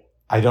movies, right?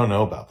 I don't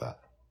know about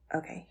that.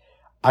 Okay.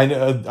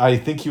 I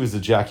think he was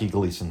a Jackie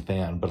Gleason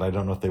fan, but I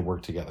don't know if they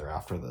worked together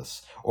after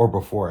this or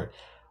before it.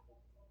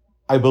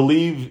 I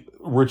believe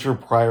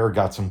Richard Pryor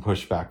got some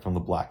pushback from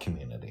the black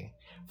community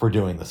for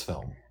doing this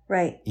film.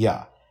 Right.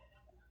 Yeah.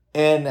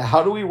 And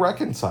how do we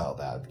reconcile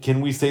that? Can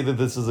we say that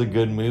this is a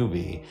good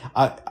movie?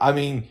 I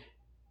mean,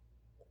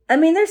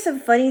 there's some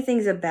funny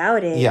things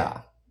about it.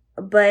 Yeah.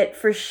 But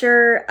for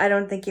sure, I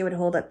don't think it would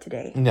hold up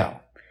today. No.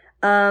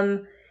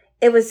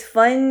 It was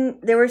fun.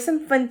 There were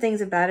some fun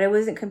things about it. It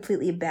wasn't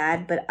completely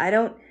bad, but I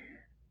don't...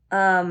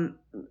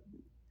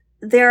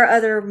 there are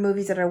other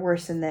movies that are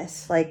worse than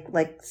this, like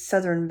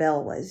Southern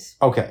Belle was.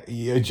 Okay,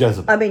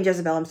 Jezebel.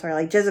 Jezebel, I'm sorry.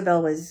 Like,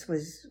 Jezebel was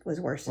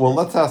worse than Well,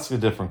 let's ask a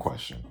different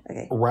question.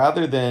 Okay.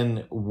 Rather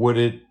than would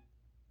it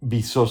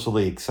be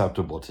socially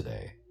acceptable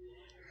today,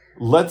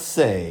 let's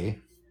say,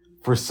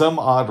 for some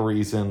odd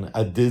reason,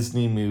 a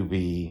Disney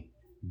movie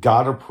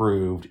got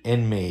approved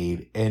and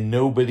made, and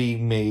nobody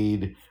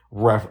made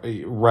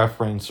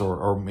reference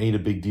or made a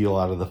big deal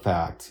out of the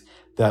fact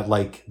that,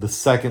 like, the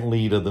second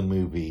lead of the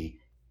movie,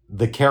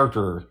 the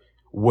character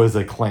was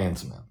a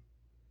Klansman.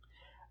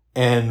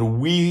 And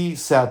we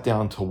sat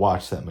down to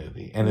watch that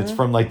movie. And it's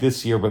from, like,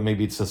 this year, but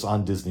maybe it's just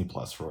on Disney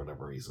Plus for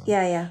whatever reason.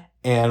 Yeah.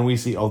 And we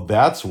see, oh,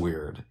 that's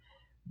weird.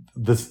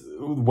 This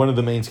one of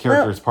the main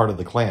characters part of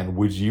the Klan.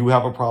 Would you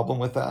have a problem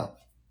with that?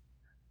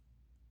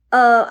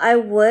 I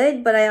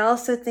would, but I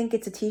also think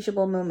it's a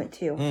teachable moment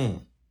too.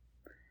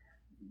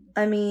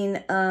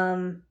 It's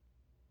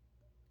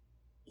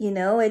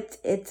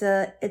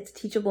a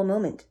teachable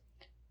moment.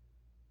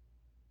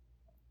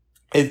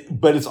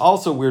 But it's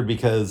also weird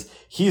because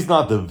he's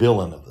not the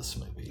villain of this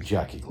movie,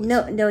 Jackie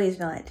Gleason. No, he's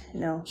not.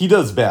 No. He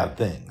does bad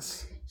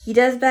things. He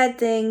does bad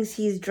things.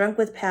 He's drunk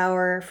with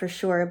power for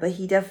sure, but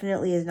he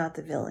definitely is not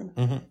the villain.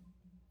 Mm-hmm.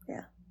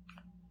 Yeah.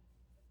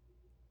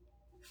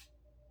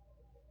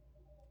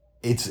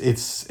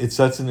 It's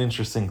such an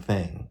interesting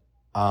thing.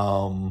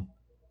 I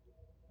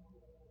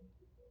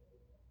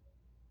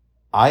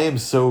am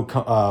so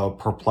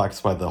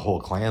perplexed by the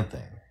whole Klan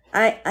thing.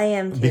 I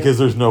am too. Because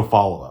there's no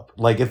follow-up.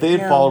 Like, if they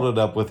had followed it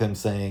up with him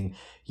saying,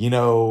 you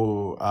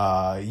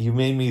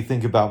made me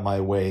think about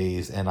my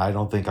ways, and I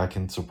don't think I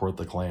can support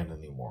the Klan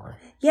anymore.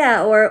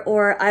 Yeah,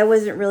 or I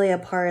wasn't really a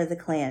part of the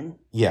Klan.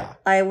 Yeah.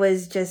 I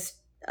was just...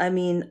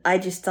 I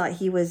just thought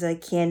he was a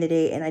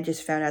candidate, and I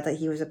just found out that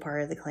he was a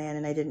part of the Klan,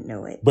 and I didn't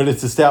know it. But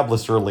it's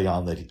established early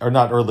on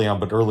not early on,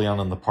 but early on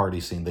in the party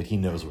scene that he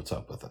knows what's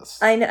up with this.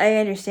 I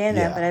understand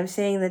that, but I'm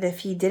saying that if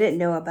he didn't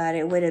know about it,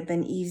 it would have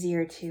been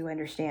easier to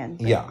understand.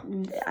 But yeah.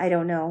 I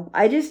don't know.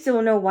 I just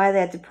don't know why they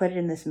had to put it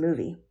in this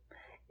movie.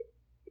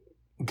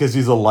 Because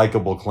he's a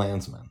likable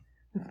Klansman.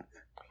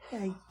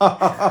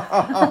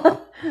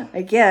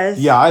 I guess.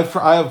 Yeah,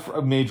 I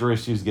have major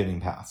issues getting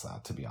past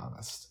that, to be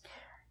honest.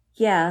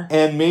 Yeah.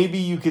 And maybe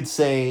you could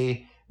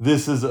say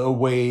this is a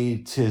way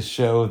to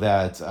show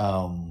that,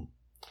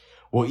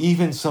 well,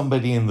 even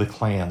somebody in the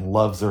Klan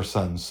loves their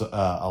sons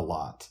a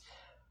lot.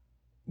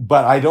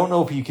 But I don't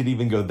know if you could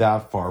even go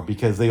that far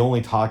because they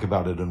only talk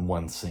about it in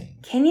one scene.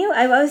 Can you?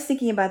 I was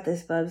thinking about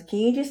this, Bubs. Can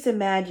you just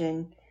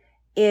imagine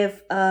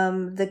if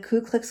the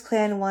Ku Klux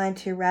Klan wanted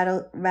to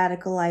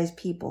radicalize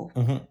people?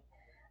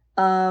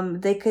 Mm-hmm.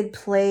 They could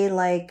play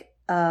like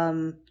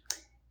a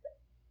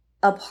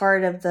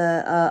part of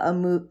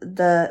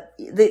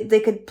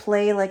they could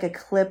play like a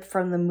clip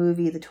from the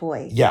movie The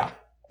Toy. Yeah.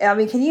 I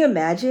mean, can you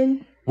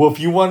imagine? Well,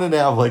 if you wanted to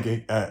have like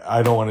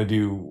I don't want to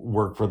do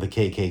work for the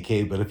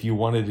KKK, but if you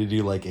wanted to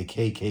do like a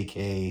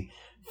KKK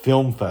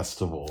film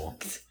festival,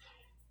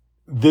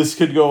 this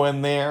could go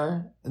in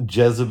there.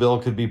 Jezebel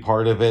could be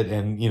part of it,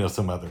 and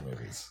some other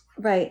movies.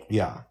 Right.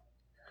 Yeah.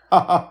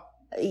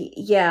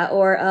 Yeah,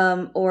 or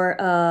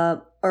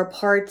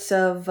parts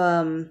of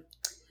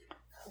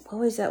what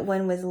was that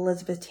one with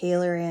Elizabeth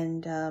Taylor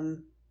and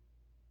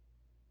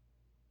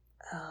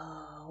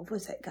what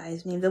was that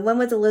guy's name? The one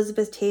with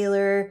Elizabeth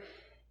Taylor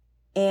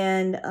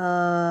and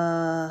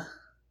the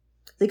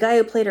guy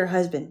who played her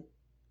husband.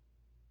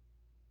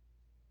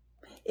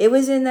 It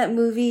was in that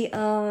movie. It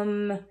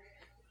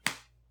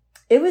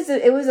was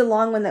a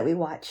long one that we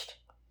watched.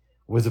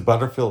 Was it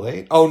Butterfield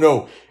 8? Oh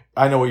no,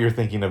 I know what you're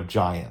thinking of.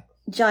 Giant.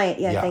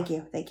 Yeah. Thank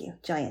you.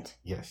 Giant.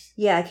 Yes.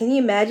 Yeah, can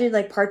you imagine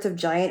like parts of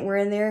Giant were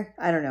in there?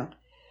 I don't know.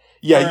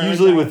 Yeah,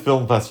 usually with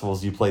film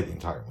festivals, you play the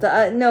entire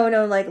movie.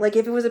 No, like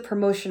if it was a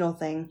promotional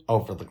thing.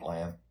 Oh, for the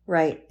Klan.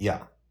 Right.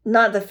 Yeah.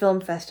 Not the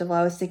film festival.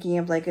 I was thinking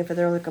of like if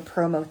there were like a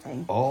promo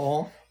thing.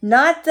 Oh.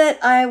 Not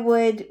that I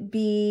would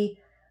be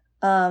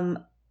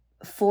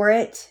for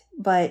it,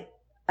 but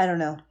I don't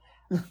know.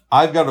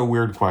 I've got a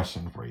weird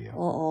question for you.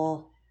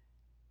 Uh-oh.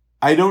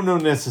 I don't know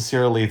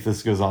necessarily if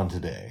this goes on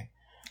today.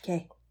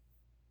 Okay.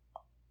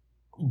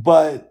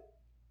 But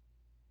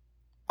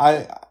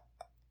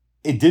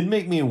it did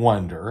make me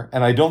wonder,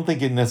 and I don't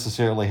think it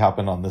necessarily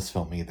happened on this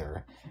film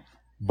either,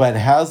 but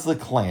has the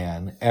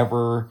Klan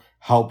ever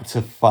helped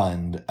to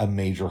fund a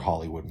major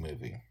Hollywood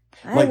movie?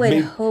 I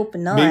would hope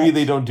not. Maybe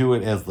they don't do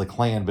it as the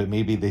Klan, but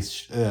maybe they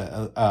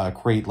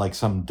create like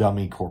some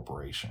dummy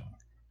corporation.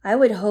 I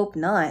would hope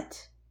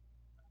not.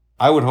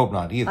 I would hope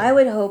not either. I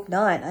would hope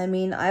not. I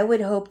mean, I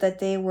would hope that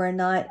they were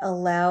not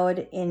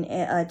allowed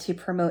to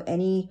promote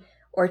any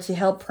or to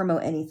help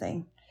promote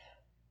anything.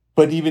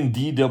 But even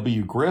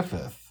D.W.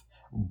 Griffith,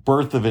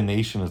 Birth of a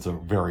Nation is a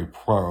very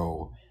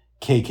pro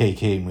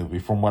KKK movie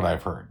from what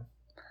I've heard.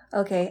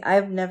 Okay,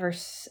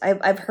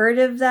 I've heard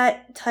of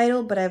that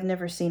title, but I've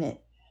never seen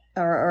it.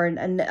 Or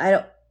I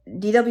don't.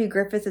 D.W.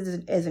 Griffith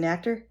is an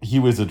actor? He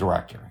was a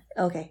director.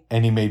 Okay.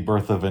 And he made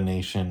Birth of a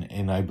Nation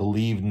in, I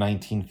believe,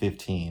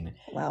 1915.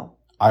 Wow.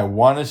 I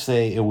want to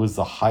say it was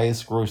the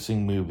highest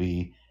grossing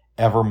movie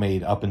ever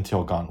made up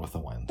until Gone with the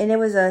Wind. And it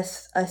was a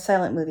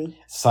silent movie.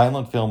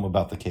 Silent film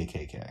about the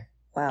KKK.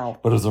 Wow.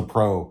 But it was a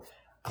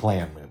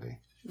pro-Klan movie.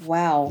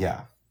 Wow.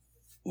 Yeah.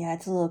 Yeah,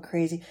 it's a little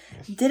crazy.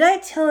 Yes. Did I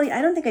tell you?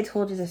 I don't think I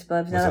told you this,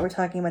 Bubs, now that we're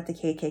talking about the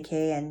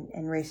KKK and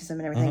racism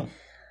and everything. Mm-hmm.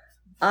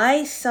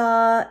 I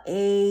saw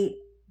a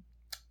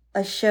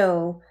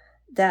show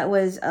that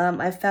was,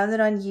 I found it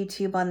on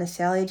YouTube on the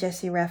Sally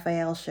Jesse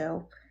Raphael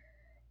show.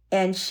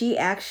 And she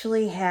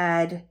actually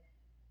had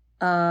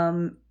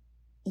young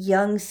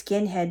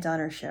skinheads on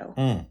her show.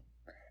 Mm.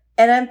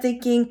 And I'm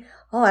thinking,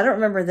 oh, I don't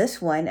remember this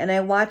one. And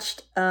I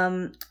watched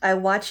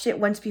it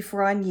once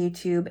before on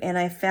YouTube, and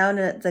I found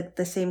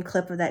the same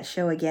clip of that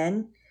show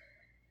again.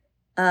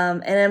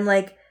 And I'm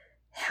like,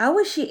 how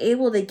was she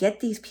able to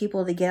get these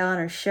people to get on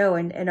her show?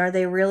 And are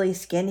they really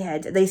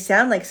skinheads? They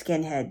sound like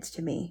skinheads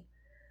to me.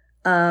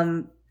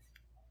 And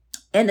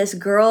this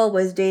girl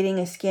was dating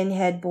a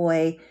skinhead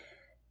boy,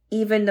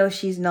 even though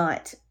she's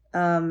not.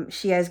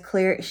 She has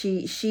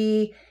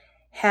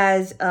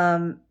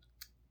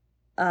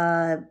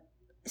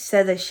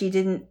said that she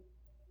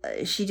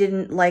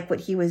didn't like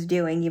what he was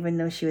doing, even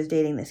though she was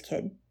dating this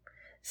kid.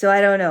 So I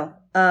don't know.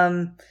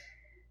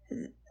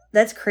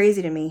 That's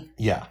crazy to me.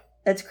 Yeah.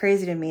 That's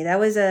crazy to me. That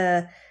was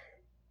a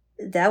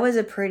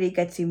pretty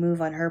gutsy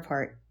move on her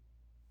part.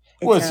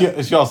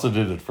 She also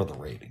did it for the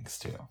ratings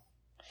too.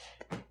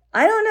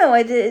 I don't know.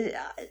 I did.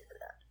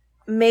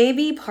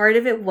 Maybe part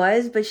of it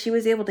was, but she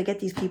was able to get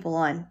these people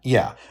on.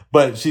 Yeah,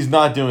 but she's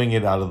not doing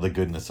it out of the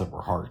goodness of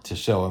her heart to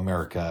show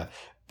America,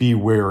 be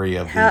wary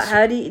of these.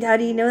 How do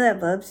you know that,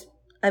 Bubs?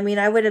 I mean,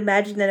 I would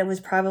imagine that it was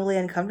probably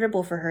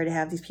uncomfortable for her to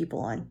have these people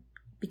on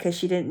because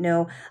she didn't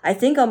know. I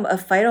think a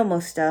fight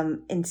almost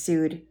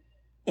ensued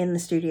in the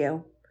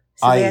studio,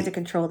 so they had to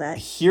control that. I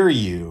hear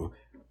you,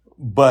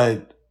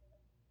 but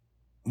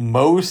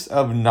most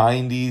of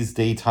 90s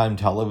daytime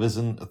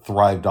television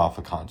thrived off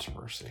of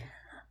controversy.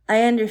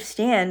 I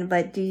understand,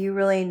 but do you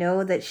really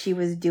know that she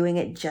was doing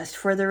it just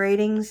for the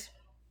ratings?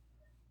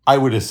 I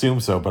would assume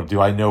so, but do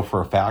I know for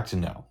a fact?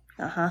 No.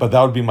 Uh-huh. But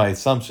that would be my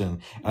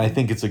assumption, and I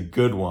think it's a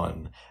good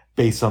one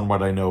based on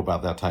what I know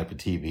about that type of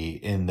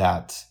TV in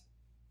that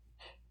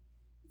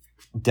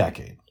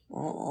decade.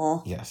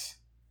 Oh. Yes.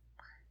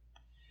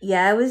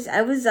 Yeah, I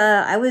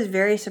was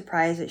very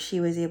surprised that she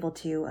was able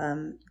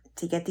to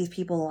get these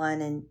people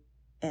on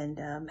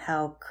and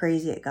how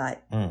crazy it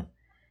got. Mm.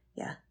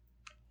 Yeah.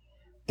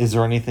 Is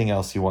there anything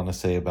else you want to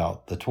say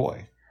about the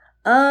toy?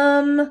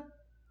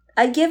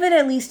 I'd give it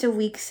at least a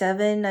week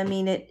 7. I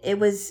mean,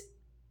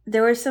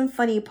 there were some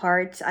funny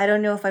parts. I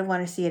don't know if I'd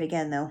want to see it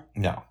again though.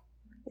 No.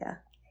 Yeah.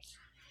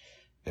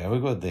 Yeah, we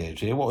go there,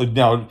 Jay. Well,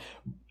 now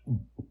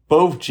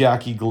both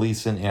Jackie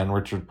Gleason and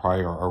Richard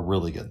Pryor are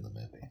really good in the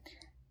movie.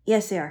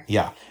 Yes, they are.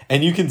 Yeah,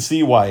 and you can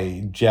see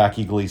why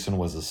Jackie Gleason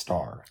was a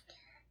star.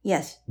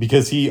 Yes.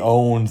 Because he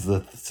owns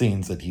the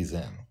scenes that he's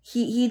in.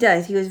 He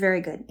does. He was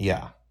very good.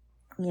 Yeah.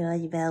 You know,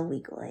 you better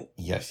week away.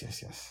 Yes.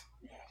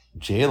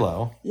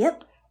 J-Lo.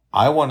 Yep.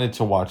 I wanted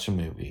to watch a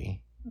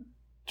movie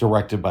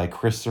directed by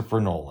Christopher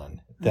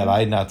Nolan that I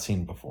had not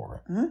seen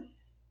before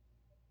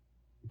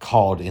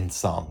called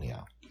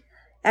Insomnia.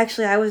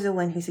 Actually, I was the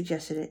one who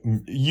suggested it.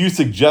 You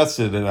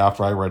suggested it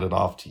after I read it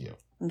off to you.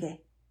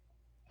 Okay.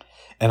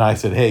 And I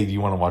said, "Hey, do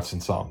you want to watch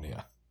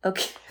Insomnia?"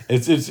 Okay.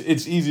 It's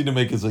easy to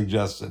make a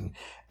suggestion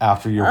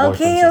after your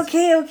Okay.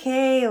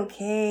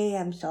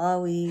 I'm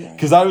sorry.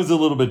 Because I was a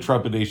little bit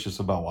trepidatious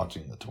about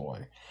watching the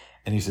toy.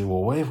 And he said,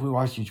 "Well, what if we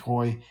watch the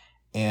toy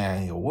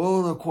and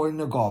world according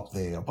to Garp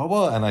there, blah,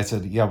 blah." And I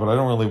said, "Yeah, but I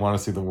don't really want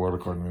to see the world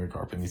according to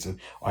Garp." And he said,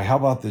 "All right, how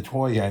about the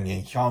toy and the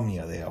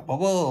Insomnia there, blah,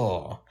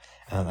 blah."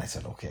 And then I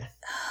said, "Okay.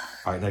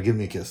 All right, now give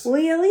me a kiss." Well,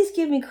 you at least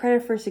give me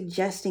credit for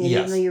suggesting it,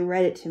 even though you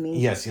read it to me.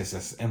 Yes.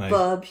 And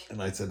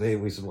I said, "Hey,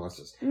 we should watch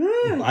this."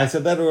 I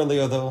said that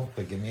earlier, though,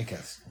 but give me a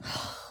kiss.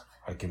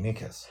 All right, give me a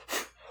kiss.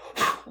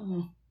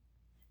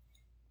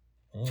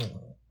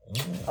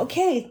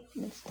 Okay.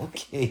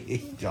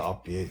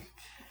 Stop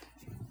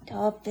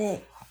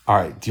it. All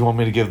right, do you want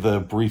me to give the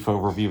brief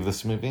overview of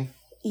this movie?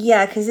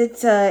 Yeah, because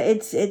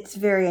it's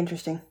very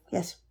interesting.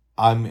 Yes.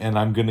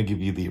 I'm going to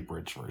give you the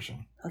abridged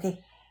version.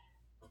 Okay.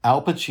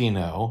 Al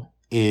Pacino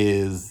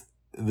is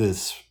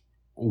this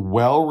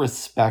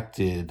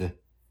well-respected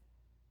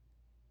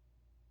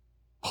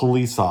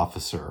police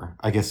officer,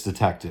 I guess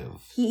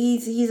detective.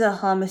 He's a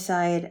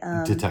homicide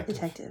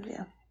detective,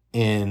 yeah.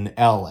 In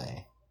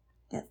LA.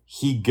 Yep.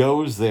 He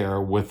goes there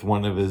with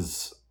one of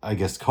his, I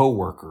guess,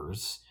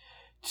 co-workers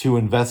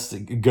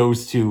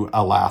goes to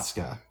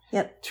Alaska.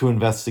 Yep. To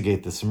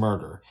investigate this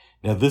murder.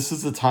 Now, this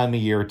is the time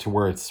of year to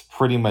where it's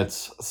pretty much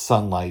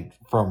sunlight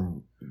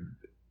from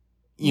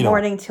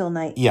morning till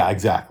night. Yeah,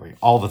 exactly.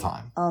 All the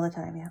time. All the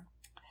time, yeah.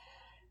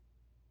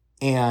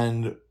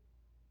 And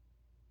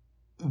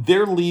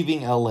they're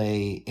leaving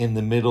LA in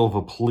the middle of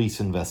a police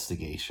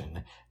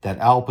investigation that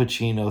Al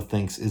Pacino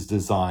thinks is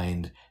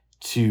designed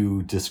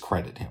to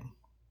discredit him.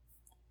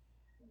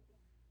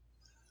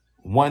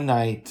 One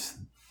night,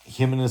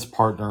 him and his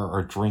partner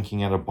are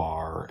drinking at a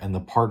bar, and the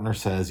partner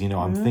says,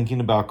 "I'm thinking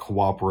about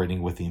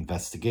cooperating with the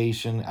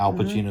investigation." Al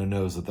Pacino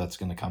knows that that's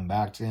going to come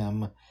back to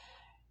him.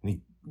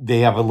 They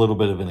have a little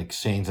bit of an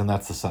exchange, and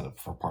that's the setup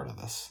for part of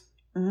this.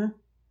 They're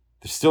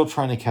still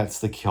trying to catch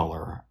the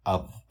killer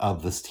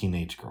of this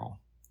teenage girl.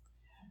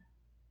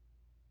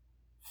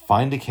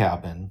 Find a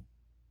cabin.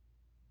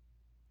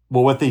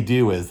 Well, what they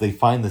do is they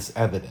find this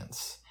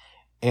evidence,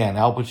 and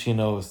Al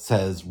Pacino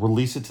says,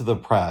 "Release it to the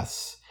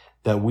press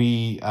that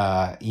we,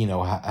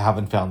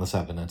 haven't found this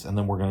evidence, and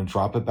then we're going to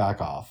drop it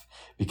back off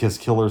because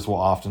killers will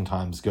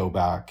oftentimes go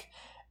back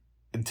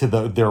to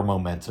their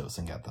mementos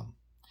and get them."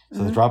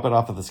 So they drop it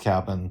off at this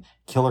cabin.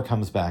 Killer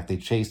comes back. They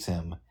chase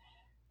him.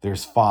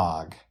 There's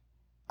fog.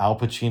 Al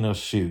Pacino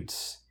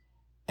shoots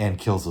and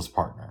kills his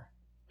partner.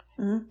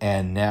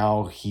 And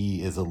now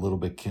he is a little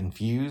bit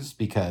confused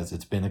because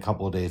it's been a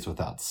couple of days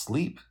without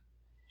sleep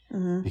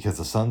because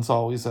the sun's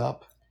always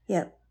up.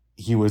 Yep.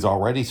 He was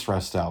already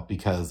stressed out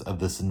because of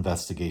this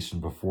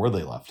investigation before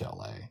they left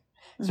LA.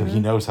 So he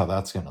knows how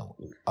that's going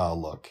to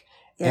look.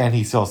 Yep. And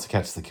he still has to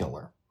catch the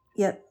killer.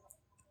 Yep.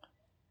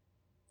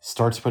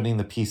 Starts putting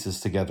the pieces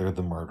together of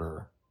the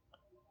murder.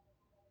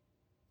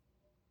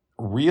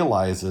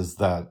 Realizes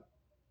that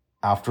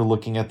after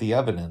looking at the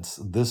evidence,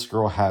 this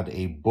girl had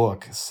a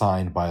book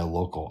signed by a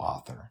local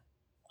author.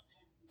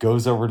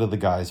 Goes over to the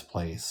guy's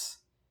place.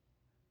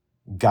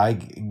 Guy,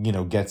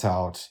 gets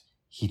out.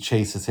 He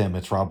chases him.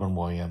 It's Robin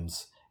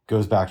Williams.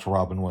 Goes back to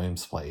Robin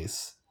Williams'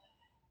 place.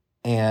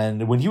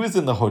 And when he was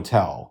in the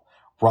hotel,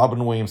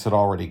 Robin Williams had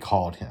already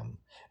called him,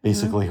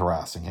 basically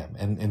harassing him,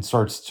 and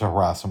starts to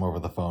harass him over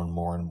the phone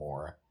more and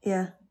more.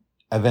 Yeah.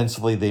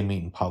 Eventually, they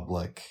meet in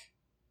public.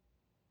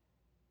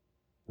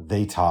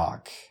 They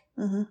talk.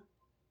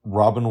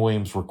 Robin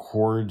Williams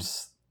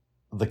records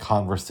the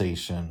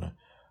conversation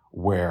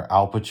where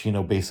Al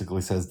Pacino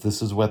basically says,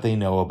 "This is what they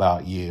know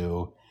about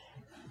you."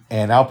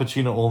 And Al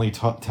Pacino only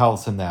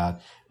tells him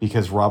that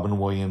because Robin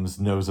Williams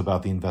knows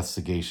about the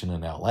investigation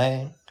in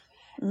LA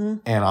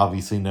and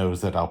obviously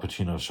knows that Al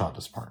Pacino shot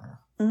his partner.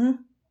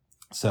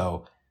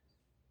 So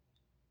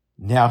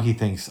now he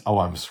thinks, "Oh,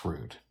 I'm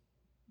screwed."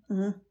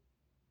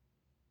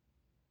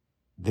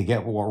 They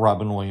get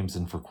Robin Williams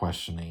in for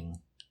questioning.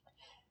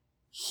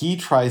 He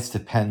tries to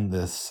pin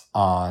this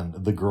on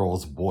the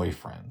girl's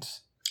boyfriend.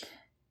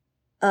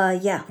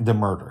 Yeah. The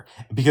murder.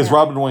 Because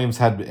Robin Williams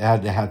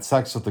had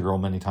sex with the girl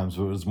many times,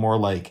 but it was more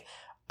like,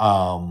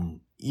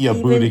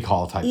 booty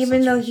call type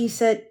Even situation. Though he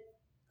said,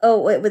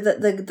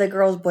 with the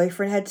girl's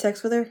boyfriend had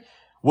sex with her?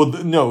 Well,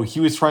 no, he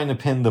was trying to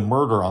pin the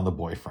murder on the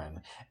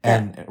boyfriend.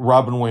 And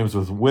Robin Williams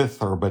was with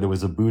her, but it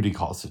was a booty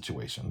call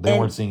situation. They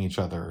weren't seeing each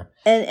other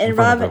in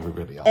front of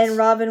everybody else. And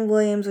Robin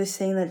Williams was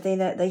saying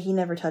that he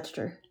never touched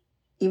her.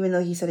 Even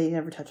though he said he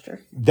never touched her.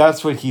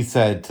 That's what he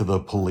said to the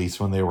police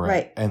when they were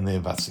in the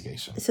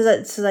investigation. So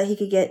that he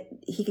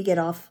could get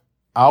off.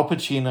 Al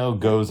Pacino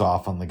goes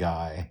off on the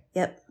guy.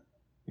 Yep.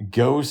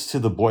 Goes to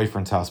the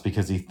boyfriend's house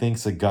because he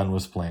thinks a gun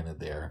was planted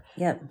there.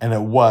 Yep. And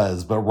it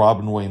was, but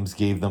Robin Williams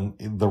gave them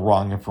the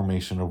wrong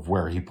information of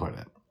where he put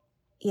it.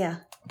 Yeah.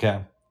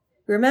 Okay.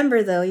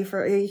 Remember though,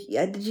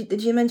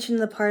 did you mention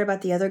the part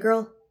about the other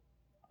girl?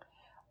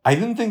 I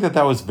didn't think that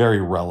was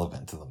very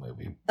relevant to the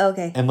movie.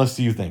 Okay. Unless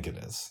you think it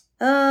is.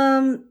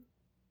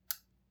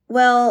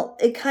 Well,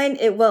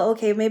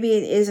 okay, maybe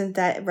it isn't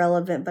that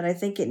relevant, but I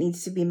think it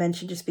needs to be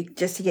mentioned just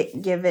to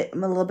give it a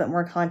little bit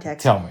more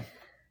context. Tell me.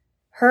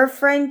 Her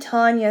friend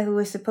Tanya, who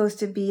was supposed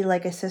to be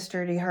like a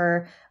sister to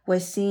her,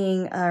 was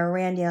seeing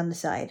Randy on the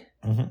side.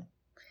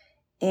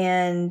 Mm-hmm.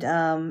 And,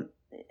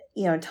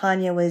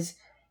 Tanya was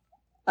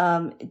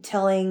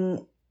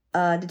telling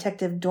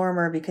Detective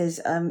Dormer because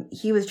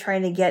he was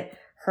trying to get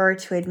her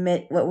to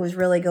admit what was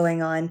really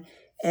going on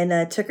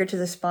and took her to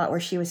the spot where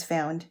she was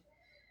found.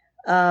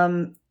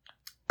 I'm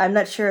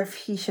not sure if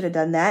he should have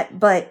done that,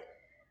 but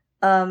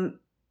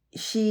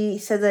she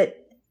said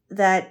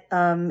that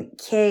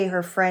Kay,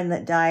 her friend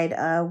that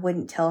died,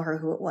 wouldn't tell her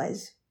who it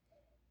was.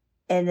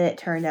 And then it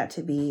turned out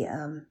to be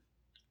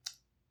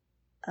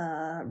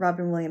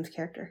Robin Williams'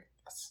 character.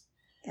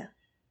 Yeah.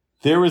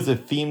 There was a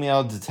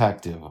female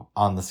detective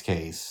on this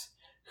case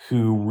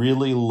who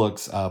really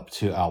looks up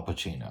to Al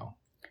Pacino.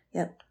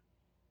 Yep.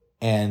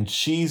 And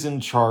she's in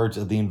charge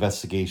of the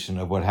investigation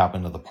of what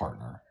happened to the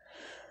partner.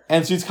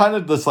 And she's kind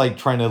of just like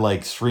trying to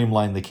like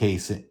streamline the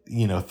case,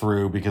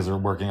 through because they're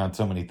working on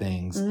so many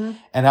things. Mm-hmm.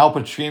 And Al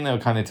Pacino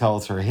kind of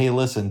tells her, hey,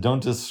 listen,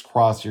 don't just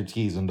cross your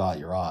T's and dot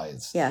your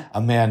I's. Yeah.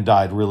 A man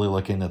died. Really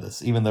look into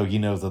this, even though he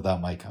knows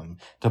that might come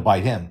to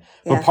bite him.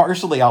 Yeah. But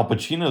partially Al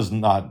Pacino's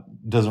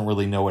doesn't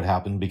really know what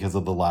happened because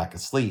of the lack of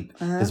sleep.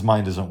 Uh-huh. His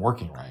mind isn't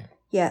working right.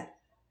 Yeah.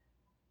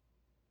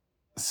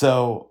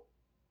 So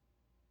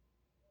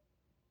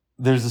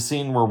there's a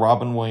scene where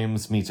Robin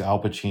Williams meets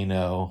Al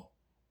Pacino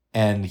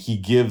and he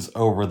gives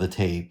over the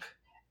tape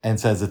and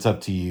says, it's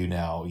up to you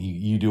now.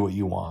 You do what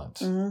you want.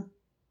 Mm-hmm.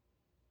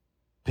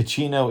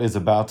 Pacino is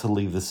about to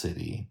leave the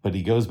city, but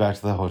he goes back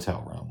to the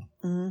hotel room,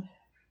 mm-hmm.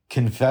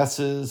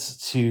 confesses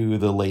to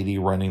the lady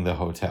running the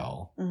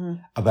hotel mm-hmm.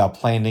 about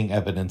planting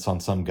evidence on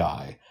some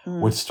guy,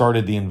 mm-hmm. which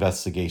started the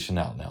investigation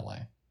out in LA.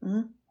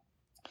 Mm-hmm.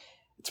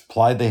 It's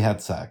implied they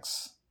had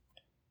sex.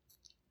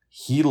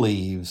 He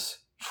leaves,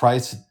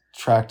 tries to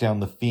track down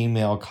the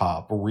female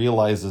cop,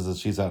 realizes that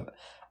she's at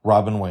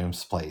Robin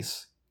Williams'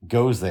 place,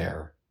 goes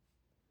there.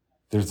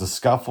 There's a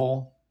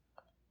scuffle.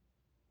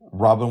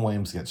 Robin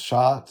Williams gets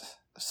shot.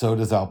 So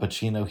does Al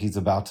Pacino. He's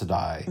about to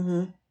die.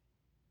 Mm-hmm.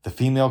 The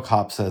female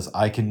cop says,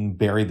 I can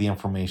bury the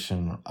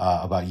information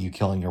about you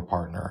killing your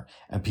partner.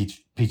 And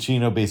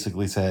Pacino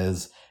basically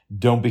says,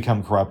 don't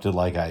become corrupted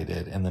like I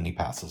did. And then he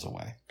passes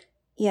away.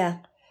 Yeah.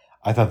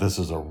 I thought this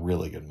was a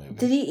really good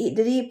movie.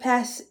 Did he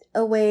pass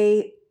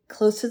away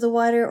close to the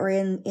water or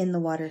in the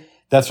water?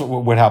 That's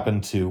what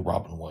happened to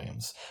Robin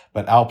Williams.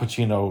 But Al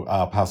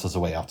Pacino passes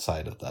away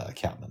outside of the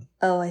cabin.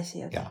 Oh, I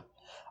see. Okay. Yeah.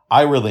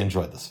 I really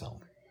enjoyed this film.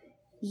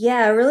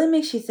 Yeah, it really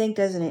makes you think,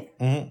 doesn't it?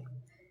 Mm-hmm.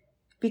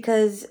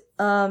 Because,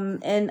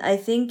 and I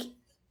think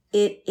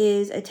it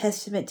is a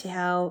testament to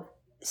how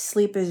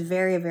sleep is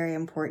very, very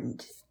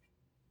important.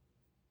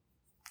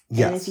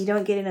 Yes. And if you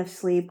don't get enough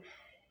sleep,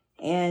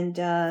 and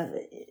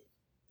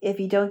if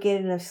you don't get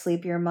enough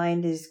sleep, your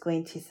mind is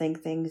going to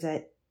think things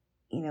that,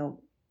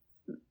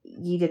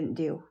 you didn't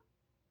do.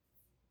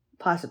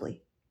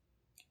 Possibly.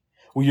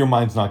 Well, your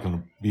mind's not going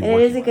to be and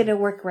it isn't going to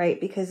work right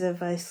because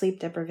of sleep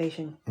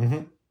deprivation.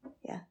 Mm-hmm.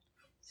 Yeah.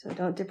 So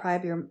don't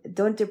deprive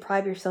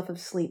yourself of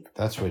sleep.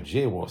 That's what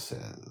J-Wo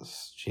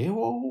says.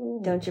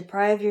 J-Wo. Don't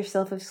deprive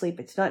yourself of sleep.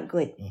 It's not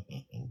good.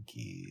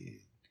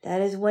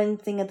 That is one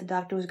thing that the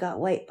doctors got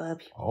right,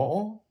 bub.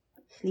 Oh?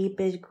 Sleep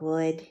is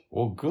good.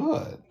 Well,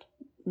 good.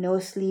 No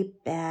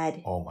sleep,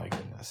 bad. Oh, my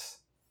goodness.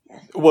 Yeah.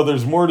 Well,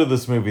 there's more to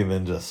this movie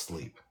than just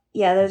sleep.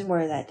 Yeah, there's more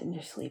of that than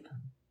just sleep.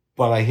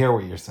 But I hear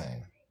what you're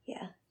saying.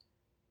 Yeah.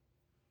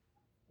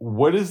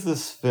 What does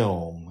this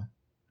film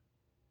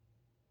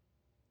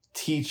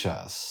teach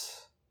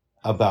us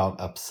about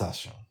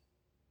obsession?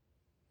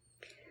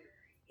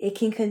 It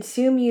can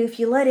consume you if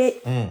you let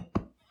it. Mm.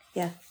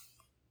 Yeah.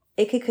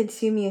 It could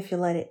consume you if you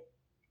let it.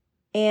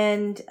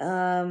 And,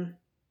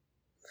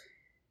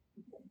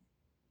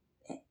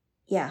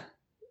 yeah.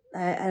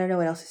 I don't know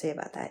what else to say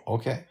about that.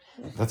 Okay.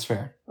 That's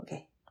fair.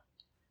 Okay.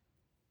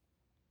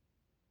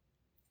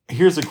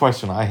 Here's a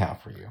question I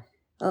have for you.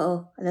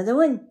 Uh-oh. Another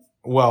one?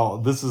 Well,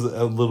 this is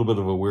a little bit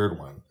of a weird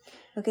one.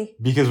 Okay.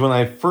 Because when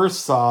I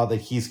first saw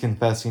that he's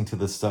confessing to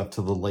this stuff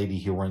to the lady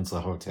who runs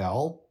the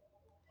hotel,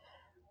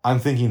 I'm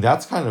thinking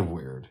that's kind of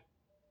weird.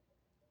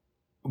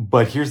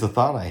 But here's the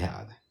thought I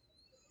had.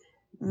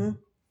 Mm.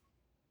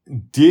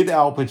 Did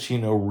Al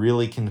Pacino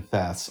really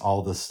confess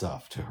all this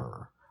stuff to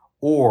her?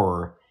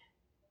 Or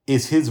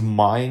is his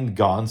mind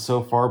gone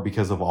so far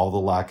because of all the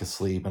lack of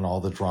sleep and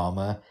all the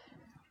drama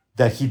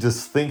that he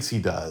just thinks he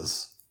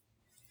does?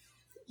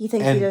 He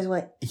thinks he does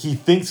what? He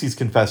thinks he's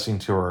confessing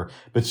to her,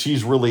 but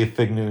she's really a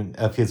figment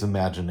of his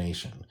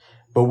imagination.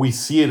 But we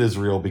see it as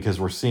real because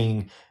we're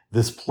seeing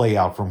this play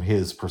out from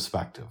his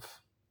perspective.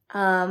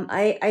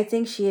 I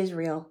think she is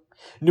real.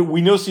 No,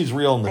 we know she's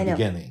real in the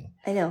beginning.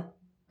 I know.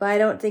 But I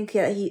don't think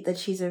that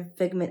she's a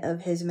figment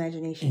of his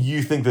imagination.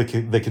 You think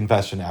the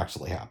confession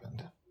actually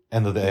happened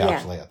and that they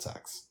actually had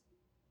sex?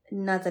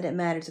 Not that it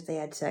matters if they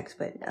had sex,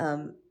 but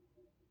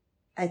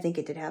I think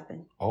it did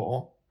happen.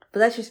 Oh. But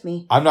that's just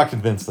me. I'm not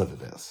convinced that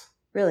it is.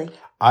 Really?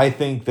 I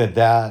think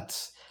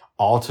that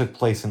all took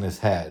place in his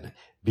head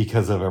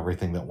because of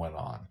everything that went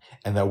on.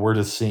 And that we're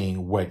just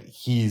seeing what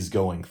he's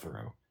going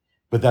through.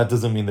 But that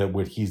doesn't mean that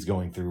what he's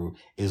going through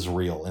is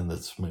real in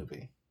this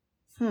movie.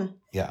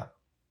 Yeah.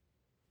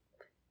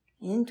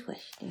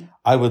 Interesting.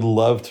 I would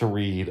love to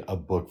read a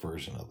book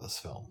version of this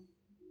film.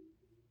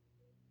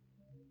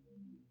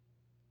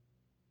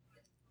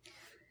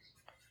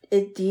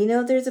 Do you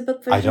know if there's a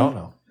book version? I don't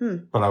know.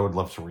 But I would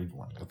love to read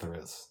one if there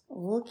is.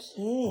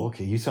 Okay.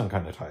 Okay, you sound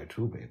kind of tired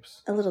too,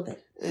 babes. A little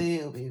bit.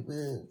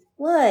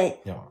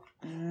 What? Yeah.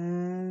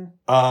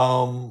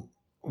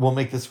 We'll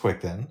make this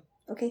quick then.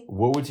 Okay.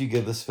 What would you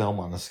give this film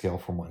on a scale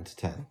from 1 to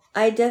 10?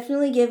 I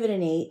definitely give it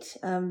an 8.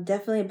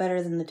 Definitely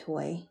better than The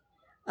Toy.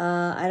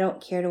 I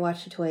don't care to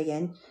watch The Toy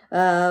again.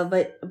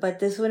 But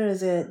this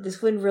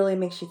one really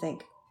makes you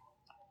think.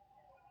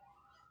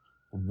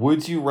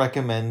 Would you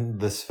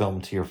recommend this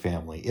film to your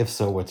family? If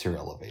so, what's your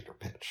elevator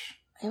pitch?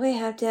 Do I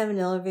have to have an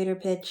elevator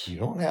pitch? You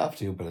don't have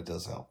to, but it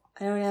does help.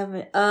 I don't have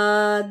it.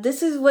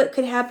 This is what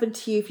could happen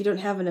to you if you don't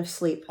have enough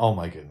sleep. Oh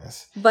my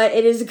goodness. But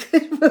it is a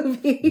good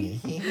movie.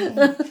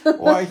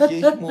 Watch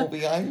this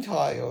movie, I'm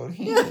tired.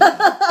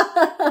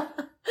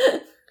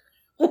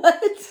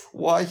 What?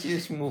 Watch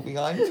this movie,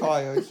 I'm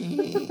tired.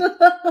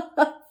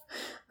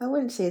 I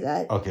wouldn't say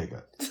that. Okay,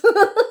 good.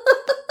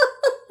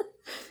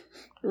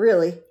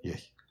 Really? Yeah.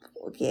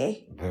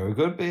 Okay. Very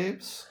good,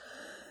 babes.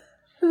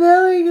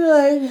 Very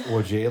good.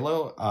 Well,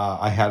 J-Lo,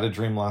 I had a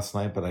dream last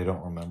night, but I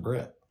don't remember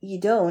it. You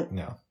don't?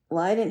 No.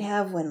 Well, I didn't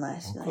have one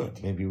last night.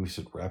 Good. Maybe we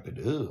should wrap it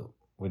up.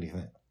 What do you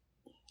think?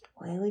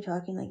 Why are we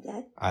talking like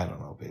that? I don't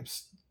know,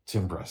 babes. To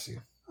impress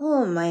you.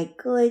 Oh my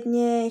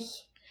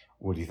goodness.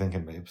 What are you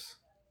thinking, babes?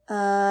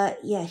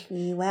 Yes,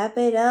 we wrap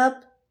it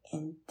up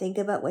and think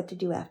about what to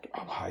do after.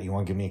 Oh, you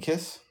want to give me a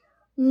kiss?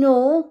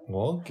 No.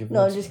 Well, give me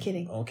No, I'm just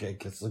kidding. Okay,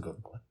 kiss the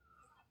good boy.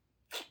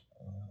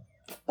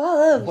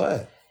 Bob.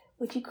 What?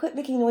 Would you quit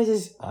making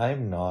noises?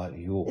 I'm not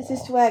you. This is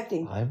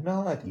distracting. I'm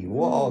not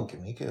you all. Give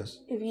me a kiss.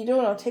 If you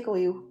don't, I'll tickle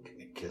you. Give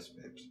me a kiss,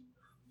 babes.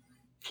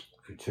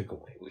 If you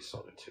tickle me, we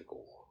start a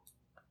tickle.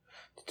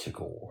 The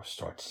tickle war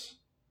starts.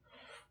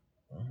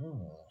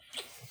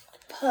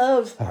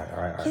 Pub. All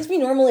right. Kiss me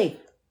normally.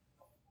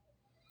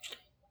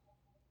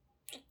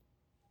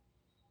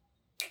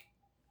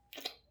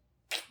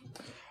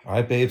 All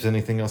right, babes.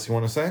 Anything else you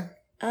want to say?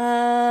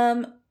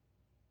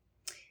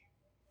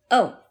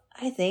 Oh,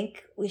 I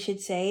think we should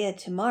say that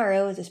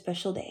tomorrow is a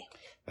special day.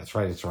 That's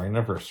right. It's our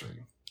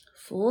anniversary.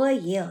 4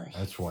 years.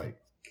 That's right.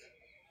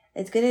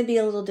 It's going to be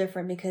a little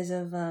different because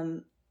of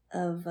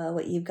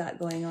what you've got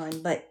going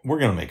on, but we're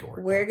going to make it work.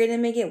 We're going to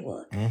make it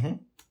work. Mm-hmm.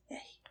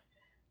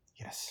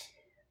 Yes.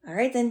 All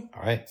right then.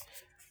 All right.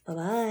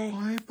 Bye-bye.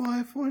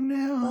 Bye-bye for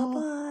now.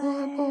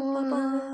 Bye-bye. Bye-bye.